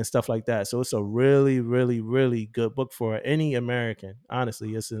and stuff like that. So it's a really, really, really good book for any American.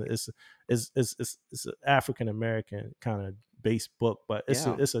 Honestly, it's an African American kind of based book, but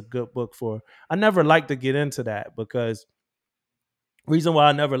Yeah. it's a good book for. I never like to get into that because reason why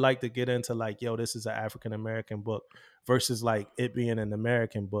I never like to get into like, yo, this is an African American book versus like it being an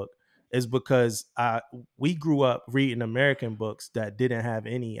American book is because we grew up reading American books that didn't have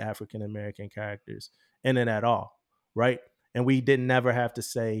any African American characters in it at all, right? And we didn't never have to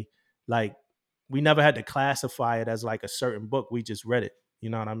say like we never had to classify it as like a certain book. We just read it. You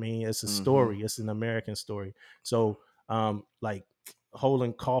know what I mean? It's a Mm-hmm. story. It's an American story. So like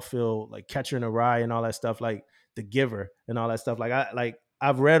Holden Caulfield, like Catcher in the Rye and all that stuff, like The Giver and all that stuff.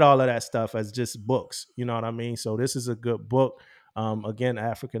 I've read all of that stuff as just books. You know what I mean? So this is a good book. Again,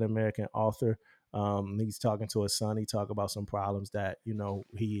 African American author. He's talking to his son. He talked about some problems that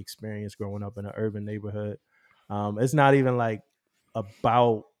he experienced growing up in an urban neighborhood. It's not even like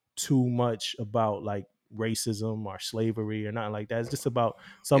about too much about like racism or slavery or nothing like that. It's just about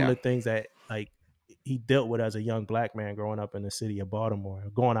some of Yeah. the things that like he dealt with as a young black man growing up in the city of Baltimore,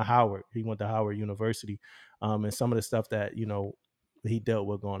 going to Howard. He went to Howard University, and some of the stuff that he dealt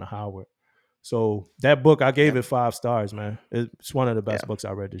with going to Howard. So that book, I gave Yep. it 5 stars, man. It's one of the Yeah. best books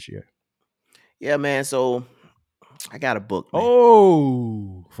I read this year. Yeah, man. So I got a book, man.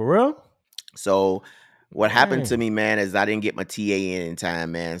 Oh, for real? So what happened to Dang. me, man, is I didn't get my TA in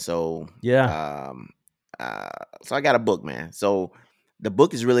time, man. So Yeah. um so I got a book, man. So the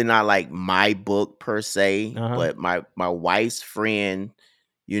book is really not like my book per se, Uh huh. but my wife's friend,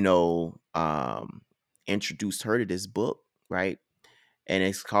 you know, introduced her to this book, right? And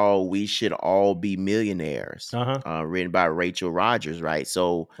it's called We Should All Be Millionaires, Uh huh. written by Rachel Rogers, right?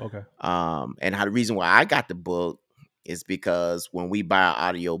 So Okay. and how the reason why I got the book is because when we buy an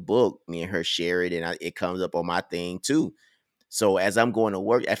audio book, me and her share it, and it comes up on my thing too. So as I'm going to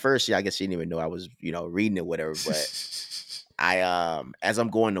work, at first, I guess she didn't even know I was, reading it, whatever. But as I'm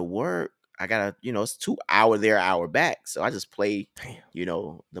going to work, I gotta, it's 2 hour there, hour back. So I just play,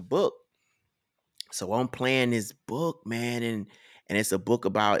 Damn. the book. So I'm playing this book, man, and it's a book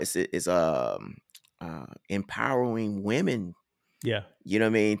about empowering women, Yeah. you know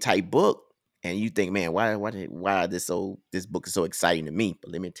what I mean, type book. And you think, man, why this book is so exciting to me?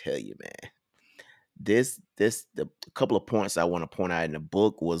 But let me tell you, man, the couple of points I want to point out in the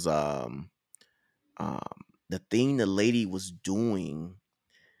book was um the thing the lady was doing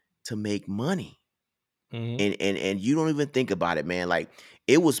to make money. Mm-hmm. And you don't even think about it, man. Like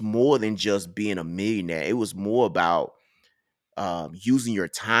it was more than just being a millionaire. It was more about using your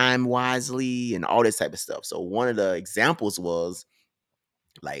time wisely and all this type of stuff. So one of the examples was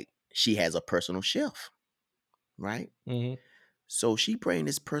like she has a personal chef, right? Mm-hmm. So she bring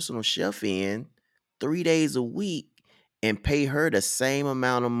this personal chef in 3 days a week and pay her the same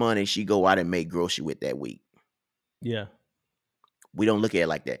amount of money she go out and make grocery with that week. Yeah. We don't look at it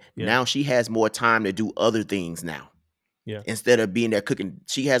like that. Yeah. Now she has more time to do other things now. Yeah. Instead of being there cooking,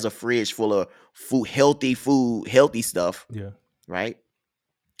 she has a fridge full of food, healthy stuff, Yeah. right?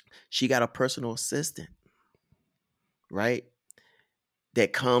 She got a personal assistant, right?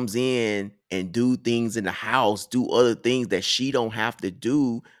 That comes in and do things in the house, do other things that she don't have to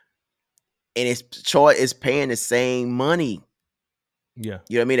do, and it's paying the same money. Yeah.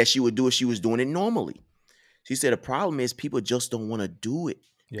 You know what I mean? That she would do if she was doing it normally. She said the problem is people just don't want to do it.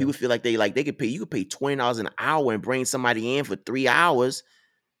 Yeah. People feel like they could pay. You could pay $20 an hour and bring somebody in for 3 hours,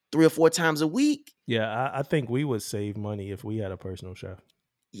 3 or 4 times a week. Yeah. I think we would save money if we had a personal chef. That's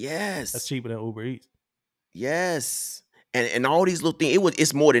Yes, cheaper than Uber Eats. yes, and all these little things.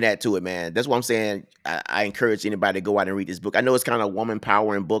 It's more than that to it, man. That's what I'm saying. I encourage anybody to go out and read this book. I know it's kind of a woman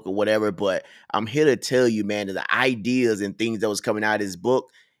powering book or whatever, but I'm here to tell you, man, that the ideas and things that was coming out of this book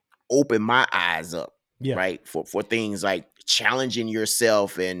open my eyes up, Yeah. right? For things like challenging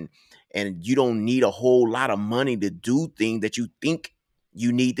yourself and you don't need a whole lot of money to do things that you think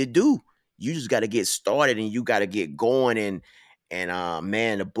you need to do. You just got to get started and you got to get going and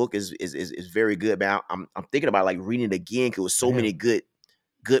man, the book is very good, man. I'm thinking about like reading it again because there's so Damn. many good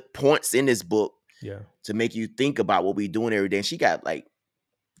points in this book Yeah. to make you think about what we doing every day. And she got like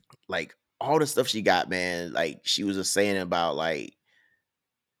all the stuff she got, man. Like she was just saying about like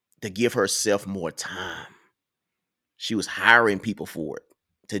to give herself more time. She was hiring people for it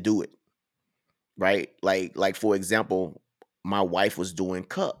to do it, right? Like for example, my wife was doing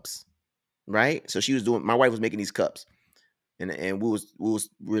cups, right? So my wife was making these cups. and we was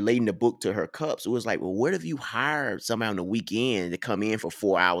relating the book to her cups. It was like, well, what if you hired somebody on the weekend to come in for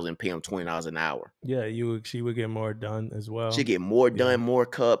 4 hours and pay them $20 an hour? Yeah, she would get more done as She well. get more Yeah, done, more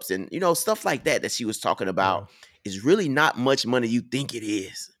cups, and stuff like that she was talking about yeah, is really not much money you think it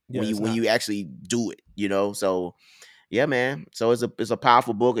is yeah. It's when not. you actually do it. So yeah, man. So it's a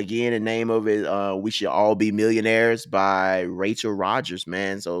powerful book. Again, the name of it, We Should All Be Millionaires by Rachel Rogers,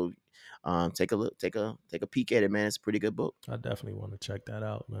 man. So take a look, take a peek at it, man. It's a pretty good book. I definitely want to check that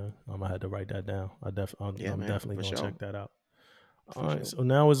out, man. I'm gonna have to write that down. Yeah, I'm man, definitely for gonna sure. check that out. All For right, sure. so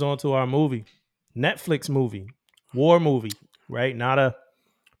now it's on to our movie, Netflix movie, war movie, right? Not a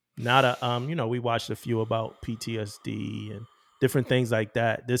we watched a few about PTSD and different things like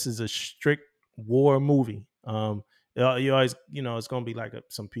that. This is a strict war movie. You always it's gonna be like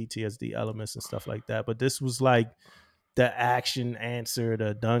some PTSD elements and stuff like that, but this was like the action answer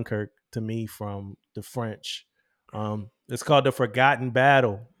to Dunkirk to me from the French. It's called The Forgotten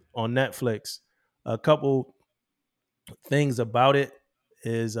Battle on Netflix. A couple things about it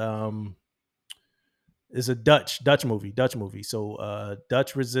is it's a Dutch movie. So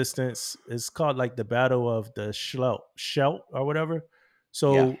Dutch resistance is called like the Battle of the Scheldt or whatever. Yeah.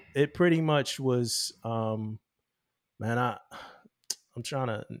 So it pretty much was man, I'm trying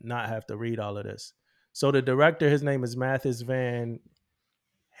to not have to read all of this. So the director, his name is Mathis Van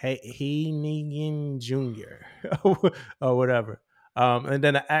Heiningen Jr. or whatever. And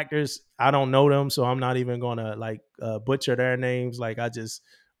then the actors, I don't know them, so I'm not even gonna like butcher their names. Like I just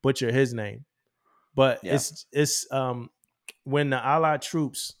butcher his name. But Yeah. it's when the Allied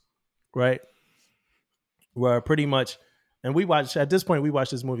troops, right, were pretty much, and we watched at this point we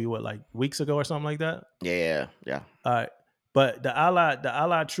watched this movie what like weeks ago or something like that. Yeah. Yeah. All right, but the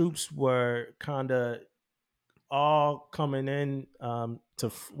Allied troops were kind of all coming in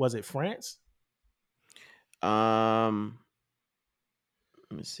to was it France? Let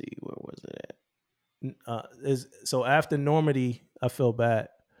me see. Where was it Is so after Normandy, I feel bad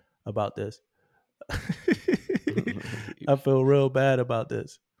about this. at? I feel real bad about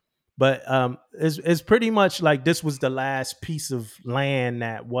this. But it's pretty much like this was the last piece of land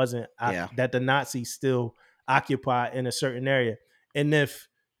that wasn't Yeah. that the Nazis still occupy in a certain area. And if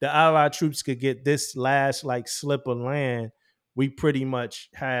the Allied troops could get this last like slip of land, we pretty much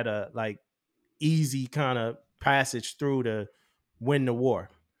had a like easy kind of passage through to win the war,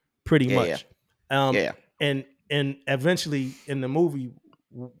 pretty Yeah. Yeah. much. Um, Yeah. and eventually in the movie,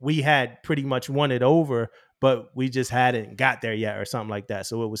 we had pretty much won it over, but we just hadn't got there yet, or something like that.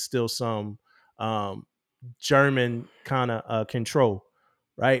 So it was still some um, German kind of control,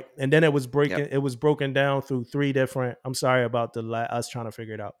 right? And then it was Yep. breaking. It was broken down through three different. I'm sorry about us trying to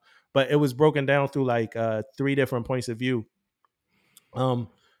figure it out, but it was broken down through like three different points of view. Um,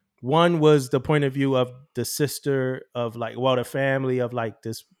 One was the point of view of the sister of like, well, the family of like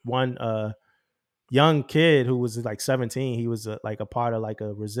this one young kid who was like 17. He was like a part of like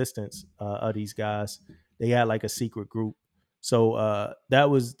a resistance of these guys. They had like a secret group. So that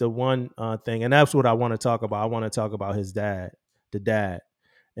was the one thing, and that's what I want to talk about. I want to talk about his dad, the dad,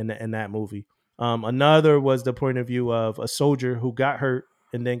 in that movie. Another was the point of view of a soldier who got hurt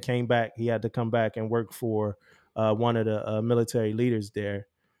and then came back. He had to come back and work for one of the military leaders there.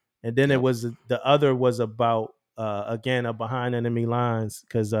 And then it Yep. was the other was about again behind enemy lines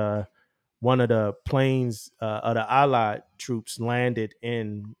because one of the planes of the Allied troops landed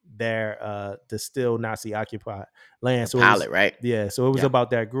in their the still Nazi occupied land. The So it was pilot, right? yeah. So it was Yeah. about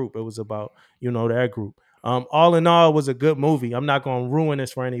that group. It was about their group. All in all, it was a good movie. I'm not going to ruin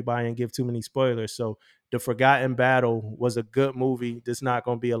this for anybody and give too many spoilers. So The Forgotten Battle was a good movie. This is not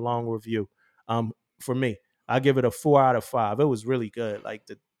going to be a long review. For me, I give it a 4 out of 5. It was really good. Like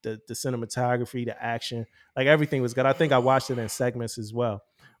the cinematography, the action, like everything was good. I think I watched it in segments as well.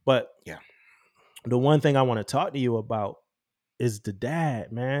 But Yeah. the one thing I want to talk to you about is the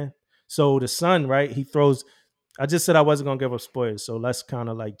dad, man. So the son, right? He throws. I just said I wasn't gonna give up spoilers, so let's kind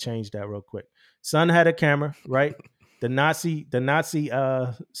of like change that real quick. Son had a camera, right? The Nazi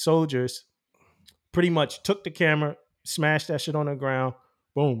soldiers pretty much took the camera, smashed that shit on the ground,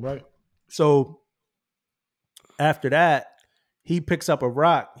 boom, right? So after that, he picks up a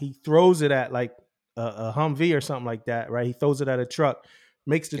rock, he throws it at like a Humvee or something like that, right? He throws it at a truck,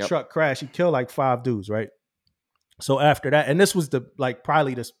 makes the Yep. truck crash. He killed like 5 dudes, right? So after that, and this was the like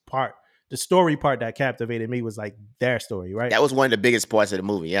probably this part, the story part that captivated me was like their story, right? That was one of the biggest parts of the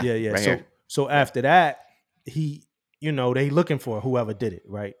movie. Yeah. Yeah, yeah. Right here. So Yeah. after that, he, they looking for whoever did it,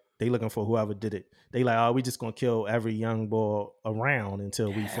 right? They looking for whoever did it. They like, oh, we just gonna kill every young boy around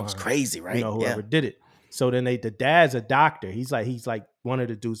until we Yeah, it was find, crazy, right? whoever Yeah. did it. So then the dad's a doctor. He's like one of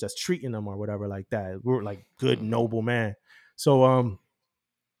the dudes that's treating them or whatever like that. We're like good Hmm. noble man. So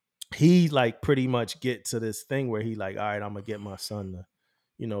he like pretty much get to this thing where he like, all right, I'm gonna get my son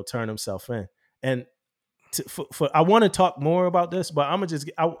to, turn himself in. And for I want to talk more about this, but I'm gonna just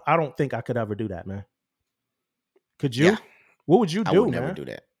I don't think I could ever do that, man. Could Yeah, you? What would you I would do, never man? do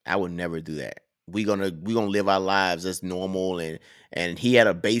that. I would never do that. We gonna live our lives as normal, and he had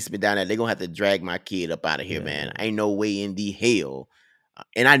a basement down there. They're gonna have to drag my kid up out of here, Yeah, man. man. Ain't no way in the hell.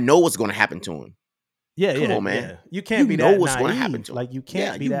 And I know what's gonna happen to him. Yeah, Come yeah, on, man. yeah. You can't You be know that what's gonna happen naive. to him. Like you Yeah,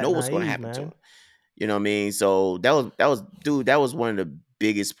 can't be you that know what's gonna naive, happen to man. him. You know what I mean? So that was dude, that was one of the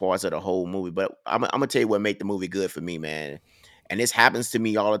biggest parts of the whole movie. But I'm gonna tell you what made the movie good for me, man. And this happens to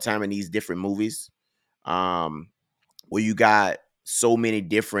me all the time in these different movies. Um, where you got so many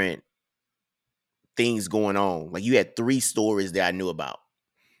different things going on. Like you had 3 stories that I knew about.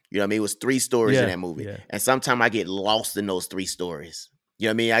 You know what I mean? It was 3 stories in Yeah, that movie. yeah, And sometimes I get lost in those 3 stories. You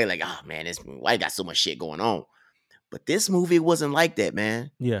know what I mean? I like, oh man, why you got so much shit going on? But this movie wasn't like that,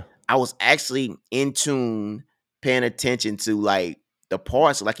 man. yeah, I was actually in tune, paying attention to like the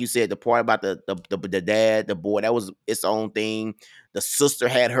parts, like you said, the part about the dad, the boy, that was its own thing. The sister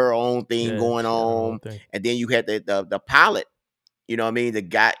had her own thing yeah. going She had her own on, thing. and then you had the pilot. You know what I mean? The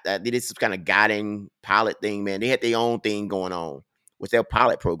guy that did this kind of guiding pilot thing, man. They had their own thing going on. Which their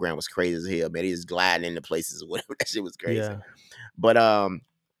pilot program was crazy as hell, man. They just gliding into places or whatever. That shit was crazy. Yeah, But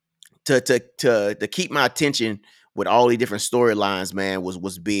to keep my attention with all the different storylines, man,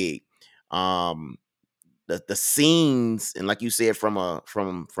 was big. Um, the scenes, and like you said, from a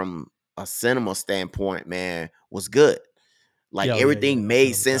cinema standpoint, man, was good. Like yeah, oh, yeah, yeah. everything No,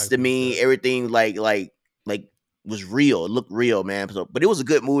 made sense to cinematography was me. good. Everything like was real. It looked real, man. So, but it was a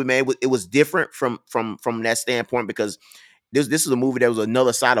good movie, man. It was different from that standpoint because this is a movie that was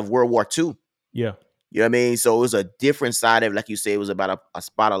another side of World War II. Yeah, You know what I mean? So it was a different side of, like you said, it was about a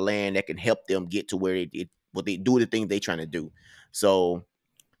spot of land that can help them get to where what they do, the things they trying to do. So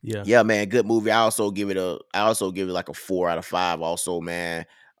yeah, yeah, man, good movie. I also give it like a 4 out of 5. Also, man.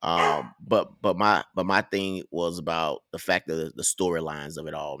 But my thing was about the fact of the storylines of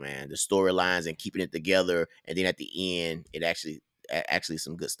it all, man. The storylines and keeping it together, and then at the end, it actually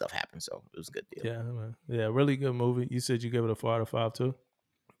some good stuff happened. So it was a good deal. yeah, man. Yeah, really good movie. You said you gave it a 4 out of 5 too.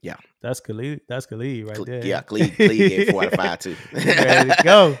 Yeah, That's Khalid. That's Khalid right yeah. there. Clee gave 4 out of 5 too. He ready to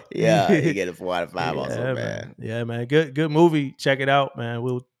go. Yeah, he gave it 4 out of 5 also, Yeah, man. man. Yeah, man. Good movie. Check it out, man.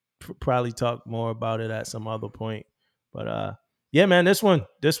 We'll probably talk more about it at some other point. But yeah, man. This one,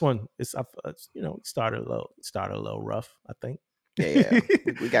 started a little rough. I think. Yeah.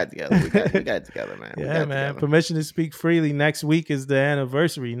 We got it together. We got it together, man. We Yeah, got it man. together. Permission to speak freely. Next week is the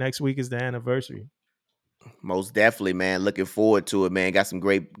anniversary. Most definitely, man. Looking forward to it, man. Got some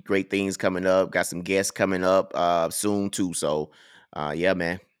great things coming up. Got some guests coming up soon too. So yeah,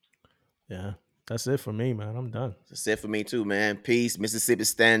 man. Yeah, that's it for me, man. I'm done. That's it for me too, man. Peace. Mississippi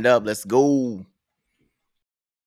stand up. Let's go.